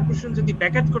 মায়োকার্ডিয়াল পারফিউশন যদি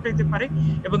ব্যাঘাত ঘটাতে পারে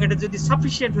এবং এটা যদি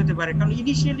সাফিসিয়েন্ট হতে পারে, কারণ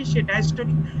ইনিশিয়ালি সে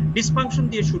ডায়াস্টলিক ডিসফাংশন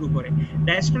দিয়ে শুরু করে,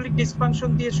 ডায়াস্টলিক ডিসফাংশন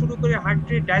দিয়ে শুরু করে হার্ট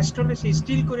রেট ডায়াস্টলে সে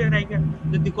স্টিল করে রাখে,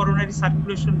 যদি করোনারি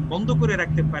সার্কুলেশন বন্ধ করে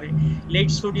রাখতে পারে, লেট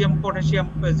সোডিয়াম পটাশিয়াম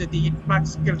যদি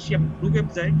ইনফ্লাক্স ক্যালসিয়াম ঢুকে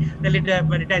যায়, তাহলে এটা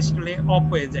মানে ডায়াস্টলে অফ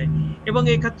হয়ে যায় এবং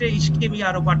এই ক্ষেত্রে ইসকেমিয়া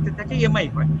আরো বাড়তে থাকে, এমআই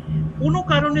হয়। কোনো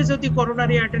কারণে যদি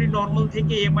করোনারি আর্টারি নরমাল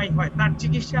থেকে এমআই হয়, তার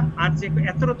চিকিৎসা আর যে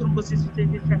অ্যাথেরোথ্রম্বোসিস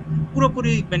চিকিৎসা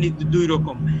পুরোপুরি মানে দুই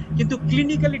রকম, কিন্তু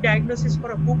ক্লিনিক্যালি ডায়াগনোসিস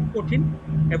করা খুব কঠিন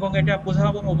এবং এটা বোঝা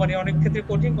মানে অনেক ক্ষেত্রে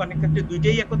কঠিন, অনেক ক্ষেত্রে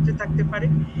দুইটাই একত্রে থাকতে পারে।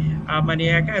 মানে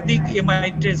একাধিক এমআই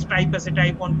টাইপ আছে,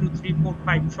 টাইপ 1 2 3 4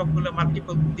 5 সবগুলো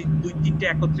মাল্টিপল 2-3টে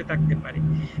একত্রে থাকতে পারে।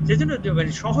 সেজন্য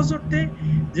মানে সহজ অর্থে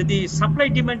যদি সাপ্লাই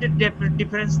ডিমান্ডের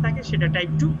ডিফারেন্স থাকে সেটা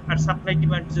টাইপ 2, আর সাপ্লাই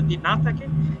ডিমান্ড যদি না থাকে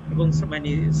এবং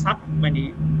মানে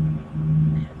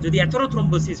যদি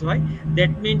অ্যাথেরোথ্রম্বোসিস হয়,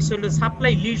 দ্যাট মিন্স হলো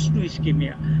সাপ্লাই লিডস টু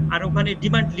ইসকেমিয়া আর ওখানে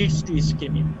demand leads to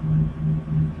ischaemia.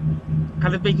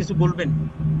 Khaled ভাই কিছু বলবেন?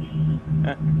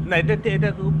 না, এটা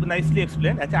খুব নাইসলি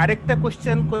এক্সপ্লেন। আচ্ছা, আরেকটা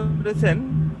কোশ্চেন করেছেন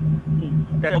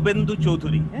অবেন্দু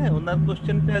চৌধুরী। হ্যাঁ, ওনার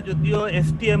কোশ্চেনটা যদিও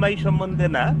এসটিএমআই সম্বন্ধে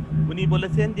না, উনি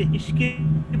বলেছেন যে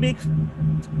ইসকেমিক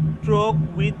স্ট্রোক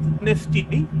উইথ নেস্টিং,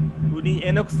 উনি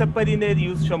এনক্সাপারিনের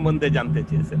ইউজ সম্বন্ধে জানতে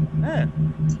চেয়েছেন। হ্যাঁ,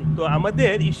 তো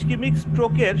আমাদের ইসকেমিক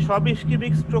স্ট্রোকের সব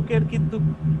ইসকেমিক স্ট্রোকের কিন্তু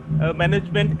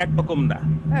ম্যানেজমেন্ট একরকম না।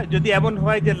 হ্যাঁ, যদি এমন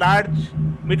হয় যে large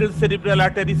middle cerebral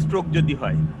artery stroke যদি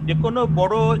হয়, যে কোনো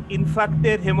বড়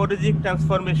ইনফ্যাক্টের হেমোরেজিক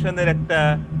ট্রান্সফরমেশনের একটা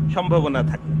সম্ভাবনা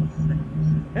থাকে।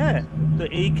 হ্যাঁ, তো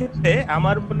এই ক্ষেত্রে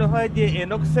আমার মনে হয় যে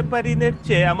এনক্সাপারিনের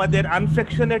চেয়ে আমাদের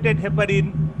আনফ্র্যাকশনেটেড হেপারিন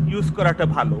ইউজ করাটা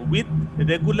ভালো, with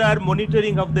regular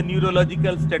monitoring of the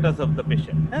neurological status of the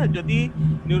patient. হ্যাঁ, যদি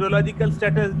নিউরোলজিক্যাল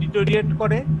স্ট্যাটাস ডিটোরিয়েট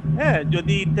করে, হ্যাঁ,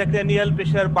 যদি ইন্ট্রাক্রানিয়াল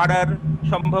প্রেশার বাড়ার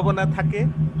সম্ভাবনা থাকে,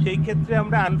 সেই ক্ষেত্রে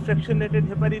আমরা আনফ্র্যাকশনেটেড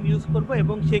হেপারিন ইউজ করব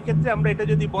এবং সেই ক্ষেত্রে আমরা এটা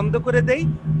যদি বন্ধ করে দেই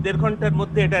 1.5 ঘন্টার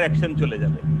মধ্যে এটার অ্যাকশন চলে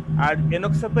যাবে। আর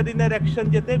এনক্সাপারিনের অ্যাকশন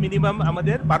যেতে মিনিমাম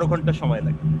আমাদের 12 ঘন্টা সময়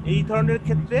লাগে। এই ধরনের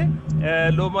ক্ষেত্রে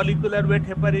লো মলিকুলার ওয়েট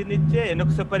হেপারিনের চেয়ে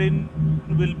এনক্সাপারিন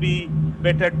will be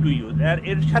better to use. আর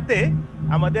এর সাথে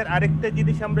আমাদের আরেকটা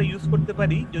জিনিস আমরা ইউজ করতে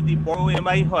পারি, যদি বড়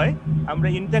এমআই হয়, আমরা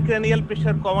ইন্ট্রাক্রানিয়াল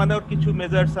প্রেশার কমানোর কিছু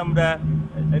মেজার্স আমরা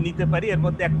নিতে পারি। এর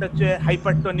মধ্যে একটা হচ্ছে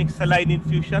হাইপারটনিক স্যালাইন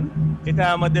ইনফিউশন, এটা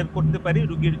আমাদের করতে পারি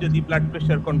রোগীর যদি ব্লাড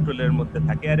প্রেশার কন্ট্রোলের মধ্যে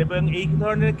থাকে। আর এবং এই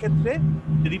ধরনের ক্ষেত্রে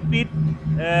রিপিট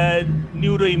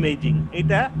নিউরো ইমেজিং,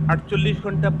 এটা 48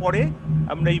 ঘন্টা পরে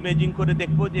আমরা ইমেজিং করে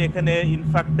দেখবো যে এখানে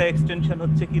ইনফ্রাক্টা এক্সটেনশন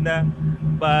হচ্ছে কিনা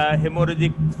বা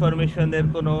হেমোরেজিক ফরমেশনের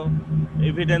কোনো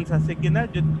এভিডেন্স আছে কিনা।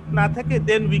 যদি না থাকে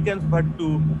then we can start to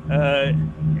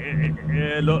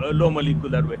low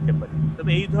molecular weight heparin.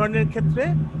 তবে এই ধরনের ক্ষেত্রে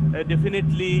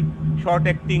definitely short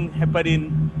acting heparin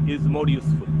is more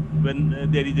useful when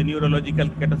there is a neurological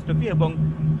catastrophe, এবং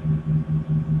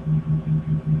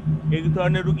এই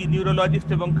ধরনের রোগী নিউরোলজিস্ট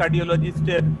এবং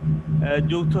কার্ডিওলজিস্টের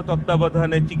যৌথ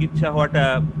তত্ত্বাবধানে চিকিৎসা হওয়াটা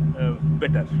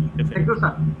বেটার। একটু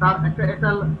স্যার একটা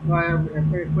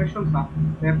question sir,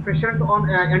 patient on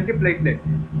antiplatelet,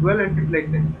 dual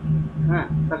antiplatelet, হ্যাঁ,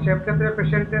 তার সেক্ষেত্রে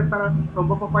পেশেন্টের তার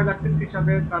থ্রম্বোপ্রোফাইল্যাক্সিস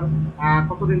হিসাবে তার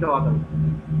কতদিন দেওয়া যাবে?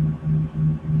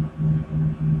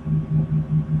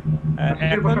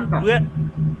 এখন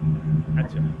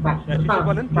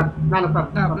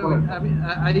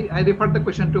I refer the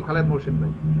question to Khaled Mohsin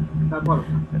bhai.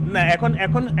 না,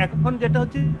 এখন যেটা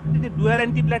হচ্ছে যে ডুয়াল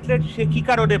অ্যান্টিপ্লেটলেট সে কি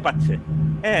কারণে পাচ্ছে,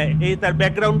 হ্যাঁ, এই তার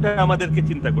ব্যাকগ্রাউন্ডটা আমাদেরকে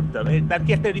চিন্তা করতে হবে। তার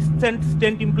কি একটা রিসেন্ট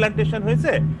স্টেন্ট ইমপ্লান্টেশন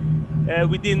হয়েছে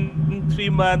উইদিন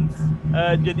 3 months?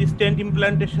 যদি স্টেন্ট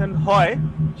ইমপ্লান্টেশন হয়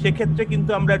সেক্ষেত্রে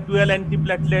কিন্তু আমরা ডুয়াল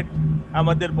অ্যান্টিপ্লেটলেট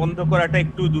আমাদের বন্ধ করাটা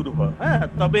একটু দুরূহ। হ্যাঁ,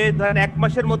 তবে ধরেন 1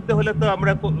 মাসের মধ্যে হলে তো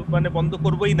আমরা মানে বন্ধ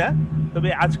করবোই না। তবে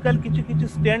আজকাল কিছু কিছু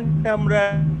স্টেন্ট আমরা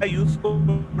ইউজ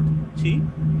করছি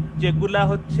যেগুলা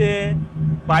হচ্ছে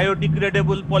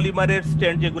বায়োডিগ্রেডেবল পলিমারের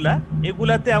স্টেন্ট,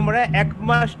 এগুলাতে আমরা 1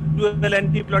 মাস ডুয়াল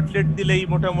অ্যান্টিপ্লেটলেট দিলেই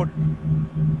মোটামুটি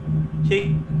সেই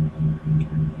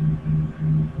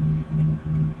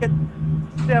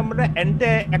আমরা একটা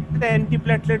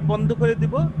অ্যান্টিপ্লেটলেট বন্ধ করে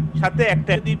দিব, সাথে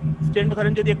একটা যদি স্টেন্ট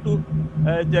ধরেন যদি একটু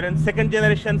ধরেন সেকেন্ড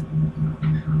জেনারেশন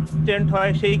স্টেন্ট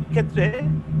হয় সেই ক্ষেত্রে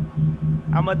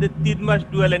আমাদের 3 মাস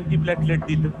ডুয়াল অ্যান্টিপ্লেটলেট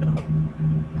দিতে হবে।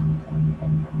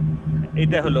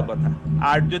 এটা হলো কথা।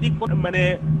 আর যদি মানে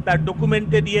তার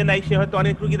ডকুমেন্টে দিয়ে নাই, সে হয়তো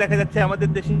অনেক রোগী দেখা যাচ্ছে আমাদের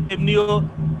দেশে এমনিও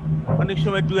অনেক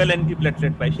সময় ডুয়াল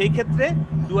অ্যান্টিপ্লেটলেট পায়, সেই ক্ষেত্রে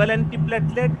dual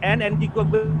antiplatelet and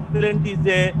anticoagulant is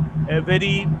a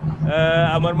very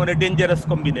আমার মনে ডেঞ্জারাস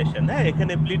কম্বিনেশন। হ্যাঁ,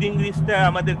 এখানে ব্লিডিং রিস্কটা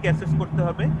আমাদেরকে অ্যাসেস করতে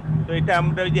হবে। তো এটা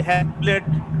আমরা ওই যে হ্যাপলেট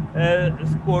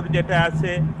স্কোর যেটা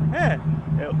আছে, হ্যাঁ,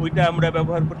 ওইটা আমরা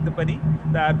ব্যবহার করতে পারি।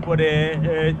 তারপরে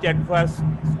চ্যাটভাস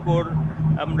স্কোর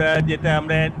আমরা যেটা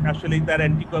আমরা আসলেই তার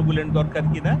অ্যান্টিকোয়াগুলেন্ট দরকার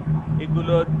কিনা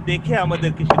এগুলো দেখে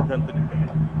আমাদেরকে সিদ্ধান্ত নিতে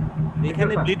হবে।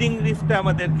 এখানে ব্লিডিং রিস্কটা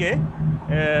আমাদেরকে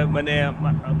মানে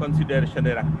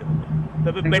কনসিডারেশনে রাখতে হবে।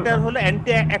 তবে বেটার হলো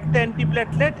একটা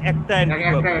অ্যান্টিপ্লেটলেট একটা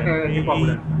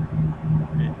অ্যান্টিকোয়াগুলেন্ট।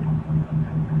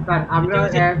 স্যার আমরা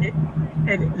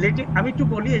আমি একটু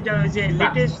বলি, এটা যে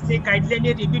লেটেস্ট যে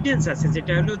গাইডলাইনের এভিডেন্স আছে,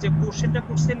 যেটা হলো যে কোশ্চেনটা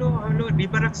করছিল হলো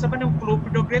রিভারক্সাবান এবং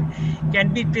clopidogrel can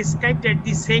be prescribed at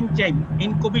the same time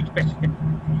in Covid patient.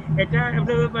 এটা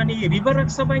মানে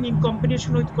rivaroxaban in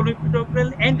combination with clopidogrel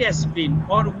and aspirin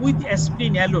or with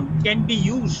aspirin alone can be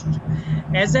used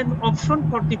as an option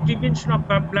for the prevention of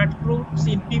blood clots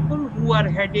in people who are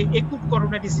had a acute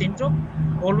coronary syndrome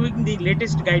following the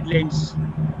latest guidelines.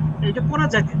 এটা করা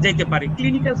যেতে পারে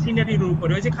clinical সিনারির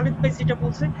উপরে। ওই যে খালিদ ভাই যেটা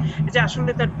বলছে যে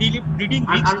আসলে তার ব্লিডিং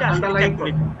রিস্কটা আসলে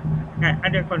হ্যাঁ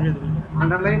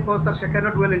আন্ডারলাইন কজ তার সেখানে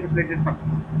ডুয়াল অ্যান্টিপ্লেটলেট থাকে,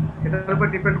 এটার উপর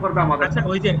ডিপেন্ড করবে আমাদের। আচ্ছা,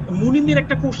 ওই যে মুনিমের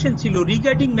একটা কোশ্চেন ছিল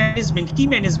রিগার্ডিং ম্যানেজমেন্ট, কি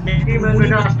ম্যানেজমেন্ট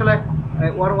আসলে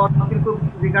ওর কিন্তু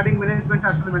রিগার্ডিং ম্যানেজমেন্ট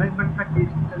আসলে ম্যানেজমেন্টটা কি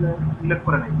উল্লেখ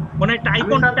করে নাই, মানে টাইপ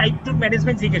 1 টাইপ 2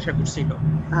 ম্যানেজমেন্ট জিজ্ঞাসা করছিল।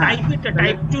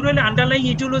 টাইপ 2 হলো আন্ডারলাইং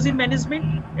ইটিওলজি ম্যানেজমেন্ট,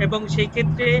 এবং সেই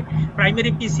ক্ষেত্রে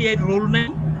প্রাইমারি পিসিআই রোল নাই,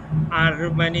 আর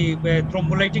মানে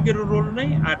থ্রম্বোলাইটিকেরও রোল নাই,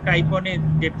 আর টাইপ 1 এ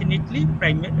ডেফিনেটলি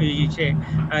প্রাইমারি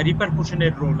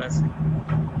রিপারকুশনের রোল আছে।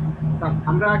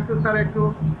 আমরা একটু স্যার একটু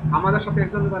আমাদের সাথে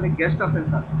একজন মানে গেস্ট আছেন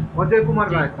স্যার, অজয় কুমার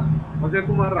রায়। স্যার অজয়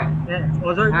কুমার রায়,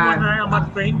 অজয় কুমার রায় আমার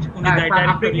ফ্রেন্ড, উনি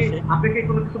ডাইরেক্টর হিসেবে। আপনি কি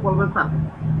কোনো কিছু বলবেন sir?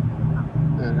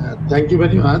 Thank you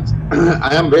very much.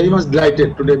 I am very much delighted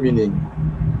today meeting.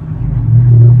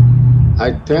 I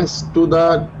thanks to the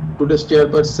today's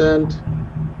chairperson,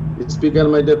 speaker,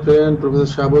 my dear friend Professor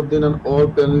Shahabuddin, and all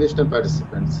panelists and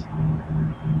participants.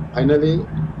 Finally,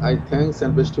 I thanks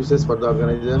and best wishes for the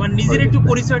organizer. তোমার নিজের একটু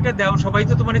পরিচয়টা দাও, সবাই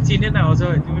তো তোমার চেনে না।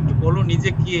 অজয়, তুমি একটু বলো নিজে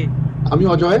কি। আমি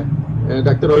অজয়,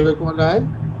 ডাক্তার অজয় কুমার রায়।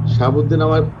 শাহাবুদ্দিন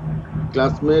আমার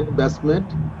ক্লাসমেট, ব্যাচমেট,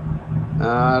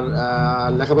 আর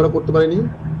লেখাপড়া করতে পারিনি,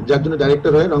 যার জন্য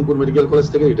ডাইরেক্টর হয়ে রংপুর মেডিকেল কলেজ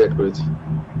থেকে রিটায়ার করেছি।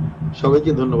 সবাইকে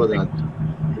ধন্যবাদ জানাচ্ছি।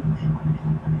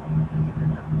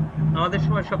 আমাদের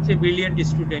সময় সবচেয়ে ব্রিলিয়ান্ট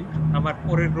স্টুডেন্ট, আমার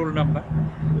পরের রোল নাম্বার।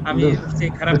 আমি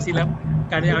সবচেয়ে খারাপ ছিলাম,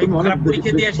 কারণ আমি খারাপ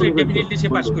পরীক্ষা দিয়ে আসলে ডেফিনেটলি সে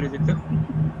পাস করে যেত।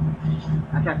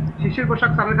 আচ্ছা, শিশির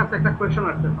পোশাক স্যারের কাছে একটা কোয়েশ্চন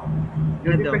আসছে।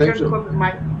 যদি হ্যাঁ, patient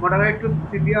thank you. Moderate two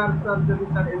severe যদি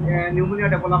স্যার নিউমোনিয়া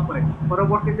ডেভেলপ করে,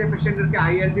 পরবর্তীতে পেশেন্টদেরকে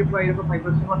আইএলডি বা এরকম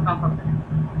ফাইব্রোসিস হওয়ার চান্স আছে?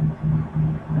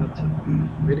 আচ্ছা,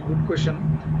 ভেরি গুড কোয়েশ্চেন।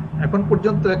 এখন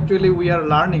পর্যন্ত অ্যাকচুয়ালি উই আর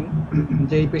লার্নিং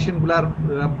যে এই পেশেন্টগুলার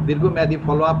দীর্ঘমেয়াদী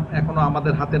ফলো আপ এখনো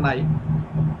আমাদের হাতে নাই।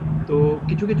 তো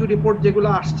কিছু কিছু রিপোর্ট যেগুলো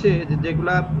আসছে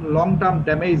যেগুলা লং টার্ম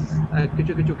ড্যামেজ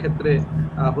কিছু কিছু ক্ষেত্রে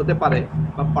হতে পারে,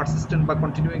 বা পারসিস্টেন্ট বা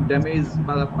কন্টিনিউইং ড্যামেজ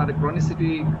বা মানে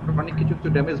ক্রনিক কিছু কিছু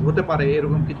ড্যামেজ হতে পারে,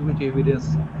 এরকম কিছু কিছু এভিডেন্স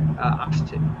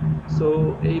আসছে। সো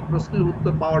এই প্রশ্নের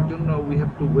উত্তর পাওয়ার জন্য we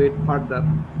have to wait further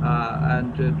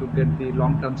and to get the long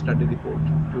term study report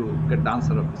to get the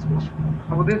answer of this question.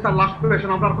 আমাদের স্যার লাস্ট কোয়েশ্চন,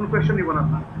 আমরা আর কোনো কোয়েশ্চন নিব না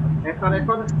স্যার। স্যার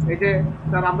এখন এই যে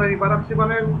স্যার আমরা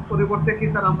রিভারাসিবলের পরিবর্তে কি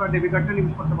স্যার আমরা ডেবিকার্টন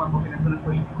ইউজ করতে পারবো কিনা?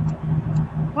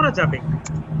 করা যাবে,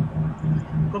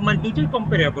 মানে দুটোই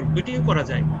কম্পারেবল, দুটোই করা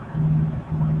যায়।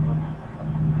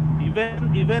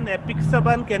 Even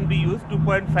apixaban can be used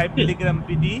 2.5 milligram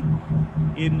PD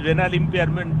in renal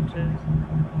impairment,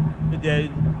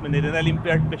 মানে renal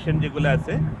impaired patient যেগুলো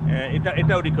আছে,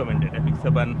 এটাও recommended.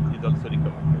 apixaban is also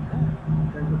recommended.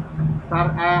 Sir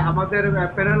আমাদের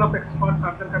প্যানেল অফ এক্সপার্ট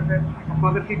স্যারদের কাছে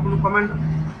আপনাদের কি কোনো কমেন্ট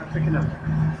আছে কিনা?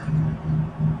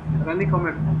 রানি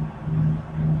কমেন্ট?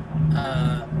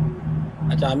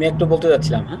 আচ্ছা, আমি একটু বলতে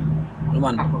যাচ্ছিলাম। হ্যাঁ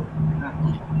রোমান,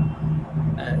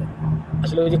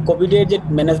 আসলে ওই যে কোভিড এর যে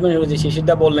ম্যানেজমেন্ট হয়েছে,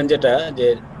 শিশিরদা বললেন যেটা, যে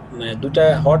মানে দুটা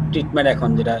হট ট্রিটমেন্ট এখন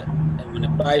যেটা মানে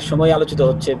প্রায় সময় আলোচিত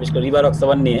হচ্ছে, বিশেষ করে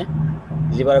রিভারক্সাবান নিয়ে।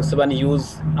 রিভারক্সাবান ইউজ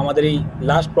আমাদের এই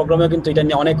লাস্ট প্রোগ্রামে কিন্তু এটা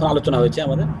নিয়ে অনেকক্ষণ আলোচনা হয়েছে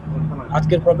আমাদের।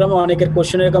 আজকের প্রোগ্রামে অনেকের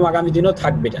কোশ্চেন এরকম আগামী দিনও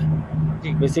থাকবে এটা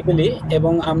বেসিক্যালি।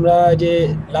 এবং আমরা যে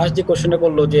লাস্ট যে কোশ্চেনটা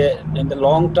করলো যে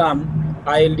লং টার্ম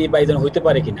আইএলডি বা এই হইতে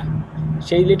পারে কিনা,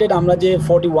 সেই রিলেটেড আমরা যে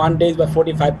 41 ডেজ বা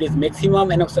 45 ডেজ ম্যাক্সিমাম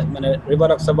মানে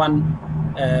রিভারক্সাবান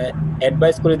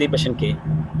অ্যাডভাইস করে দিই পেশেন্টকে,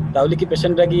 তাহলে কি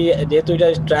পেশেন্টরা কি, যেহেতু এটা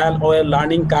ট্রায়াল ও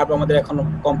লার্নিং কার্ভ আমাদের এখনো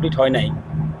কমপ্লিট হয় নাই,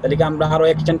 তাহলে কি আমরা আরো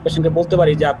এক্সটেন্ড পেশেন্টকে বলতে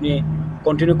পারি যে আপনি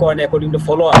কন্টিনিউ করেন অ্যাকর্ডিং টু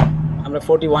ফলো আপ, আমরা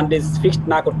 41 ডেজ ফিক্সড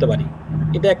না করতে পারি?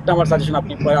 এটা একটা আমার সাজেশন,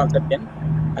 আপনি পরে আনসার দেন।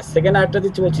 আর সেকেন্ড আরেকটা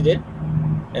দিচ্ছি, বলছি যে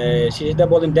সেটা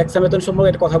বলেন ডেক্সামেথসন সম্পর্কে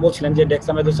একটা কথা বলছিলেন, যে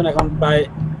ডেক্সামেথসন এখন প্রায়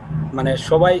মানে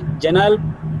সবাই জেনারেল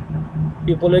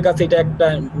পিপলের কাছে এটা একটা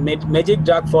magic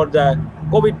drug for the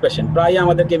Covid patient. প্রায়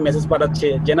আমাদেরকে মেসেজ পাঠাচ্ছে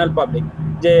জেনারেল পাবলিক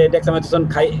যে ডেক্সামেথসন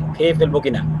খেয়ে ফেলবো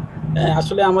কিনা।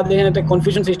 আসলে আমাদের এখানে একটা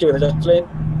কনফিউশন সৃষ্টি হয়েছে। আসলে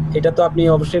এটা তো আপনি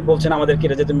অবশ্যই বলছেন আমাদেরকে,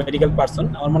 এটা যেহেতু মেডিকেল পার্সন,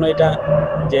 আমার মনে হয় এটা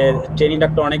যে ট্রেনিং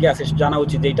ডাক্তার অনেকে আছে জানা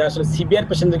উচিত যে এটা আসলে সিভিয়ার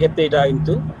পেশেন্টের ক্ষেত্রে এটা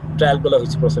কিন্তু ট্রায়াল গুলো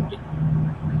হচ্ছে প্রসেসটি।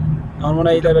 আমার মনে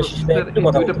হয় এটা একটু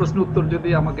কথা দুইটা প্রশ্নের উত্তর যদি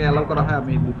আমাকে অ্যালাউ করা হয়,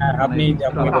 আমি আপনি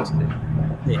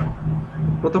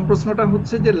প্রথম প্রশ্নটা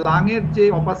হচ্ছে যে লাং এর যে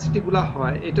অপাসিটি গুলা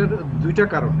হয়, এটার দুইটা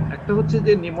কারণ। একটা হচ্ছে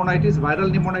যে নিউমোনাইটিস, ভাইরাল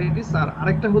নিউমোনাইটিস, আর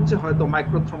আরেকটা হচ্ছে হয়তো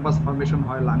মাইক্রোথ্রম্বাস ফর্মেশন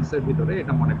হয় লাংস এর ভিতরে,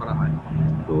 এটা মনে করা হয়।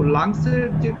 তো লাংস এর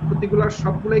যে ক্ষতিগুলো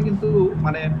সবগুলাই কিন্তু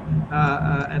মানে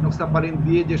এনোক্সাপারিন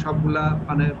দিয়ে যে সবগুলা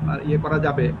মানে ইয়ে করা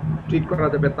যাবে, ট্রিট করা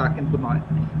যাবে তা কিন্তু নয়।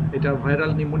 এটা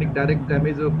ভাইরাল নিউমোনিক ডাইরেক্ট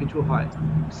ড্যামেজও কিছু হয়।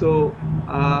 সো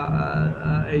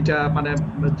এইটা মানে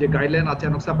যে গাইডলাইন আছে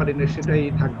এনোক্সাপারিনের সেটাই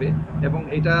থাকবে, এবং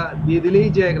এটা দিয়ে দিলেই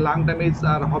যে লাং ড্যামেজ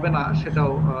আর হবে না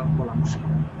সেটাও বলা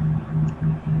মুশকিল।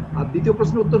 আর দ্বিতীয়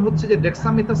প্রশ্নের উত্তর হচ্ছে যে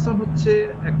ডেক্সামেথাসন হচ্ছে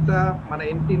একটা মানে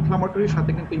অ্যান্টি ইনফ্লামেটরির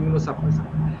সাথে কিন্তু ইমিউনোসাপ্রেসর।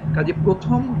 কাজে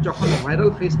প্রথম যখন ভাইরাল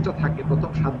ফেজটা থাকে,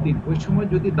 প্রথম 7 দিন, ওই সময়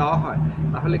যদি দেওয়া হয়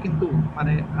তাহলে কিন্তু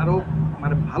মানে আরো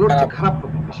মানে ভালোর চেয়ে খারাপ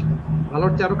হবে, বেশি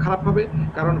ভালোর চেয়ে আরো খারাপ হবে,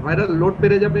 কারণ ভাইরাল লোড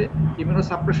বেড়ে যাবে,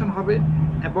 ইমিউনোসাপ্রেশন হবে,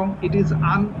 এবং it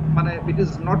is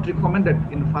not recommended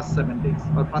in first 7 days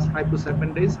বা ফার্স্ট 5 to 7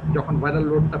 ডেজ, যখন ভাইরাল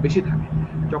লোডটা বেশি থাকে।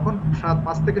 যখন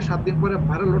 5 থেকে 7 দিন পরে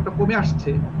ভাইরাল লোডটা কমে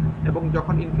আসছে এবং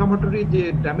যখন ইনফ্লামেটরি যে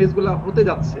ড্যামেজগুলো হতে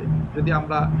যাচ্ছে যদি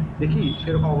আমরা দেখি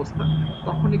সেরকম অবস্থা,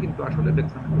 তখনই কিন্তু আসলে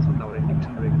ডেক্সামেথাসন দেওয়ার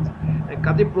ইন্ডিকেশন হয়ে গেছে।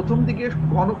 কাজে প্রথম দিকে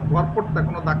গড়পড়তা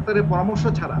কোনো ডাক্তারের পরামর্শ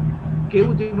ছাড়া কেউ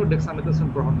যেন ডেক্সামেথাসন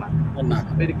গ্রহণ না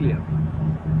করে। Very clear.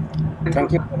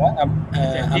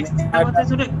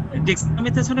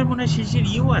 ডেক্সামেথাসনের মনে হয় শিশির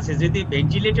ইউ আছে, যদি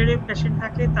ভেন্টিলেটরে পেশেন্ট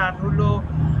থাকে তার হলো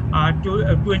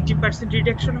 20%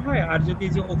 রিডাকশন হয়, আর যদি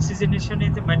যে অক্সিজেনেশনে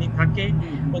মানে থাকে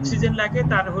অক্সিজেন লাগে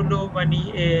তার হলো মানে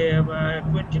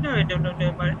 20 না, এটা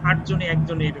 8 জনে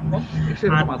একজনে এরকম।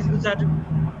 আর কিন্তু যার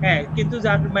কিন্তু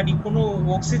যার মানে কোনো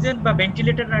অক্সিজেন বা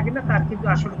ভেন্টিলেটর লাগে না তার কিন্তু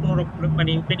আসলে কোনো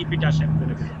মানে বেনিফিট আসে না,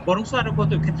 বরং আরো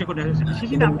কত ক্ষেত্রে করে হয়েছে।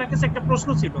 শিশির, আপনার কাছে একটা প্রশ্ন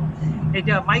ছিল,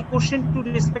 এটা মাই question two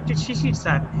respected Shishir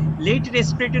sir, late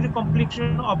respiratory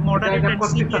complication of moderate and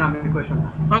severe.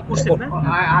 আমি কোশ্চেন না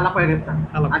আলাপ হয়ে গেছে,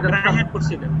 আচ্ছা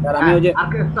করছিলেন। আমি ওই যে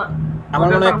আমার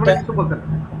মনে একটা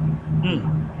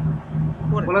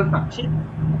বলেন স্যার।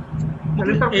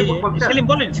 সেলিম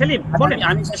বলেন, সেলিম বলেন।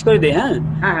 আমি শেষ করে দিই। হ্যাঁ,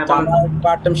 তো আমার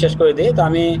পার্ট টাইম শেষ করে দিই। তো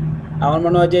আমার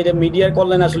মনে হয় যে এটা মিডিয়ার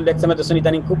কল্যাণে আসলে ডেক্সামেথাসোন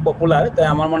ইদানিং খুব পপুলার। তাই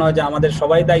আমার মনে হয় যে আমাদের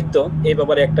সবাই দায়িত্ব এই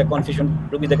ব্যাপারে একটা কনফিউশন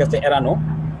রোগীদের কাছে এড়ানো।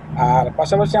 আর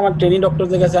পাশাপাশি আমার ট্রেনিং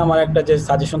ডক্টরদের কাছে আমার একটা যে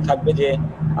সাজেশন থাকবে, যে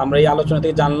আমরা এই আলোচনা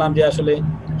থেকে জানলাম যে আসলে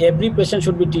every patient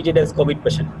should be treated as Covid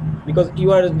patient, because you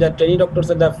are the training doctors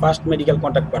are the first medical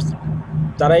contact person.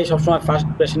 তারাই সবসময় ফার্স্ট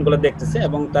পেশেন্টগুলো দেখতেছে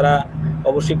এবং তারা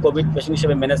অবশ্যই কোভিড পেশেন্ট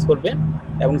হিসেবে ম্যানেজ করবে।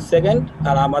 এবং সেকেন্ড,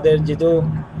 আর আমাদের যেহেতু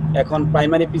এখন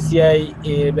প্রাইমারি পিসিআই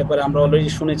এর ব্যাপারে আমরা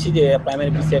অলরেডি শুনেছি যে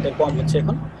প্রাইমারি পিসিআইটা কম হচ্ছে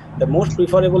এখন, the most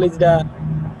preferable is the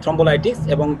থ্রম্বোলাইটিস।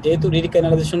 এবং যেহেতু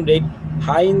রিডিক্যানালাইজেশন rate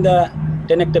high in the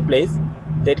টেনেক্টেড place,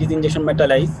 that is injection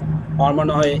মেটালাইজ, আমার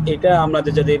মনে হয় এটা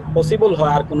আমাদের যদি পসিবল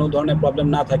হয় আর কোনো ধরনের প্রবলেম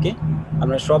না থাকে,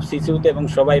 আমরা সব সিসিউতে এবং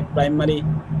সবাই প্রাইমারি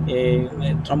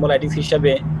থ্রম্বোলাইটিস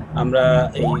হিসাবে আমরা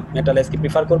এই মেটালাইজকে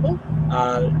প্রিফার করব।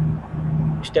 আর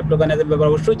স্টেপটোকাইনেজের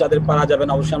ব্যাপার অবশ্যই যাদের পারা যাবে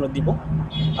না অবশ্যই আমরা দিব।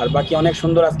 আর বাকি অনেক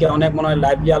সুন্দর, আজকে অনেক মনে হয়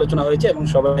লাইভলি আলোচনা হয়েছে এবং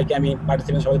সবাইকে আমি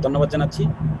পার্টিসিপেন্ট সবাইকে ধন্যবাদ জানাচ্ছি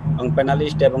এবং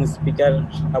প্যানালিস্ট এবং স্পিকার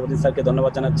শাহাবুদ্দিন স্যারকে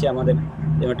ধন্যবাদ জানাচ্ছি আমাদের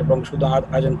একটা প্রোগ্রাম শুধু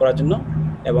আয়োজন করার জন্য,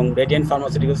 এবং রেডিয়েন্ট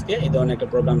ফার্মাসিউটিক্যালসকে এই ধরনের একটা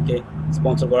প্রোগ্রামকে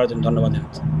স্পন্সর করার জন্য ধন্যবাদ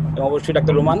জানাচ্ছি, এবং অবশ্যই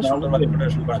ডাক্তার রোমান সুন্দরভাবে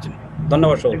প্রোডাকশন করার জন্য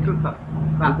ধন্যবাদ সবাইকে।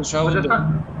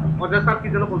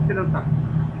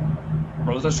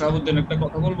 প্রফেসর শাহাবুদ্দিন একটা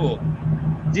কথা বলবো?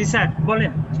 জি স্যার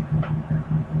বলেন।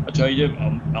 আচ্ছা, এই যে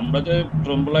আমরা যে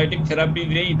থ্রম্বোলাইটিক থেরাপি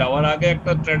দেই, দেওয়ার আগে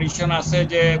একটা ট্র্যাডিশন আছে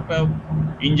যে একটা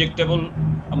ইনজেক্টেবল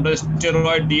আমরা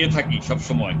স্টেরয়েড দিয়ে থাকি সব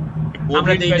সময়।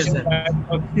 আমরা দেই না স্যার,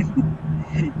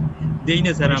 দেই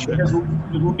না স্যার, আমরা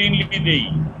রুটিনলি দেই।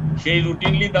 সেই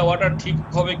রুটিনলি দেওয়াটা ঠিক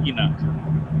হবে কিনা?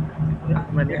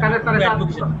 এখানে স্যার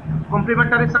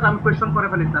কমপ্লিমেন্টারি স্যার আমি কোশ্চেন করে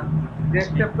ফেলি স্যার, যে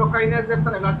স্টেপটোকাইনেজের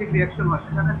স্যার অ্যালার্জিক রিঅ্যাকশন হয়,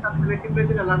 সেখানে স্যার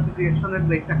প্লেটিলেটের অ্যালার্জিক রিঅ্যাকশনের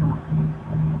রেটটা কেমন?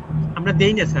 আমরা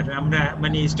দেই না স্যার, আমরা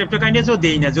স্টেপটোকাইনেজও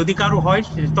দেই না। যদি কারো হয়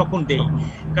তখন দেই,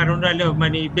 কারণ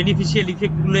বেনিফিশিয়াল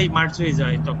ইফেক্ট গুলোই মার্চ হয়ে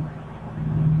যায় তখন।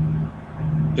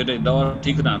 সেটাই দেওয়া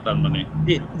ঠিক না তার মানে?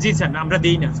 জি স্যার, আমরা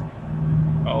দেই না স্যার।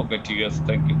 ওকে, ঠিক আছে,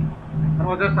 থ্যাংক ইউ।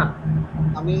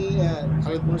 আমি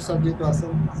খালিদ মোহাম্মদ স্যার যেহেতু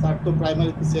আছেন, স্যার তো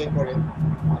প্রাইমারি পিসিআই করেন,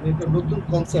 আমি একটা নতুন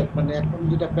কনসেপ্ট এখন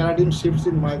যেটা প্যারাডিম shifts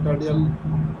in myocardial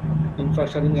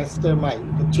infraction in STEMI,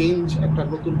 তো চেঞ্জ একটা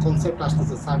নতুন কনসেপ্ট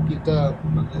আসতেছে, স্যার কি এটা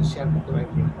শেয়ার করতে পারেন?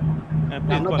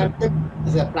 আমরা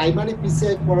প্রাইমারি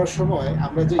পিসিআই করার সময়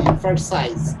আমরা যে ইনফার্ট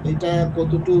সাইজ, এটা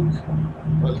কতটুকু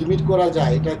লিমিট করা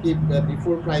যায়? এটা কি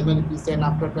before primary PCI and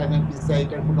after primary PCI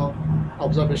এটার কোনো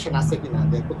অবজারভেশন আছে কিনা,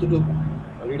 যে কতটুকু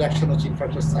রিডাকশন হচ্ছে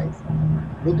ইনফ্রাস্ট্রাকচার সাইজ?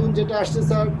 নতুন যেটা আসছে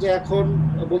স্যার, যে এখন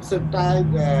বলছে time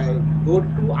load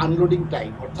two unloading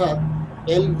time, অর্থাৎ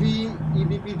এলভি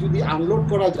ইবিপি যদি আনলোড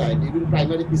করা যায় ডিউরিং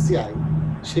প্রাইমারি পিসিআই,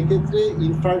 সেক্ষেত্রে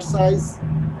ইনফ্রাস্ট size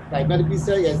primary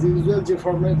PCI as usual যে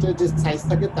ফরম্যাটের যে সাইজ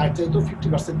থাকে তার চাইতেও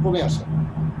 50% কমে আসে।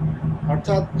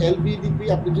 অর্থাৎ এলভিডিপি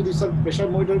আপনি যদি স্যার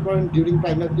প্রেশার মনিটর করেন ডিউরিং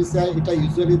প্রাইমারি পিসিআই, এটা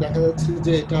ইউজুয়ালি দেখা যাচ্ছে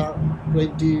যে এটা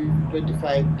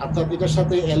 20-25, অর্থাৎ এটার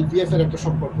সাথে এলভিএফ এর একটা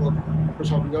সম্পর্ক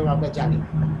আমরা জানি।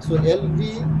 সো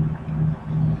এলভি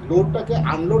লোডটাকে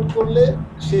আনলোড করলে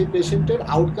সেই পেশেন্টের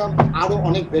আউটকাম আরো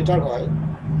অনেক বেটার হয়।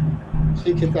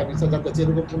 সেই ক্ষেত্রে আমি স্যার জানতে চাই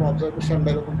এরকম কোনো অবজারভেশন বা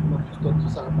এরকম কোনো তথ্য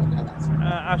স্যার আপনার জানা আছে?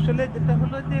 আসলে যেটা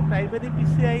হলো যে প্রাইমারি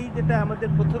পিসিআই যেটা আমাদের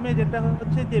প্রথমে যেটা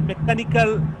হচ্ছে যে মেকানিক্যাল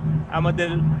আমাদের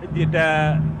যেটা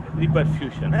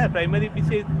রিপারফিউশন, হ্যাঁ, প্রাইমারি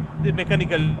পিসিআই যে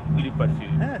মেকানিক্যাল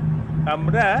রিপারফিউশন, হ্যাঁ,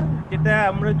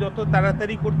 আমরা যত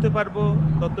তাড়াতাড়ি করতে পারবো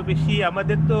তত বেশি।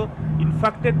 আমাদের তো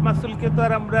ইনফেক্টেড মাসলকে তো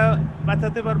আর আমরা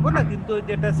বাঁচাতে পারবো না, কিন্তু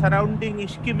যেটা সারাউন্ডিং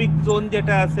ইস্কিমিক জোন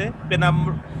যেটা আছে, পেনাম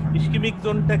ইস্কিমিক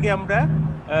জোনটাকে আমরা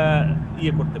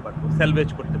করতে পারবো, স্যালভেজ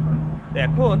করতে পারবো।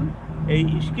 এখন এই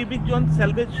ইস্কিমিক জোন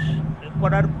স্যালভেজ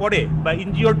করার পরে বা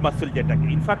ইনজিওর্ড মাসল, যেটাকে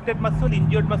infected muscle,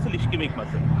 injured muscle, ischaemic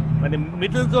muscle, মানে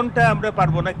মিডল জোনটা আমরা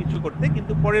পারবো না কিছু করতে,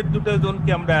 কিন্তু পরের দুটো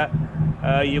জোনকে আমরা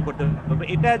করতে পারবো।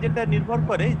 এটা যেটা নির্ভর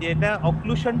করে যে এটা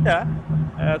অক্লুশনটা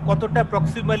কতটা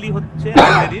প্রক্সিমালি হচ্ছে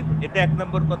আর্টারির, এটা এক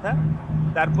নম্বর কথা।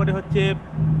 তারপরে হচ্ছে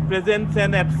presence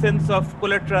and absence of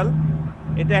collateral,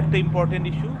 এটা একটা ইম্পর্টেন্ট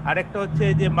ইস্যু। আর একটা হচ্ছে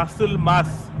যে muscle mass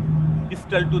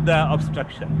distal to the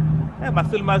obstruction, হ্যাঁ,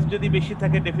 মাসল মাস যদি বেশি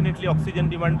থাকে ডেফিনেটলি অক্সিজেন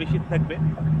ডিমান্ড বেশি থাকবে,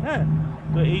 হ্যাঁ।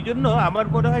 তো এই জন্য আমার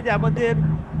মনে হয় যে আমাদের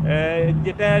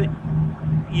যেটা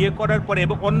করার পরে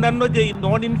এবং অন্যান্য যে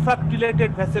নন ইনফ্যাক্ট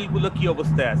রিলেটেড ভেসেলগুলো কি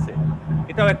অবস্থায় আছে,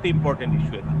 এটাও একটা ইম্পর্টেন্ট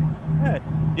ইস্যু, হ্যাঁ।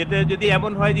 যেটা যদি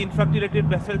এমন হয় যে ইনফ্যাক্ট রিলেটেড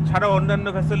ভেসেল ছাড়াও অন্যান্য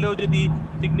ভেসেলেও যদি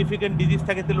সিগনিফিকেন্ট ডিজিজ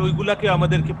থাকে, তাহলে ওইগুলাকে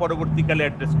আমাদেরকে পরবর্তীকালে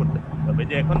অ্যাড্রেস করতে হবে।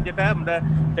 যে এখন যেটা আমরা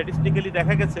স্ট্যাটিস্টিক্যালি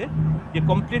দেখা গেছে যে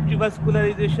complete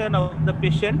revascularisation of the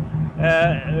patient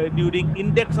during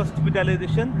index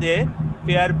hospitalisation they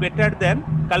fair better then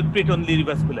culprit only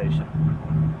revascularisation.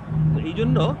 তো এই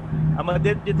জন্য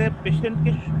আমাদের যেটা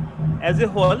পেশেন্টকে as a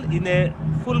hole in a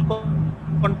full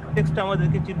context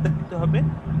আমাদেরকে চিন্তা করতে হবে।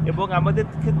 এবং আমাদের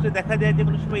ক্ষেত্রে দেখা যায় যে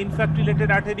কোনো সময় ইনফ্যাক্ট রিলেটেড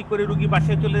আর্টারি করে রুগী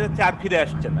বাসায় চলে যাচ্ছে আর ফিরে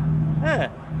আসছে না। হ্যাঁ,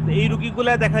 এই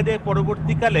রুগীগুলা দেখা যায়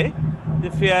পরবর্তীকালে যে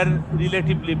ফেয়ার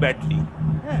রিলেটিভলি ব্যাডলি,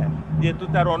 হ্যাঁ, যেহেতু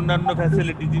তার অন্যান্য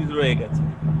ফ্যাসিলিটিস রয়ে গেছে।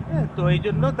 হ্যাঁ, তো এই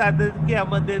জন্য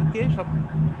আমাদেরকে সব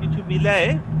কিছু মিলায়ে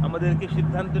আমাদেরকে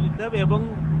সিদ্ধান্ত নিতে হবে। এবং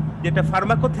যেটা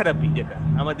ফার্মাকোথেরাপি,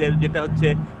 যেটা হচ্ছে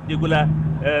যেগুলা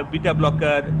beta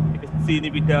blocker, C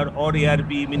inhibitor, or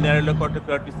ARB,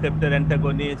 mineralocorticoid receptor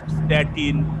antagonist,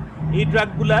 statin, এই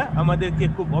ড্রাগগুলা আমাদেরকে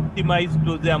খুব অপটিমাইজড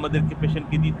ডোজে আমাদেরকে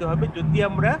পেশেন্টকে দিতে হবে যদি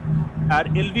আমরা আর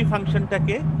এলভি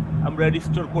ফাংশনটাকে আমরা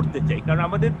রিস্টোর করতে চাই। কারণ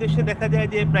আমাদের দেশে দেখা যায়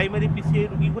যে প্রাইমারি পিসিআই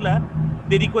রোগীগুলা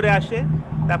দেরি করে আসে,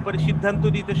 তারপরে সিদ্ধান্ত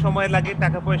নিতে সময় লাগে,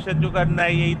 টাকা পয়সার জোগাড়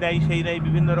নাই, এই নাই সেই নাই,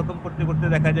 বিভিন্ন রকম করতে করতে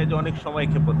দেখা যায় যে অনেক সময়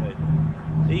ক্ষেপণ হয়ে যায়।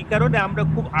 এই কারণে আমরা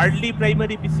খুব আর্লি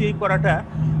প্রাইমারি পিসিআই করাটা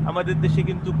আমাদের দেশে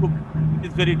কিন্তু খুব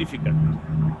ইজ ভেরি ডিফিকাল্ট।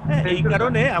 হ্যাঁ, এই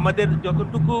কারণে আমাদের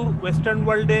যতটুকু ওয়েস্টার্ন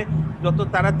ওয়ার্ল্ডে যত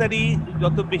তাড়াতাড়ি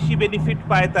যত বেশি বেনিফিট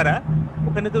পায় তারা,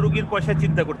 ওখানে তো রুগীর পয়সা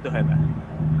চিন্তা করতে হয় না,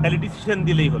 খালি ডিসিশন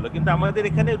দিলেই হলো। কিন্তু আমাদের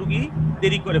এখানে রুগী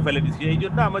দেরি করে ফেলে ডিসিশন। এই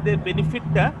জন্য আমাদের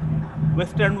বেনিফিটটা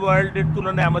ওয়েস্টার্ন ওয়ার্ল্ডের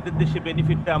তুলনায় আমাদের দেশে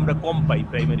বেনিফিটটা আমরা কম পাই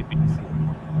primary PCI.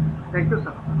 Thank you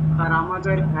sir. Sir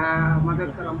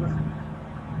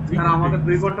আমাদের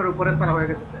 2 ঘন্টার উপরে স্যার হয়ে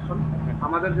গেছে সেশন।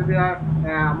 আমাদের যদি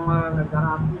আমার যারা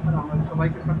আছেন স্যার, আমাদের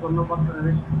সবাইকে স্যার ধন্যবাদ।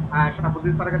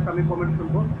 শাহাবুদ্দিন স্যারের কাছে আমি কমেন্ট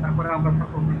শুনবো, তারপরে আমরা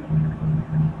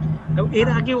এর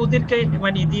আগে ওদেরকে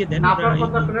মানে দিয়ে দেন। আপনার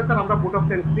কথা শুনে স্যার আমরা ভোট অফ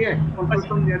থ্যাঙ্কস দিয়ে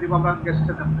কনক্লুশন দিয়ে দিব আমরা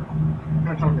গেস্টে।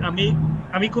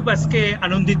 আমি খুব আজকে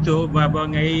আনন্দিত এবং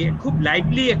এই খুব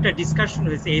লাইভলি একটা ডিসকাশন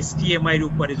হয়েছে এসটিএমআই এর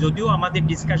উপরে। যদিও আমাদের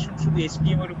ডিসকাশন শুধু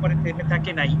এসটিএমআই এর উপরে থেমে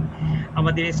থাকে নাই,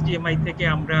 আমাদের এসটিএমআই থেকে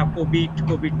আমরা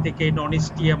কোভিড থেকে নন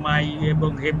এসটিএমআই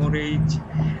এবং হেমোরেজ,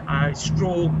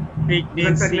 স্ট্রোক,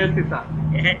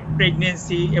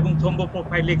 প্রেগনেন্সি এবং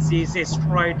থ্রম্বোপ্রোফাইলেক্সিস,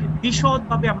 স্টেরয়েড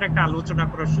বিশদভাবে আমরা একটা আলোচনা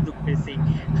করার সুযোগ পেয়েছি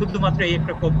শুধুমাত্র এই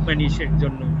একটা কোম্পানির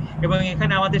জন্য। এবং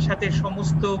এখানে আমাদের সাথে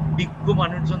সমস্ত বিজ্ঞ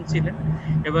মানুষজন ছিলেন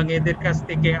এবং এদের কাছ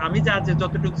থেকে আমি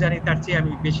যতটুকু জানি তার চেয়ে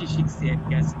আমি বেশি শিখছি আর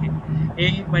কি আজকে।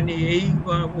 এই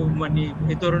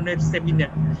ধরনের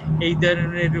সেমিনার, এই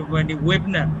ধরনের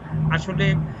ওয়েবিনার আসলে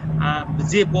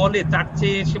যে বলে তার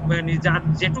চেয়ে যার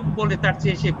যেটুকু বলে তার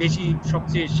চেয়ে সে বেশি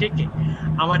সবচেয়ে শেখে।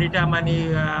 আমার এটা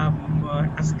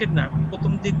আজকের না,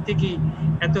 প্রথম দিক থেকেই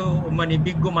এত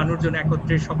বিজ্ঞ মানুষজন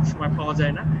একত্রে সবসময় পাওয়া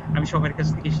যায় না। আমি সবার কাছ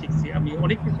থেকে শিখছি, আমি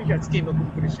অনেক কিছু আজকে নতুন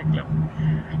করে শিখলাম।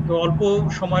 তো অল্প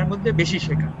সময়ের মধ্যে বেশি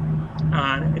শেখা।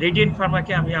 আর রেডিয়েন্ট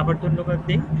ফার্মাকে আমি আবার ধন্যবাদ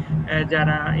দিই,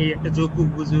 যারা এই একটা যোগ্য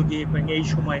উপযোগী এবং এই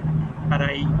সময় তারা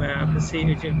এই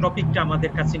টপিকটা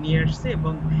আমাদের কাছে নিয়ে আসছে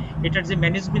এবং এটার যে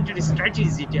ম্যানেজমেন্টের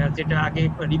স্ট্র্যাটেজিটা, যেটা আগে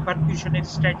রিপারকিউশনের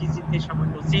স্ট্র্যাটেজিতে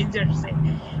সামান্য চেঞ্জ আসছে,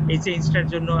 এই চেঞ্জটার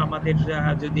জন্য আমাদের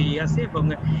যদি আছে এবং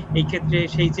এই ক্ষেত্রে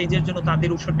সেই চেঞ্জের জন্য তাদের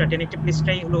ওষুধটা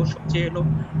টেনেক্টেপ্লেসটাই হলো সবচেয়ে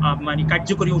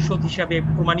কার্যকরী ওষুধ হিসাবে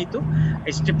প্রমাণিত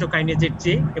স্ট্রেপ্টোকাইনেজের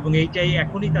চেয়ে, এবং এইটাই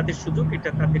এখনই তাদের সুযোগ, এটা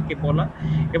তাদেরকে বলা।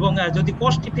 এবং যদি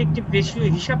কস্ট ইফেক্টিভ রেশিও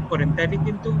হিসাব করেন তাহলে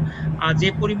কিন্তু যে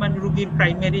পরিমাণ রোগীর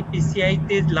প্রাইমারি পিসিআই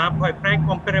তে লাভ হয় প্রায়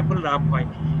কম্পারেবল লাভ হয়,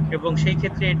 এবং সেই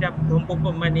ক্ষেত্রে এটা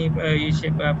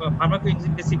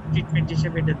ফার্মাকোইনভেসিভ ট্রিটমেন্ট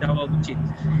হিসেবে এটা দেওয়া উচিত।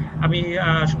 আমি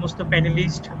সমস্ত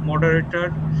প্যানেলিস্ট, মডারেটর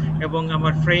এবং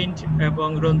আমার ফ্রেন্ড এবং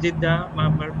রঞ্জিত দা,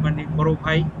 আমার বড়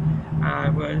ভাই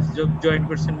জয়েন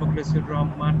করছেন, মুখলেসুর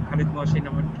রহমান, খালিদ মহসিন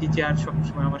আমার টিচার,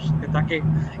 সবসময় আমার সাথে থাকে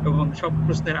এবং সব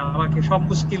প্রশ্নের আমাকে সব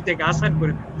মুশকিল থেকে আসান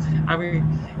করে দেয়। আমি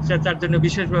তার জন্য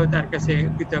বিশেষভাবে তার কাছে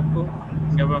কৃতজ্ঞ।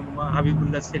 এবং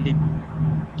হাবিবুল্লাহ সেলিম,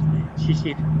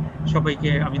 শিশির, সবাইকে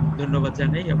আমি ধন্যবাদ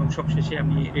জানাই এবং সবশেষে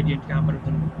আমি রেডিয়েন্টকে আবারও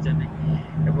ধন্যবাদ জানাই।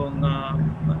 এবং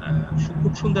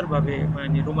খুব সুন্দরভাবে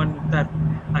রোমান তার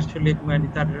আসলে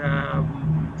তার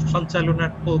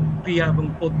সঞ্চালনার প্রক্রিয়া এবং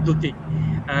পদ্ধতি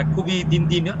খুবই দিন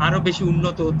দিন আরো বেশি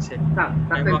উন্নত হচ্ছে।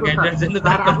 এবং এটার জন্য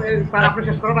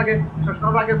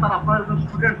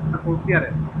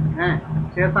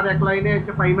এক লাইনে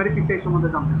প্রাইমারি পিসিআই সম্বন্ধে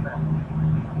জানতে চাই।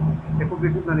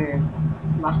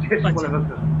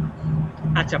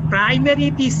 আচ্ছা, প্রাইমারি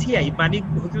পিসিআই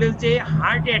হলো যে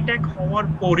হার্ট অ্যাটাক হওয়ার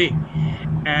পরে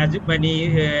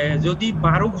যদি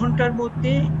 12 ঘন্টার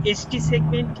মধ্যে এসটি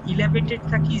সেগমেন্ট ইলেভেটেড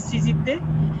থাকে ইসিজিতে,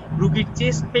 রোগীর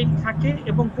চেস্ট পেইন থাকে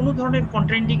এবং কোনো ধরনের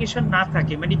কন্ট্রাইন্ডিকেশন না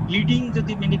থাকে, ব্লিডিং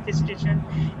যদি ম্যানিফেস্টেশন,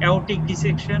 অ্যাওর্টিক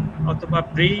ডিসেকশন অথবা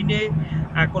ব্রেইনে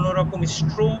কোনো রকম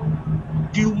স্ট্রোক,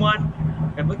 টিউমার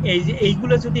এবং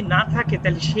এইগুলো যদি না থাকে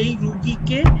তাহলে সেই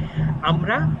রোগীকে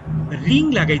আমরা রিং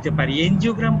লাগাইতে পারি,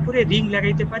 এনজিওগ্রাম করে রিং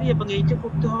লাগাইতে পারি, এবং এইটা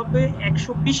করতে হবে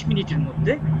 120 মিনিটের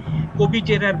মধ্যে, কোভিড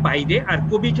এরার বাইরে। আর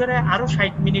কোভিড এরায় আরো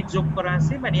 60 মিনিট যোগ করা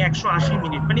আছে, মানে 180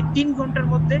 মিনিট, মানে 3 ঘন্টার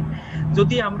মধ্যে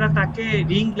যদি আমরা তাকে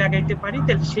রিং লাগাইতে পারি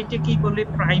তাহলে সেটা কি বলে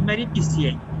প্রাইমারি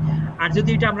পিসিআই। আর যদি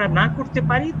এটা আমরা না করতে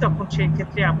পারি তখন সেই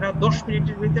ক্ষেত্রে আমরা 10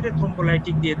 মিনিটের ভিতরে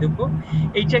থ্রোম্বোলাইটিক দিয়ে দেব।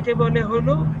 এইটাকে বলে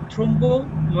হলো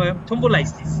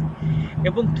থ্রোম্বোলাইসিস।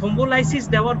 এবং থ্রোম্বোলাইসিস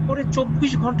দেওয়ার পরে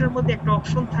 24 ঘন্টার মধ্যে একটা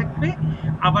অপশন থাকবে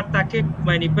আবার তাকে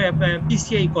মানে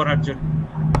পিসিআই করার জন্য।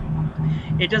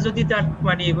 এটা যদি তার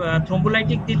মানে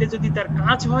থ্রোম্বোলাইটিক দিলে যদি তার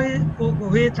কাজ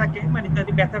হয়ে থাকে, মানে তার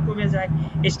ব্যথা কমে যায়,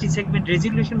 এসটি সেগমেন্ট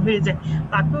রেজুলেশন হয়ে যায়,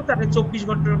 তাকেও তার 24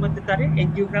 ঘন্টার মধ্যে তার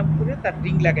এনজিওগ্রাম করে তার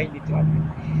রিং লাগাই নিতে হবে।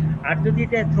 আর যদি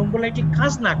এটা থ্রোম্বোলাইটিক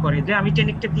কাজ না করে, যে আমি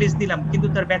টেনেক্টেপ্লেস দিলাম কিন্তু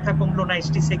তার ব্যথা কমলো না,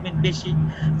 এসটি সেগমেন্ট বেশি,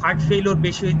 হার্ট ফেইলিওর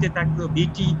বেশি হইতে থাকলো,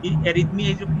 বিটি অ্যারিথমিয়া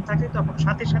এরকম থাকে, তখন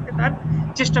সাথে সাথে তার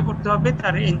চেষ্টা করতে হবে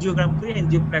তার এনজিওগ্রাম করে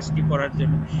এনজিওপ্লাস্টি করার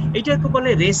জন্য। এটাকে বলে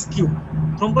রেস্কিউ।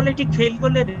 থ্রোম্বোলাইটিক ফেল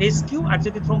করলে রেস্কিউ, আর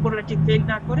যদি থ্রোম্বোলাইটিক ফেল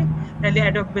না করে তাহলে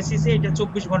অ্যাডক বেসিসে এটা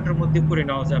 24 ঘন্টার মধ্যে করে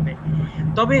নেওয়া যাবে।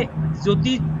 তবে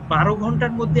যদি 12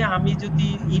 ঘন্টার মধ্যে আমি যদি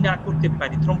না করতে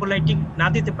পারি, থ্রোম্বোলাইটিক না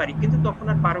দিতে পারি, কিন্তু তখন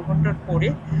আর 12 ঘন্টার পরে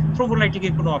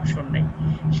থ্রোম্বোলাইটিকের কোনো অপশন নাই।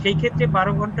 সেই ক্ষেত্রে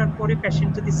 12 ঘন্টার পরে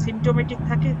পেশেন্ট যদি সিমটোমেটিক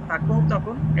থাকে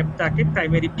তখন তাকে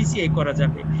প্রাইমারি পিসিআই করা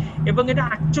যাবে। এবং এটা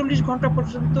 48 ঘন্টা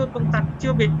পর্যন্ত এবং তার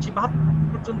চেয়েও বেশি 72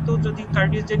 পর্যন্ত যদি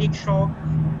কার্ডিওজেনিক শক,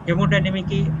 হেমোডাইনামিক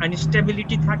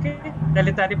আনস্টেবিলিটি থাকে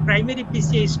তাহলে তার প্রাইমারি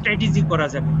পিসিআই স্ট্র্যাটেজি করা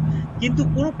যাবে। কিন্তু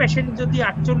কোনো পেশেন্ট যদি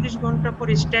 48 ঘন্টা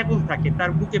পরে স্টেবল থাকে,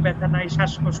 তার বুকে ব্যথা নাই,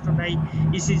 শ্বাসকষ্ট নাই,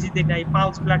 ইসিজিতে নাই,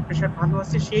 পালস ব্লাড প্রেশার ভালো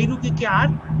আছে, সেই রোগীকে আর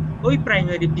ওই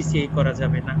প্রাইমারি পিসিআই করা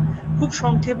যাবে না। খুব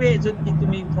সংক্ষেপে যদি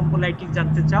তুমি থ্রোম্বোলাইটিক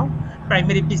জানতে চাও,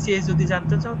 প্রাইমারি পিসিআই যদি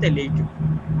জানতে চাও, তাহলে এইটুকু।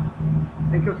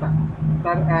 Thank you, sir.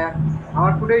 Sir,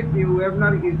 our today's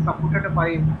webinar is supported by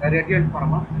Radiant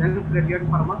Pharma. Thanks, Radiant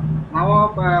Pharma. Now,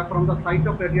 from the site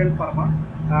of Radiant Pharma,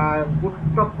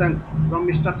 good of thanks from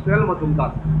Mr. Swell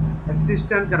Mazumdar,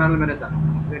 Assistant General Manager,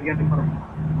 Radiant Pharma.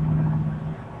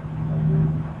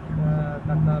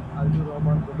 Dr. Aljur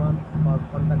Rahman Roman for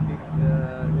conducting a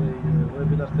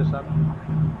webinar session.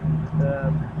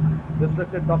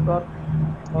 Respected doctor,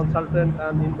 consultant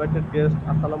and invited guest,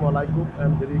 Assalamu alaikum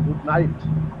and very good night.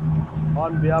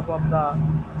 On behalf of the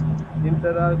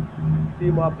entire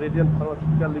team of Radiant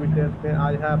Pharmaceutical Limited, may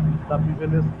I have the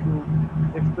privilege to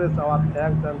express our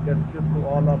thanks and gratitude to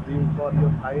all of you for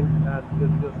your kind and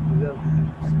precious presence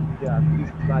here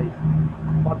this night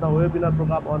for the webinar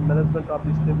program on management of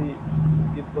STEMI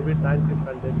in COVID-19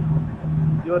 pandemic.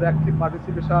 Your active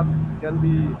participation can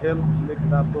be helped make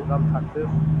the program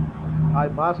success. I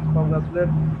must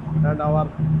congratulate and our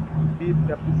deep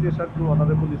appreciation to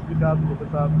Honorable Speaker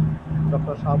Professor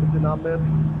Dr. Shahabuddin Ahmed,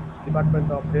 Department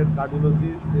of Head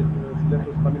Cardiology, Sylhet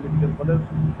Osmani Medical College,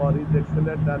 for his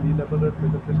excellent and elaborate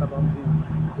presentation on the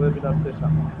webinar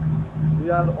session. We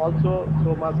are also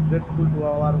so much grateful to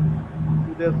our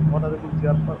today's Honorable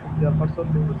Chairperson,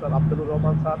 Professor Abdul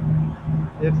Rahman Sir,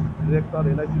 ex-Director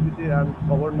NICBT and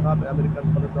Governor American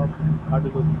College of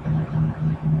Cardiology.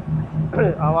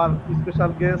 Our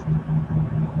special guest,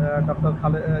 Dr.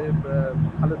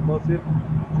 Khalid Mohsin,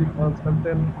 Chief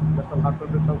Consultant, National Heart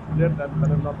Foundation Sylhet, and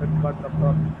panel of expert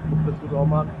Dr. Mukhtasur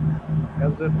Rahman,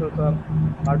 Associate Professor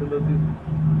Cardiology,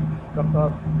 Dr.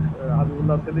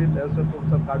 Habibullah Selim, Associate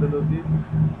Professor Cardiology,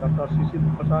 Dr. Shishir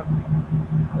Prasad,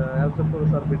 Associate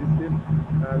Professor Medicine,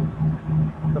 and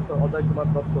Dr. Ajay Kumar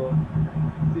Dotto,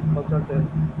 Chief Consultant,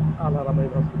 Al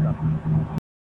Haramain Hospital.